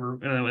stage, whatever,"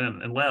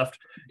 and left.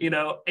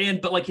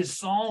 But like his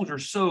songs are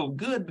so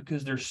good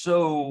because they're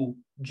so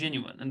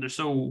genuine and they're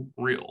so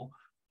real.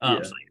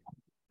 So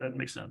that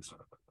makes sense.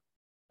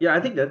 Yeah, I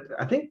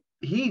think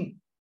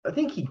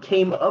he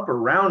came up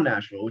around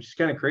Nashville, which is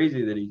kind of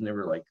crazy that he's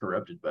never like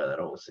corrupted by that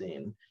whole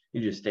scene.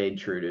 He just stayed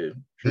true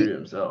to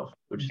himself,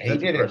 which he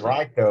did impressive. It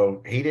right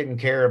though. He didn't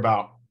care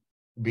about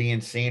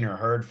being seen or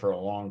heard for a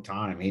long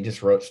time. He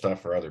just wrote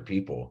stuff for other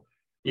people,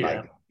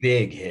 like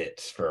big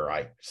hits for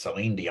like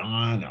Celine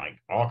Dion, like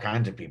all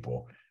kinds of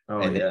people.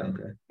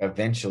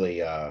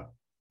 Eventually,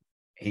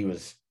 he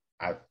was.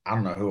 I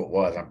don't know who it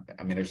was.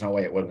 I mean, there's no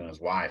way it wasn't his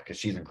wife because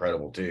she's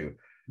incredible too.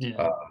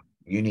 Yeah.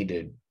 You need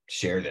to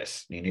share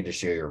this. You need to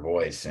share your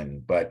voice.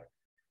 But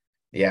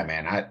yeah,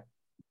 man,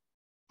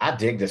 I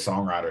dig the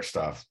songwriter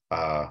stuff.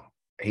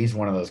 He's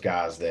one of those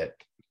guys that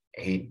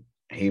he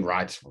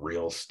writes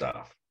real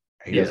stuff.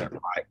 He doesn't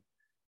write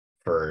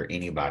for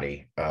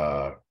anybody,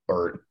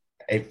 or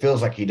it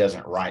feels like he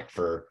doesn't write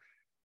for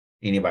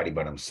anybody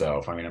but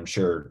himself. I mean, I'm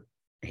sure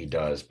he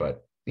does,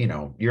 but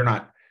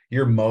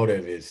your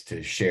motive is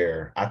to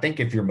share. I think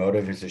if your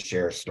motive is to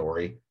share a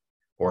story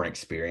or an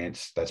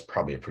experience, that's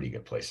probably a pretty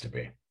good place to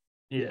be.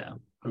 Yeah,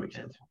 that makes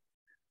sense.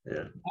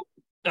 Yeah.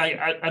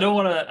 I don't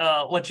want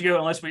to let you go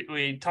unless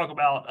we talk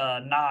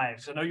about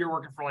knives. I know you're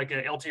working for like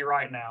a LT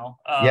right now.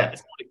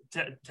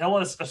 Tell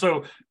us.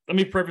 So let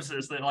me preface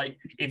this that like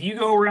if you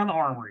go around the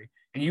armory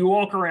and you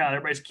walk around,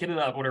 everybody's kitted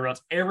up, whatever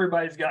else.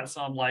 Everybody's got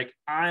some like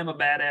I'm a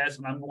badass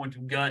and I'm going to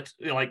gut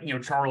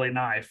Charlie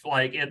knife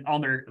like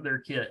on their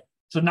kit.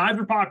 So knives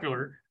are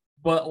popular,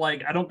 but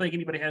like I don't think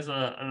anybody has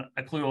a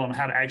clue on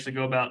how to actually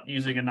go about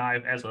using a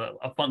knife as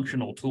a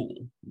functional tool.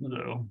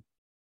 So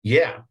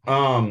yeah.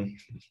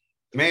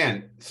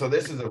 Man, so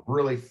this is a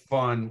really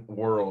fun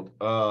world.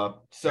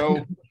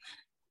 So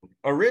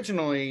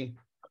originally,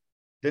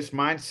 this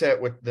mindset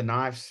with the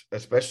knives,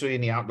 especially in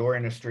the outdoor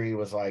industry,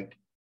 was like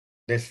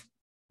this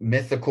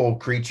mythical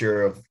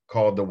creature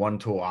called the one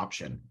tool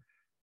option.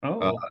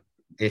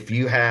 If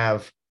you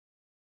have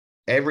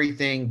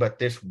everything but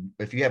this,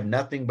 if you have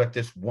nothing but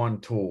this one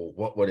tool,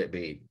 what would it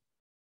be?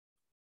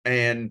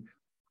 And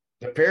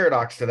the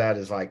paradox to that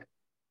is like,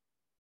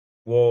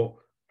 well,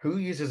 who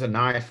uses a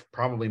knife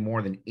probably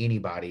more than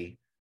anybody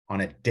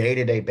on a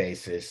day-to-day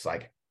basis,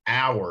 like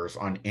hours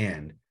on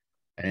end?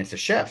 And it's a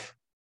chef,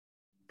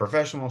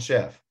 professional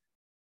chef.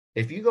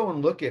 If you go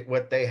and look at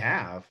what they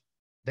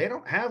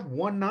don't have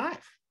one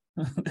knife.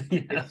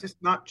 It's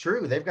just not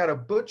true. They've got a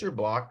butcher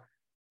block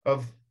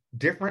of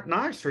different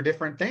knives for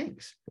different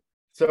things.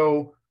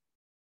 So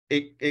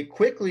it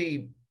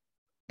quickly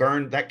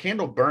that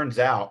candle burns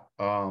out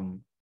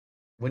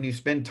when you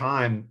spend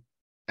time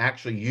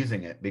actually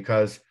using it,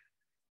 because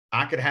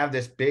I could have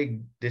this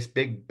big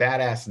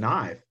badass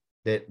knife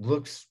that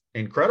looks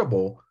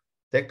incredible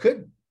that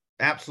could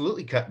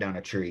absolutely cut down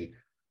a tree.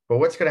 But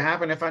what's going to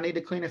happen if I need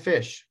to clean a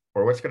fish?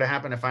 Or what's going to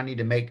happen if I need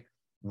to make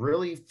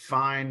really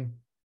fine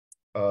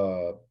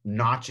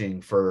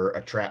notching for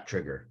a trap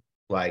trigger?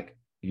 Like,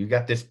 you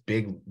got this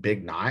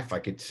big knife,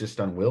 like it's just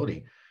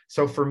unwieldy.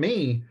 So for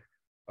me,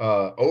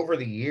 over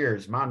the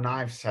years, my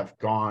knives have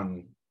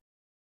gone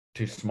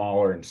to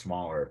smaller and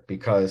smaller,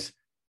 because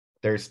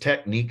there's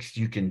techniques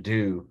you can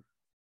do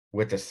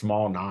with a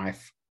small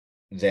knife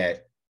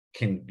that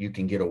you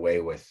can get away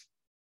with,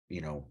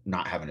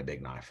 not having a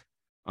big knife.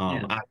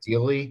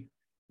 Ideally,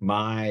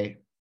 my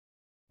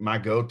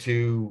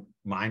go-to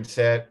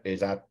mindset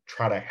is I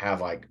try to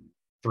have like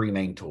 3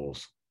 main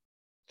tools.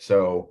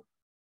 So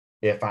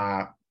if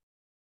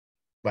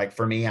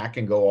for me, I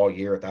can go all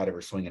year without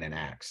ever swinging an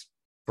axe.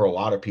 For a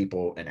lot of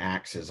people, an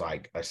axe is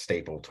like a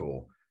staple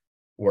tool.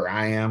 Where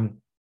I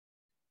am,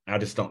 I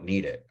just don't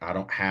need it. I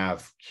don't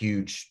have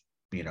huge,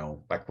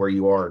 like where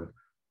you are,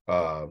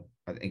 I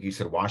think you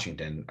said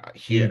Washington,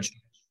 huge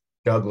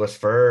Douglas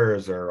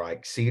firs or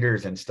like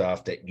cedars and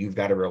stuff that you've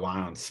got to rely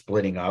on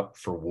splitting up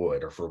for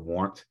wood or for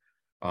warmth.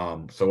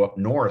 So up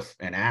north,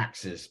 an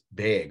axe is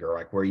big, or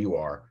like where you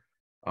are.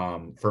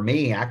 For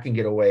me, I can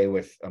get away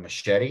with a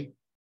machete.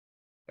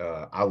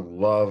 I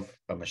love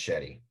a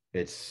machete.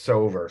 It's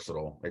so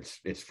versatile.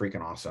 It's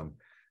freaking awesome.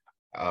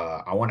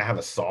 I want to have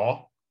a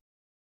saw,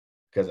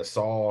 because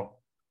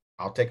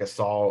I'll take a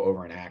saw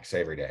over an axe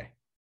every day.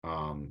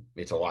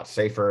 It's a lot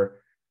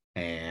safer,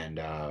 and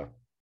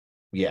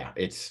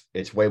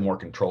it's way more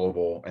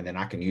controllable. And then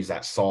I can use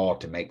that saw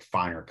to make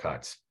finer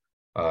cuts,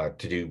 to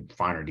do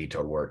finer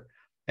detailed work.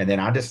 And then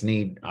I just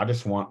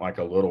want like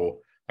a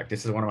little, like,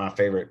 this is one of my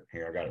favorite,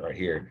 here, I got it right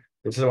here.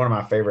 This is one of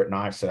my favorite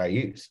knives that I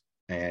use.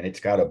 And it's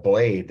got a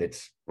blade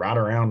that's right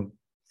around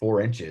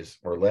 4 inches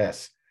or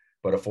less,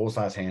 but a full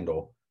size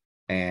handle.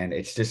 And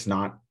it's just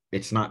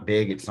it's not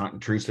big. It's not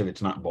intrusive.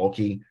 It's not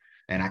bulky.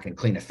 And I can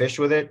clean a fish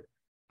with it.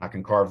 I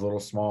can carve little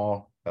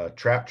small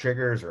trap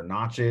triggers or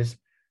notches.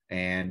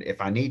 And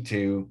if I need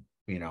to,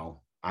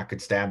 I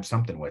could stab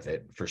something with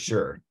it for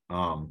sure.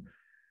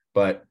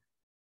 But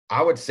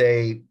I would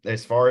say,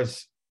 as far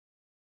as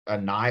a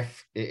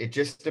knife, it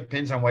just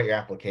depends on what your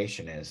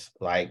application is.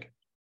 Like,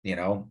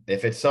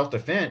 if it's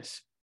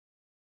self-defense,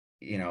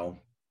 you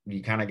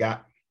kind of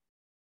got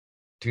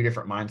 2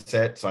 different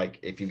mindsets. Like,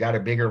 if you got a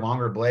bigger,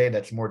 longer blade,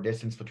 that's more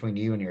distance between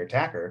you and your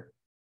attacker.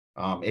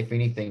 If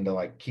anything, to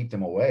like keep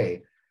them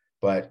away.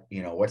 But,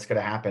 what's going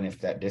to happen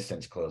if that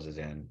distance closes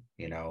in,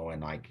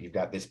 and like you've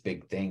got this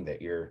big thing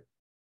that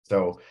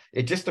so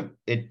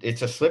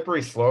it's a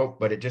slippery slope,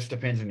 but it just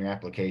depends on your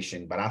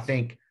application. But I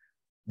think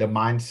the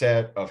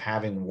mindset of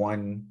having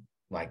one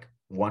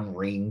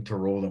ring to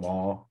rule them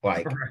all,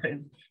 like, right.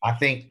 I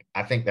think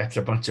that's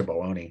a bunch of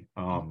baloney.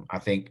 I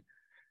think,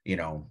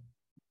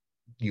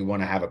 you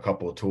want to have a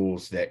couple of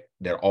tools that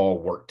all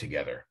work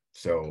together.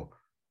 So,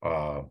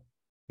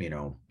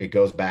 it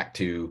goes back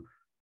to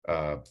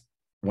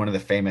one of the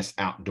famous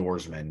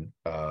outdoorsmen,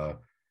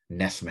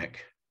 Nesmith,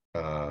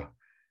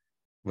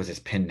 was his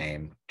pen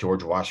name.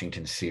 George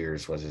Washington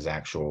Sears was his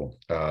actual.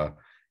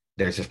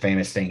 There's a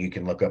famous thing you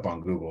can look up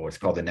on Google. It's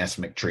called the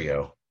Nesmith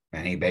Trio.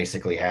 And he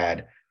basically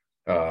had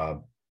a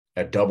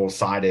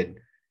double-sided,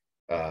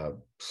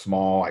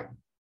 small,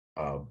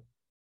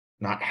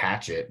 not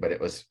hatchet, but it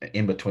was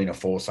in between a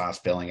full-size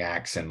felling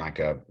axe and like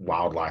a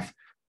wildlife,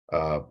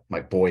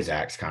 like boy's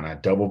axe, kind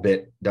of double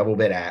bit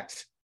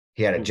axe.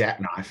 He had a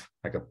jackknife,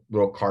 like a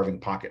little carving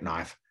pocket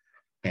knife.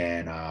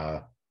 And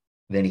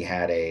then he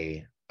had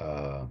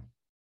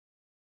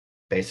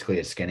basically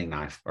a skinning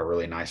knife, a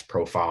really nice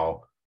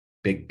profile,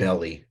 big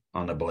belly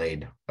on the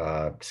blade,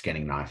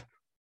 skinning knife.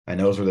 And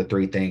those were the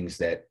 3 things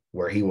that,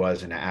 where he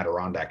was in the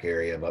Adirondack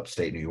area of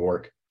upstate New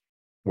York,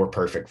 were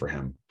perfect for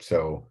him.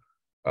 So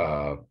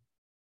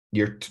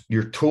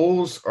your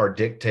tools are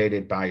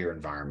dictated by your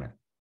environment,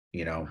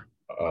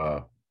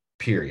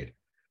 period.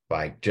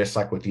 Like, just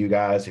like with you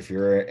guys, if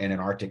you're in an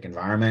Arctic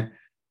environment,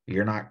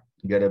 you're not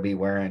going to be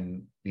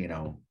wearing,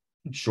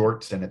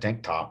 shorts and a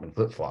tank top and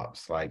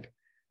flip-flops. Like,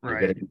 right.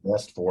 You're going to be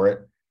dressed for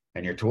it,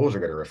 and your tools are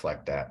going to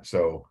reflect that.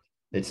 So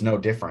it's no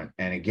different.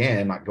 And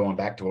again, like going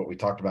back to what we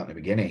talked about in the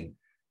beginning,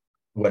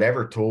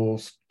 whatever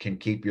tools can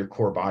keep your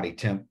core body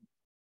temp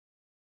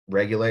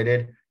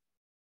regulated,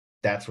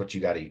 that's what you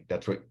got to,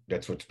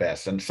 that's what's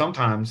best. And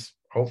sometimes,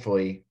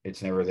 hopefully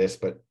it's never this,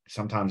 but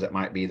sometimes it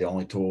might be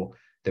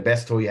the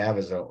best tool you have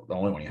is the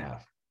only one you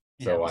have.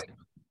 So like,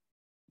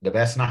 the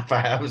best knife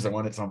I have is the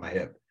one that's on my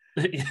hip.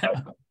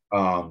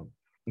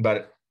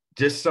 But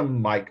just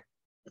some like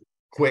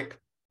quick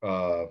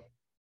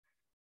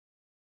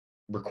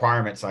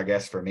requirements, I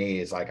guess, for me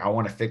is like, I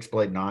want a fixed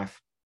blade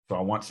knife. So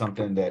I want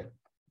something that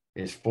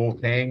is full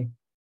tang.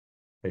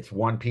 It's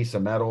one piece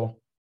of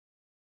metal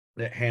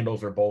that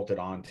handles are bolted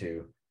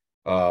onto.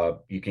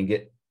 You can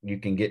get you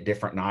can get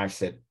different knives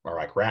that are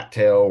like rat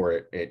tail,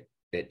 where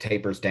it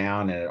tapers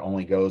down and it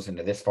only goes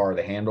into this far of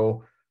the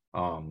handle,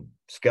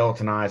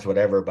 skeletonized,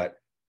 whatever, but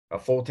a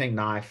full tang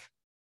knife.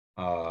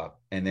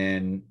 And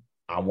then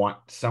I want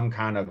some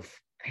kind of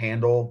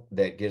handle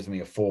that gives me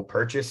a full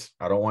purchase.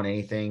 I don't want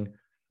anything.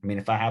 I mean,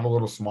 if I have a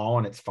little small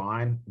one, it's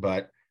fine,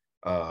 but,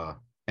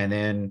 and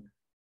then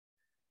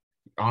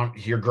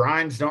your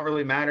grinds don't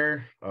really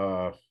matter.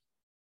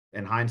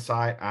 In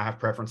hindsight, I have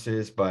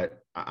preferences,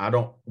 but I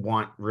don't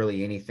want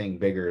really anything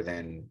bigger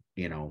than,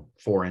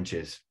 4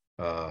 inches.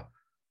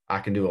 I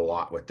can do a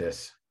lot with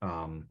this.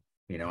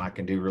 I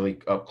can do really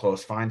up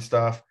close fine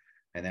stuff,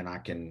 and then I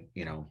can,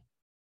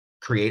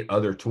 create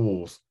other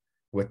tools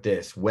with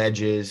this,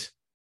 wedges,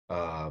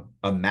 a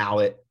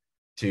mallet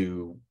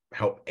to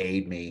help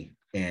aid me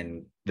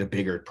in the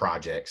bigger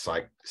projects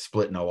like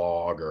splitting a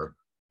log or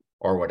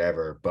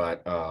whatever.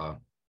 But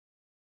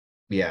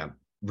yeah,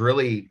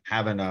 really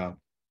having a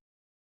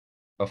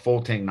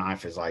full tang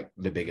knife is like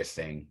the biggest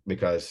thing,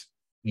 because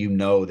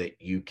that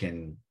you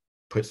can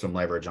put some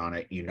leverage on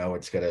it.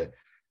 It's going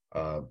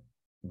to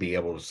be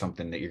able to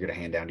something that you're going to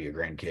hand down to your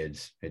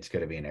grandkids. It's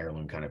going to be an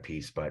heirloom kind of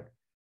piece. But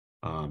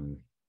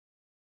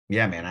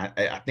yeah, man,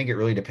 I think it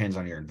really depends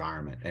on your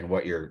environment and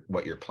what your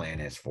plan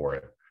is for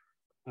it.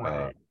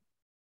 Right.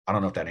 I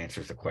don't know if that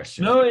answers the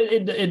question. No,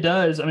 it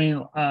does. I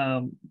mean,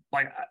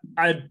 like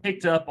I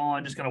picked up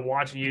on just kind of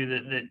watching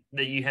you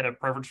that you had a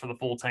preference for the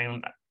full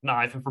tang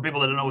knife, and for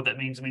people that don't know what that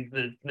means, I mean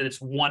that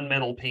it's one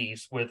metal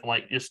piece with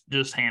like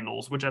just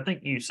handles, which I think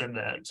you said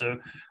that. So,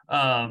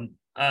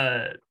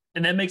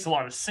 and that makes a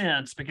lot of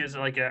sense, because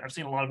like I've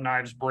seen a lot of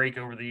knives break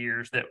over the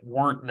years that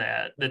weren't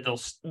that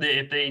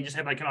if they just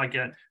have like kind of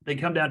like they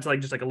come down to like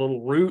just like a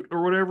little root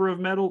or whatever of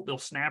metal, they'll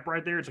snap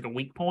right there. It's like a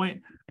weak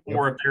point. Yep.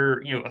 Or if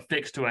they're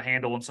affixed to a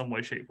handle in some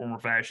way, shape, form, or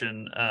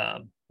fashion,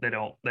 they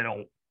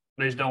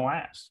just don't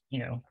last.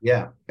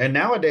 Yeah, and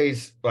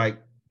nowadays, like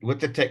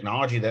with the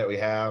technology that we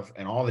have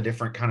and all the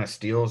different kind of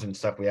steels and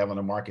stuff we have on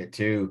the market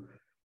too,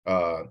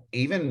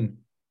 even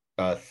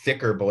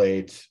thicker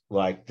blades,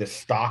 like the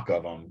stock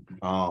of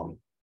them,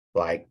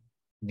 like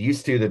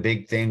used to, the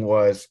big thing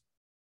was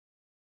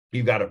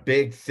you got a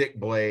big thick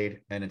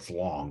blade and it's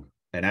long,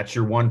 and that's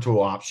your one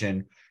tool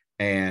option,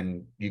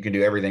 and you can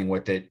do everything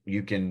with it.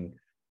 You can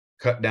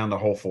cut down the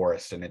whole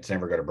forest and it's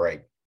never going to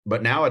break.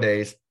 But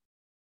nowadays,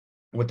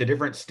 with the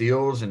different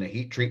steels and the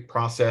heat treat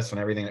process and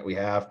everything that we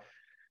have,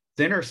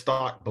 thinner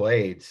stock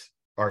blades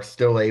are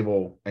still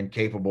able and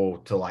capable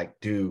to like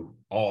do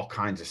all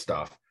kinds of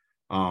stuff,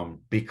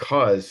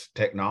 because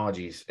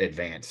technology's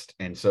advanced.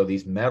 And so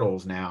these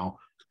metals now,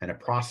 and a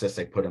process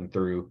they put them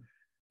through,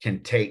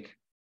 can take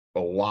a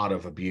lot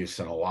of abuse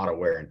and a lot of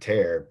wear and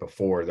tear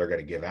before they're going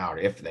to give out,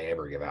 if they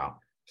ever give out.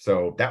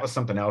 So that was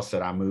something else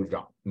that I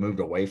moved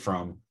away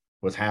from,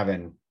 was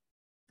having,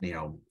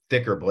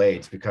 thicker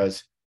blades,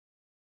 because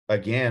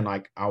again,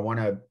 like I want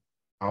to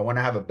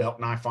have a belt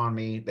knife on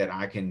me that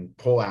I can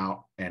pull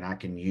out and I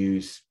can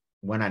use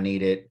when I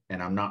need it.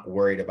 And I'm not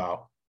worried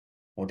about,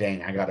 well,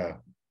 dang, I got to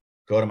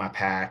go to my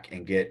pack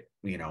and get,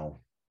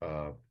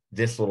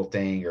 this little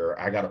thing, or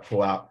I got to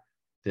pull out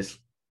this,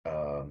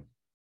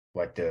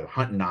 like the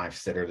hunting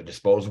knives that are the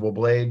disposable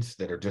blades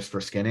that are just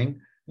for skinning.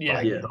 Yeah.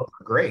 Like, those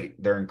are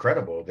great. They're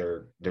incredible.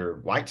 They're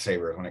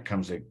lightsabers when it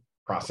comes to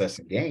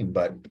processing game,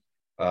 but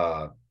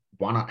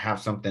why not have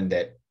something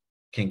that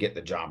can get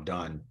the job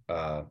done?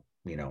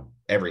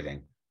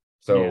 Everything.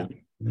 So,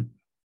 yeah.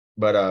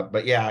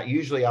 But yeah,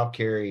 usually I'll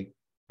carry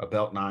a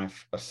belt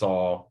knife, a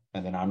saw,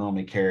 and then I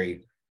normally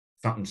carry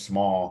something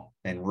small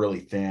and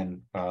really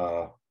thin,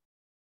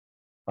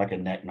 like a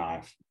neck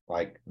knife.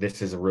 Like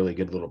this is a really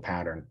good little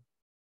pattern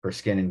for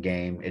skinning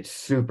game. It's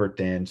super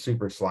thin,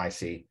 super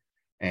slicey,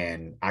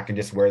 and I can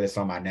just wear this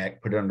on my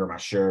neck, put it under my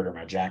shirt or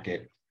my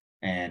jacket,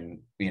 and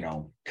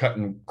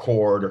cutting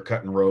cord or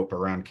cutting rope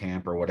around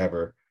camp or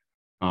whatever.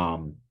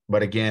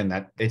 But again,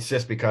 that it's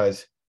just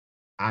because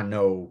I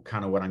know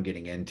kind of what I'm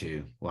getting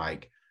into.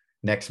 Like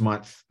next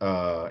month,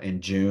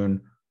 in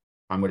June,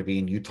 I'm going to be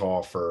in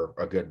Utah for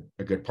a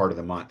good part of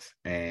the month,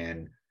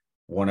 and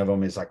one of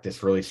them is like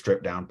this really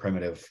stripped down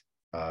primitive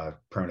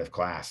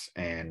class,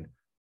 and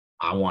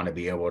I want to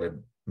be able to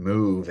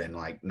move and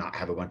like not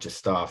have a bunch of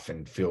stuff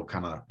and feel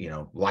kind of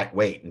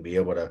lightweight and be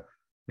able to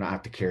not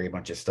have to carry a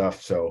bunch of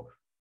stuff. So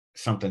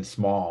something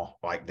small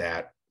like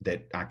that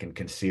I can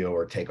conceal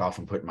or take off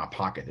and put in my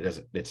pocket.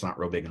 It's not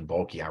real big and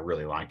bulky. I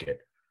really like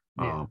it.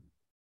 Yeah.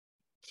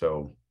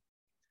 So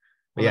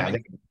yeah, I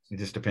think it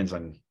just depends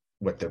on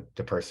what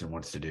the person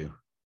wants to do.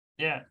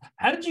 Yeah.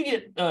 How did you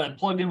get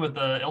plugged in with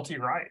LT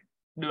Wright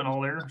doing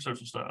all their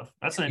social stuff?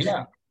 That's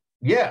interesting.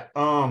 Yeah.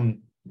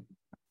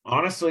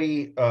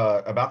 Honestly,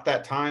 about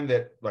that time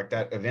that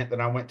event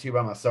that I went to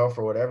by myself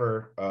or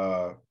whatever,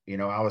 I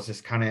was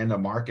just kind of in the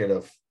market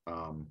of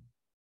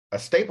a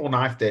staple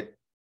knife that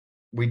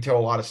we tell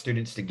a lot of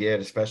students to get,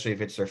 especially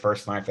if it's their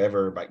first knife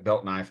ever, like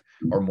belt knife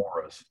or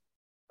Moras.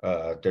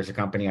 There's a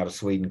company out of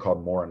Sweden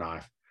called Mora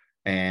Knife,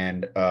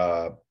 and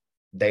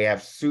they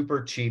have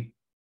super cheap,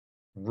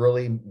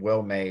 really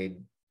well-made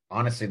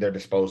honestly, they're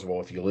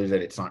disposable. If you lose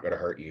it, it's not going to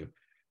hurt you,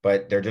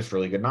 but they're just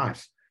really good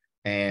knives.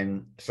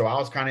 And so I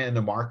was kind of in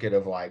the market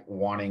of like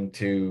wanting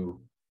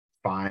to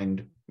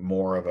find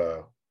more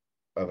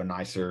of a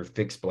nicer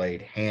fixed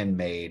blade,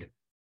 handmade,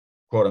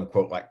 quote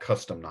unquote, like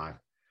custom knife.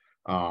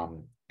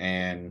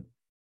 And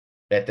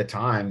at the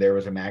time there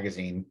was a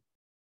magazine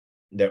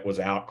that was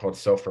out called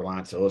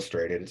Self-Reliance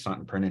Illustrated. It's not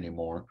in print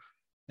anymore.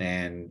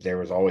 And there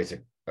was always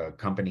a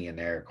company in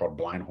there called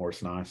Blind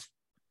Horse Knives.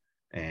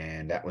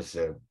 And that was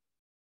a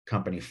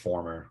company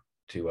former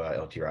to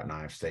LT Wright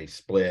Knives. They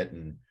split.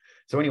 And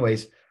so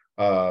anyways,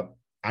 I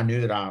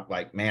knew that I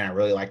like, man, I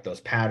really like those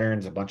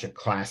patterns, a bunch of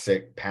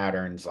classic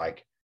patterns,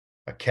 like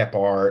a Kep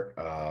art,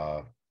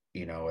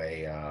 you know,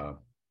 a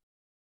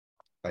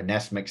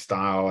Nesmith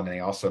style. And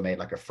they also made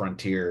like a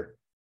Frontier,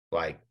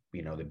 like,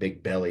 you know, the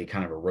big belly,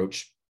 kind of a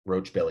roach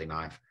belly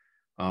knife.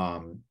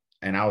 And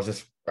I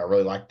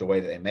really liked the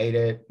way that they made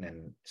it.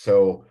 And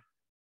so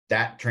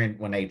that trend,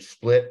 when they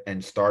split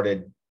and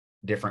started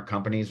different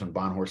companies, when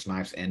Blind Horse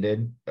Knives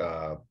ended,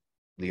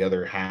 the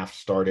other half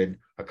started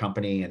a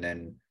company, and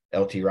then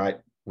LT Wright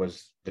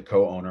was the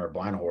co-owner of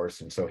Blind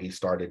Horse. And so he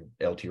started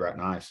LT Wright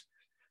Knives.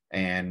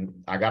 And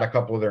I got a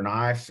couple of their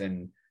knives,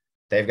 and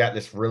they've got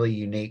this really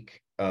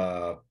unique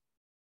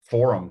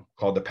forum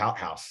called the Pout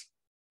House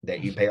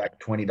that you pay like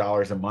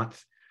 $20 a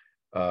month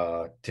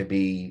to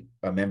be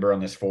a member on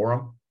this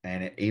forum.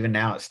 And even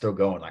now it's still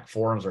going. Like,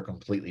 forums are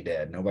completely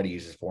dead. Nobody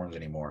uses forums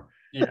anymore.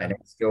 Yeah. And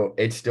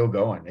it's still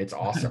going. It's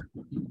awesome.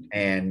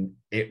 And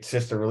it's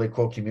just a really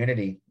cool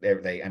community.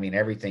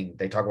 Everything,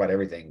 they talk about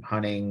everything: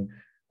 hunting,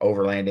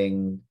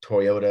 overlanding,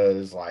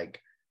 Toyotas,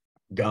 like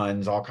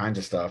guns, all kinds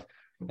of stuff.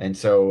 And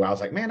so I was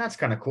like, man, that's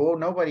kind of cool.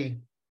 No other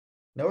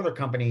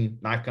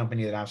knife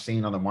company that I've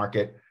seen on the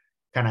market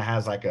kind of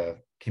has like a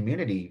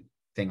community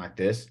thing like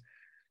this.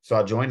 So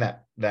I joined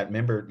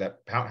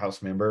that Pout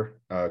House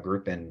member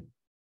group, and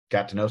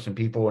got to know some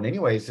people. And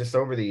anyways, just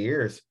over the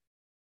years,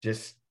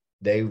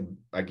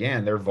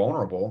 they're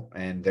vulnerable,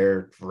 and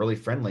they're really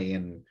friendly,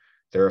 and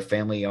they're a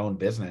family owned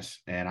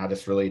business. And I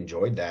just really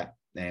enjoyed that.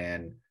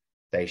 And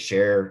they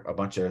share a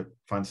bunch of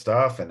fun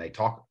stuff, and they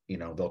talk,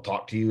 they'll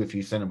talk to you if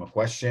you send them a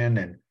question.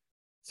 And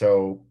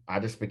so I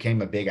just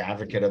became a big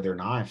advocate of their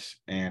knives.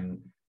 And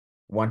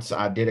once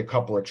I did a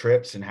couple of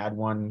trips and had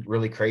one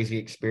really crazy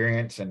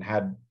experience, and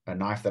had a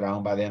knife that I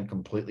owned by them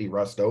completely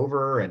rust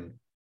over, and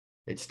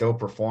it still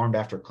performed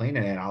after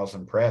cleaning it, I was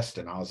impressed.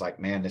 And I was like,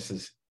 man, this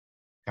is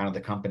kind of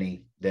the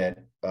company that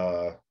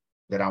I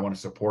want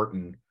to support.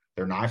 And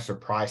their knives are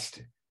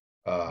priced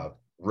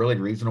really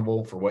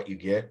reasonable for what you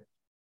get.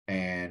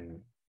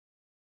 And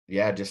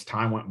yeah, just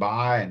time went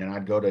by, and then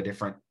I'd go to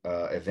different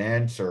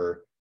events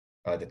or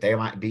that they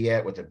might be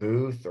at with a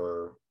booth,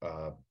 or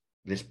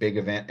this big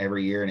event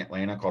every year in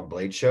Atlanta called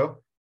Blade Show.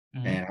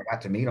 Mm-hmm. And I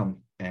got to meet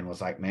them and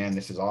was like, man,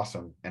 this is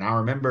awesome. And I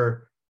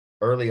remember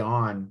early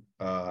on,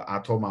 I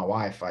told my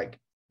wife, like,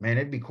 man,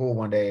 it'd be cool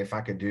one day if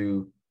I could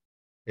do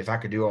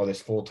all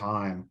this full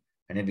time,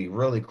 and it'd be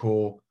really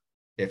cool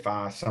if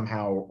I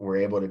somehow were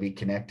able to be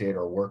connected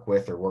or work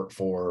with or work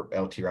for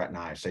LT Wright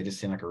Knives. They just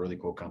seem like a really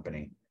cool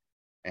company.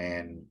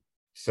 And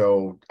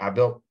so I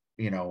built,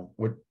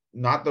 with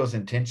not those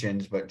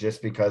intentions, but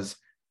just because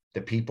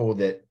the people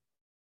that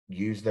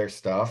use their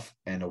stuff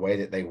and the way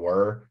that they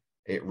were,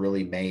 it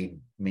really made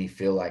me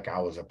feel like I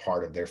was a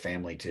part of their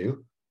family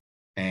too.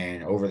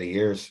 And over the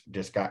years,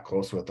 just got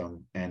close with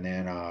them. And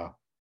then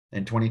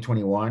in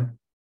 2021,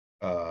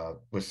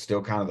 was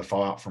still kind of the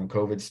fallout from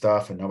COVID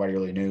stuff, and nobody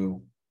really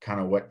knew kind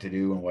of what to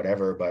do and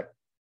whatever. But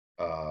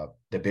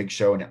the big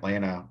show in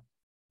Atlanta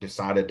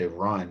decided to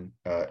run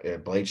a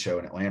Blade Show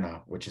in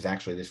Atlanta, which is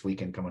actually this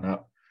weekend coming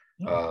up.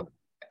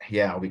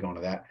 Yeah, I'll be going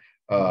to that.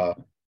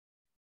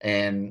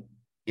 And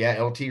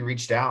yeah, LT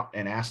reached out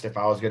and asked if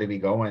I was going to be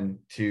going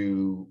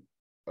to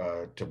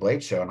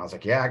Blade Show. And I was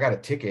like, yeah, I got a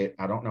ticket.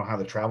 I don't know how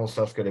the travel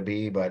stuff's going to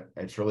be, but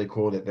it's really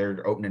cool that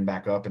they're opening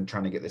back up and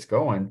trying to get this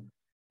going.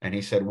 And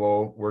he said,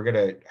 well, we're going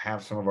to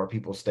have some of our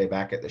people stay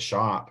back at the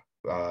shop.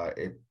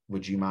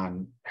 Would you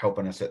mind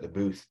helping us at the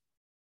booth?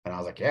 And I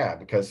was like, yeah,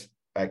 because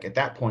like at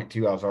that point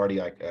too, I was already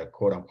like a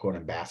quote unquote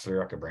ambassador,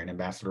 like a brand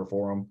ambassador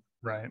for them.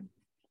 Right.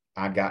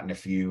 I'd gotten a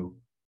few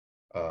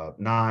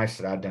knives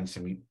that I'd done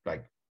some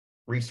like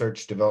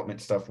research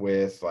development stuff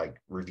with, like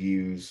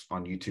reviews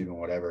on YouTube and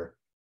whatever.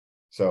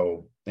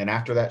 So then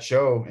after that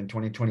show in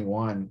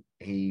 2021,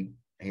 he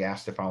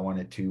asked if I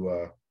wanted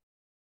to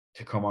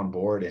come on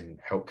board and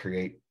help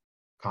create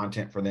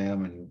content for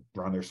them and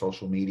run their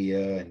social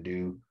media and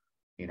do,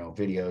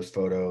 videos,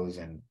 photos,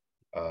 and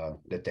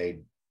that they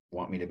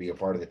want me to be a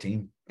part of the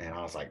team. And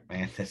I was like,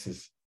 man, this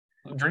is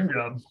a dream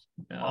job.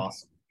 Yeah.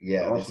 Awesome.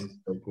 Yeah, awesome. This is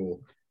so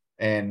cool.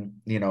 And,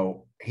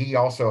 he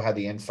also had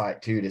the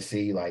insight too, to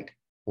see like,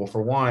 well,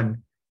 for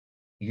one,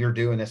 you're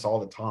doing this all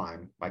the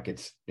time. Like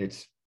it's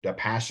a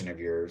passion of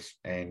yours,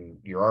 and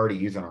you're already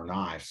using our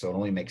knives. So it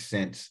only makes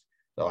sense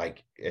that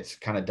like, it's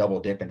kind of double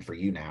dipping for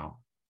you now.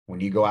 When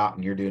you go out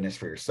and you're doing this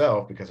for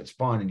yourself because it's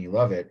fun and you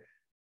love it,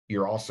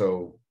 you're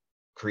also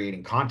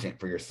creating content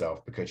for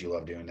yourself because you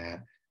love doing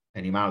that.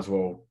 And you might as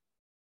well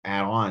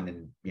add on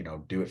and,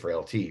 do it for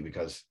LT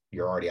because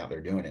you're already out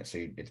there doing it.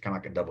 So it's kind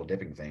of like a double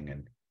dipping thing.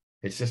 And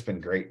it's just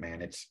been great,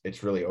 man.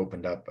 It's really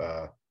opened up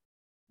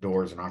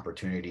doors and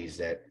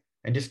opportunities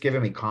and just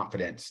giving me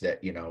confidence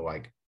that,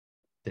 like,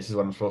 this is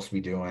what I'm supposed to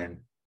be doing.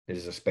 This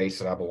is a space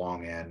that I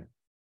belong in.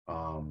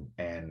 And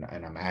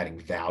I'm adding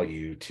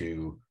value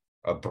to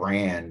a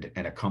brand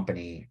and a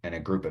company and a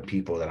group of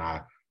people that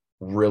I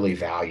really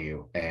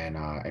value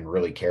and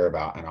really care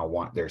about. And I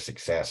want their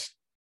success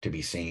to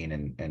be seen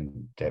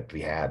and to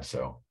be had.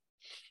 So.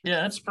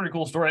 Yeah, that's a pretty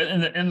cool story.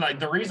 And like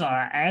the reason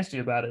I asked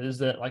you about it is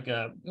that like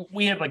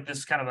we have like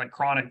this kind of like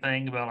chronic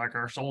thing about like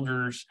our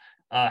soldiers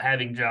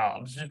having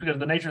jobs, just because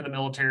the nature of the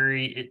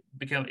military,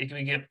 it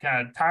can get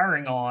kind of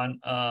tiring on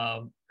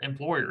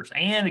employers,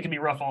 and it can be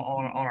rough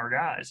on our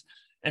guys.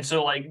 And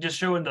so like just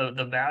showing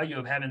the value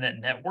of having that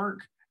network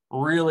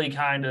really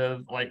kind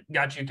of like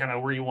got you kind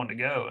of where you want to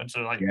go. And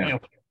so like,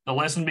 the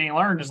lesson being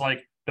learned is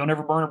like, don't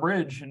ever burn a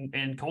bridge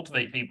and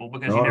cultivate people,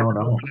 because you never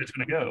know where it's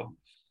going to go.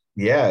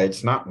 Yeah,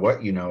 it's not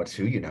what you know, it's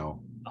who you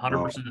know.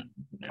 100%.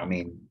 I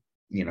mean,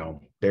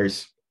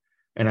 there's,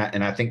 and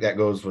I think that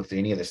goes with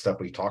any of the stuff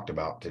we talked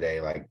about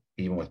today, like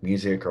even with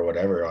music or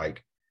whatever,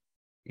 like,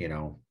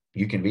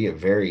 you can be a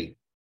very,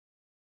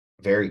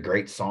 very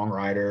great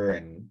songwriter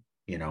and,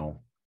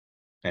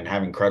 and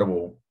have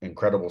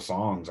incredible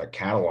songs, like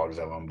catalogs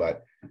of them.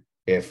 But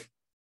if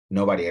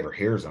nobody ever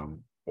hears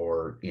them,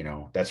 or,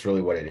 that's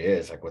really what it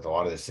is. Like with a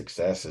lot of the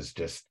success is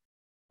just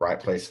right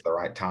place at the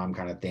right time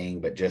kind of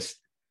thing, but just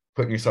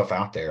putting yourself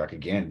out there, like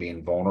again,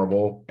 being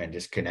vulnerable and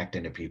just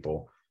connecting to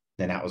people.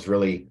 Then that was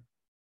really,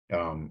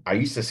 I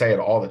used to say it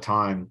all the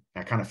time.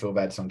 I kind of feel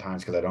bad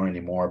sometimes because I don't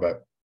anymore,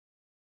 but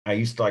I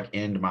used to like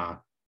end my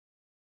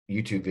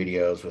YouTube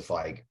videos with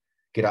like,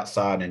 get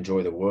outside and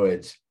enjoy the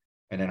woods.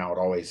 And then I would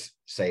always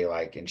say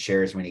like, and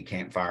share as many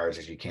campfires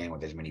as you can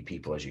with as many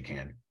people as you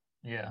can.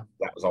 Yeah.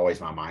 That was always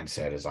my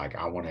mindset, is like,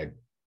 I don't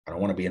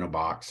want to be in a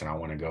box, and I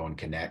want to go and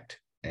connect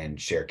and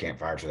share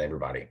campfires with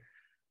everybody.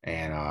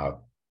 And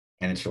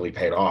it's really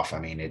paid off. I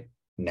mean,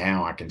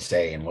 now I can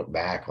say and look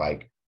back,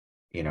 like,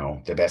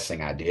 the best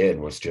thing I did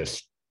was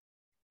just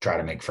try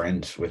to make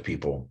friends with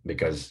people,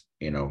 because,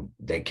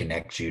 they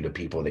connect you to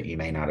people that you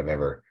may not have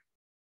ever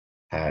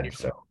had. Yeah.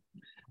 So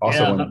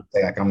also, when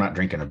say, like, I'm not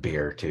drinking a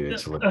beer too.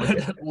 It's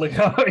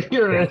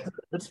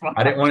it's fine.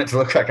 I didn't want it to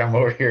look like I'm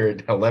over here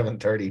at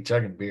 11:30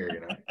 chugging beer,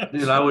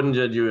 Dude, I wouldn't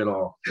judge you at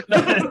all.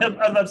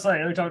 I'm not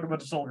saying they're talking about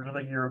the soldiers. I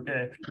think you're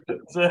okay.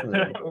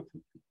 So,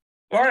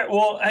 all right.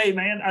 Well, hey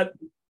man,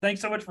 thanks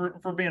so much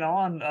for being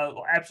on.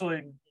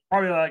 Absolutely,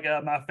 probably like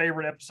my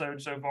favorite episode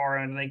so far.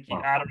 And I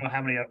don't know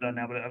how many I've done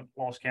now, but I've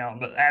lost count.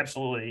 But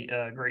absolutely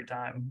great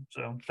time.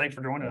 So thanks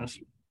for joining us.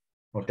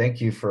 Well,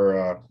 thank you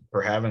for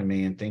having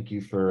me, and thank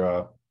you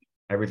for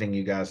everything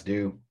you guys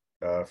do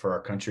for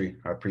our country.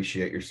 I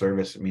appreciate your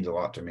service. It means a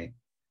lot to me.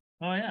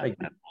 Oh yeah,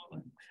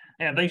 absolutely.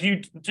 Yeah, thanks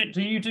you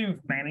to you too,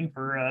 Manning,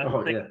 for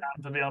taking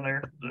time to be on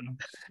there. So,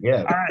 yeah,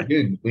 all right,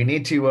 dude. We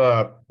need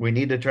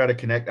to try to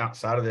connect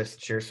outside of this,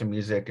 share some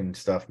music and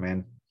stuff,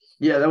 man.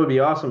 Yeah, that would be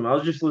awesome. I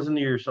was just listening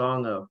to your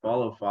song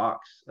 "Follow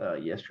Fox"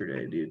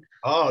 yesterday, dude.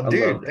 Oh,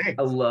 dude, thanks.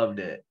 I loved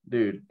it,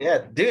 dude.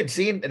 Yeah, dude.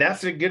 See,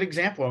 that's a good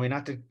example. I mean,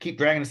 not to keep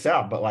dragging this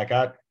out, but like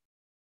I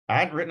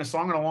hadn't written a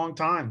song in a long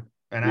time,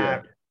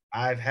 and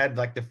I've had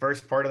like the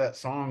first part of that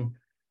song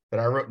that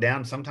I wrote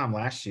down sometime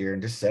last year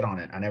and just sat on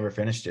it. I never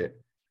finished it.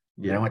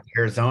 Yeah, I went to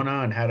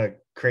Arizona and had a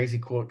crazy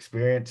cool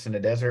experience in the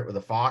desert with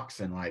a fox,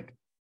 and like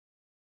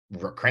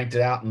cranked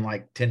it out in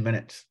like 10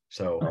 minutes.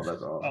 So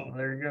that's awesome. Oh,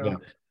 there you go. Yeah.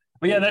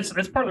 But yeah, that's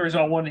part of the reason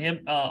I wanted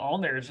him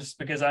on there, is just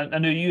because I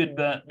knew you had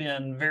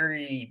been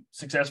very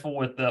successful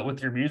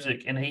with your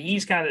music, and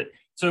he's kind of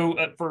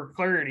for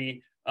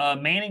clarity.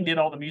 Manning did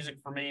all the music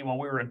for me when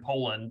we were in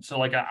Poland. So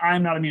like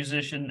I'm not a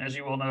musician, as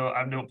you well know.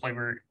 I don't play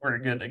very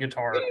good at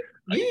guitar.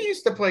 You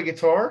used to play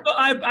guitar.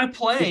 I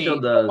play. He still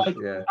does. Like,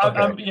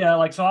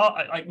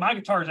 like my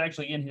guitar is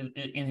actually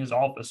in his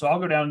office. So I'll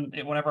go down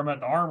whenever I'm at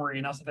the armory,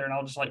 and I'll sit there and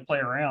I'll just like play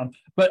around.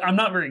 But I'm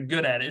not very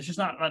good at it. It's just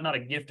not a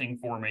gifting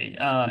for me.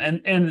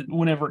 And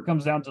whenever it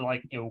comes down to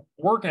like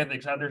work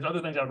ethics, there's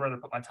other things I'd rather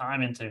put my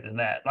time into than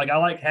that. Like I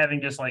like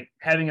having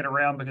it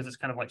around, because it's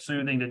kind of like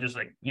soothing to just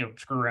like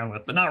screw around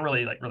with, but not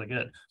really like really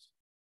good.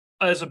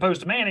 As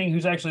opposed to Manning,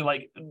 who's actually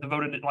like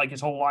devoted like his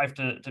whole life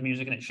to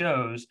music, and it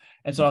shows.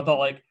 And so I thought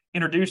like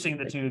introducing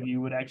the two of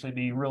you would actually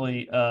be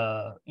really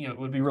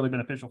would be really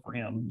beneficial for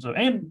him. So,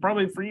 and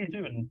probably for you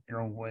too in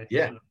your own way.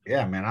 Yeah.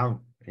 Yeah, man.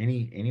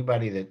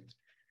 Anybody that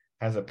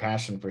has a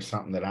passion for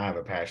something that I have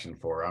a passion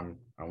for,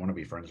 I want to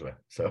be friends with.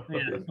 So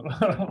yeah.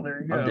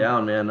 There you go. I'm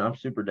down, man. I'm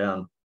super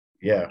down.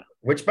 Yeah.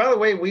 Which, by the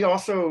way, we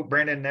also,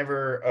 Brandon,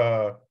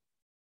 never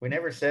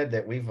said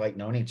that we've like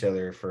known each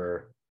other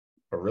for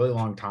a really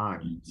long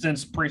time,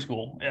 since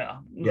preschool. Yeah.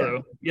 Yeah.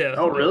 So, yeah.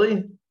 Oh,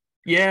 really?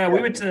 Yeah, we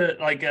went to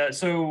like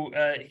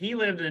he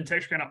lived in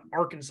Texarkana,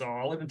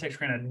 Arkansas. I lived in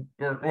Texarkana,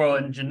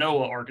 in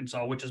Genoa,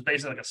 Arkansas, which is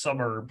basically like a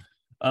suburb.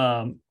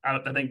 I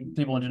think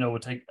people in Genoa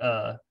would take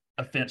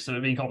offense to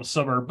it being called a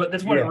suburb, but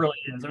that's what it really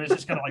is. I mean, it's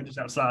just kind of like just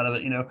outside of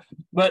it,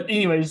 But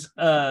anyways,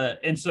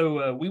 and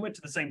so we went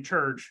to the same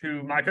church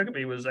who Mike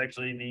Huckabee was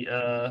actually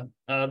the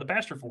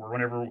pastor for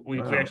whenever we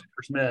actually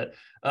first met.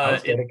 I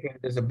was dedicated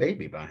as a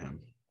baby by him.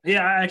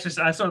 Yeah, I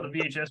saw the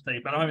VHS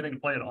tape. I don't have anything to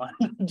play it on.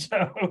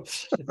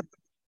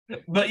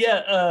 But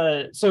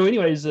yeah, so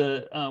anyways,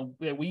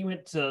 we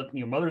went to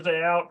Mother's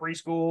Day out,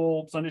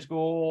 preschool, Sunday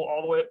school,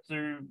 all the way up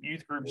through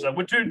youth groups. I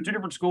went to two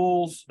different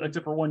schools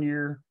except for 1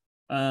 year,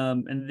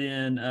 and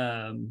then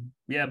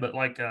but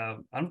like I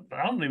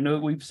don't even know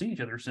that we've seen each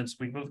other since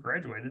we both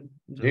graduated.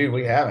 So. Dude,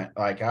 we haven't.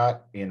 Like I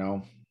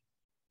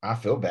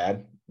feel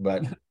bad,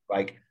 but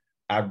like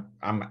I'm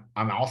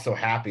also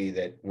happy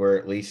that we're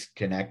at least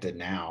connected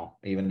now,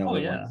 even though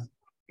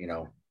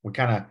we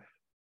kind of.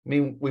 I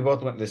mean, we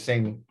both went to the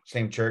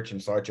same church and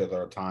saw each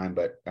other all the time,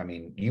 but I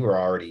mean, you were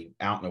already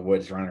out in the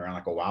woods running around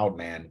like a wild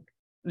man.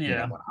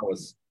 Yeah. When I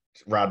was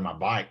riding my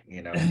bike,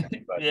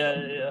 But,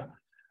 yeah.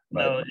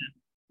 But,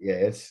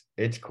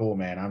 it's cool,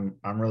 man.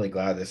 I'm really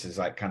glad this has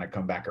like kind of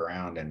come back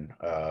around, and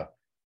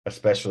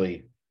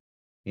especially,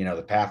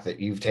 the path that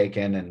you've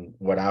taken and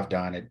what I've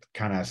done, it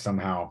kind of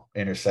somehow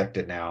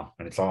intersected now,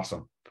 and it's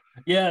awesome.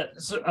 Yeah.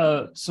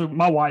 So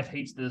my wife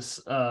hates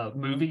this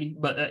movie,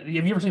 but have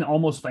you ever seen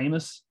Almost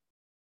Famous?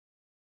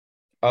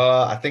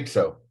 I think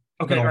so.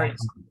 Okay, all right.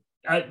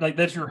 Like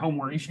that's your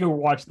homework. You should go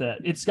watch that.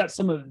 It's got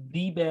some of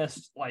the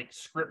best like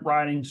script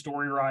writing,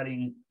 story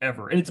writing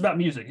ever, and it's about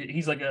music.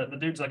 He's like the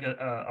dude's like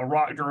a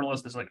rock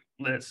journalist that's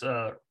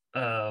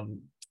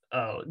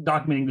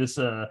documenting this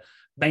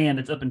band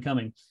that's up and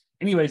coming.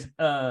 Anyways,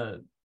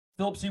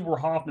 Philip Seymour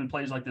Hoffman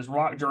plays like this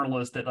rock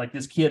journalist that like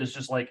this kid is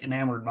just like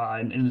enamored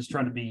by and is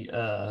trying to be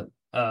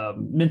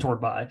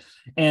mentored by,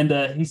 and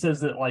he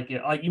says that like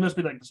you must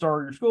be like the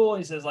star of your school.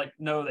 And he says like,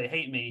 no, they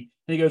hate me.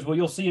 And he goes, well,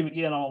 you'll see him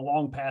again on a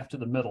long path to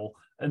the middle.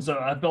 And so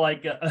I feel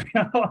like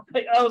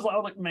I was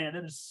like, man,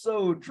 that is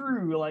so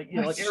true. Like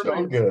like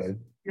so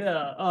good.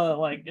 Yeah,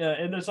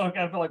 and then so I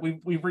kind of feel like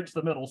we've reached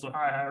the middle. So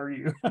hi, how are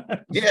you?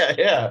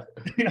 yeah.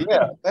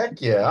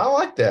 Heck yeah, I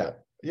like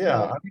that.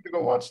 Yeah, I need to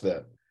go watch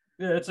that.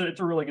 Yeah, it's a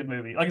really good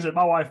movie. Like I said,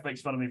 my wife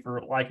makes fun of me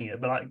for liking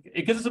it, but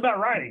because it's about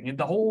writing, and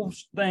the whole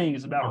thing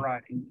is about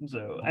writing.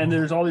 So, and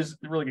there's all these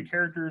really good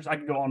characters. I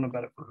can go on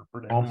about it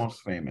for days.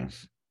 Almost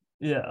Famous.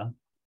 Yeah,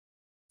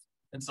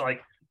 it's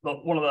like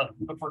one of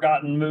the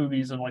forgotten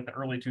movies of like the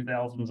early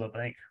 2000s, I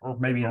think, or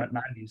maybe not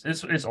 90s.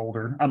 It's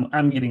older.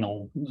 I'm getting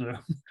old. So.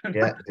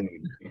 Yeah,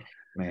 dude,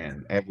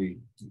 man.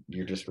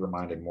 You're just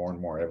reminded more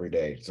and more every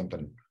day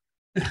something.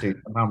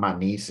 Dude, somehow my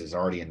niece is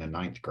already in the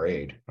 9th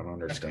grade. I don't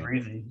understand. That's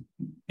crazy.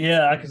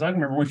 Yeah, because I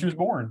remember when she was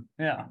born.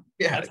 Yeah.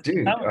 Yeah,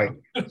 dude. Like,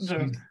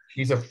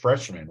 she's a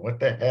freshman. What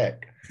the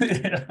heck?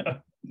 Yeah.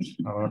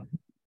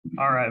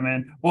 All right,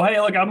 man. Well, hey,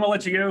 look, I'm gonna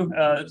let you go.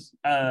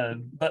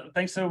 But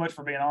thanks so much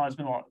for being on. It's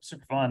been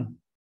super fun.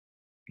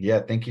 Yeah,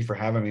 thank you for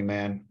having me,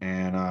 man.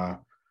 And I'd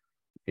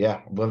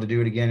love to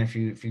do it again if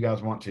you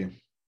guys want to.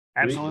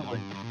 Absolutely.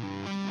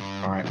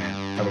 All right,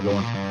 man. Have a good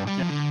one.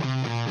 Yeah.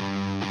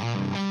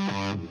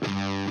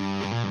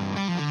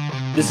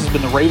 This has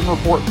been the Raven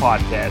Report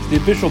Podcast, the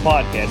official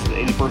podcast of the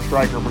 81st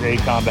Stryker Brigade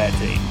Combat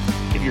Team.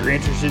 If you're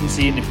interested in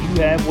seeing if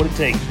you have what it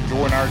takes to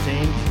join our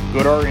team,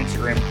 go to our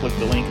Instagram and click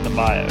the link in the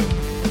bio.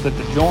 Click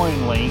the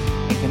join link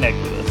and connect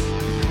with us.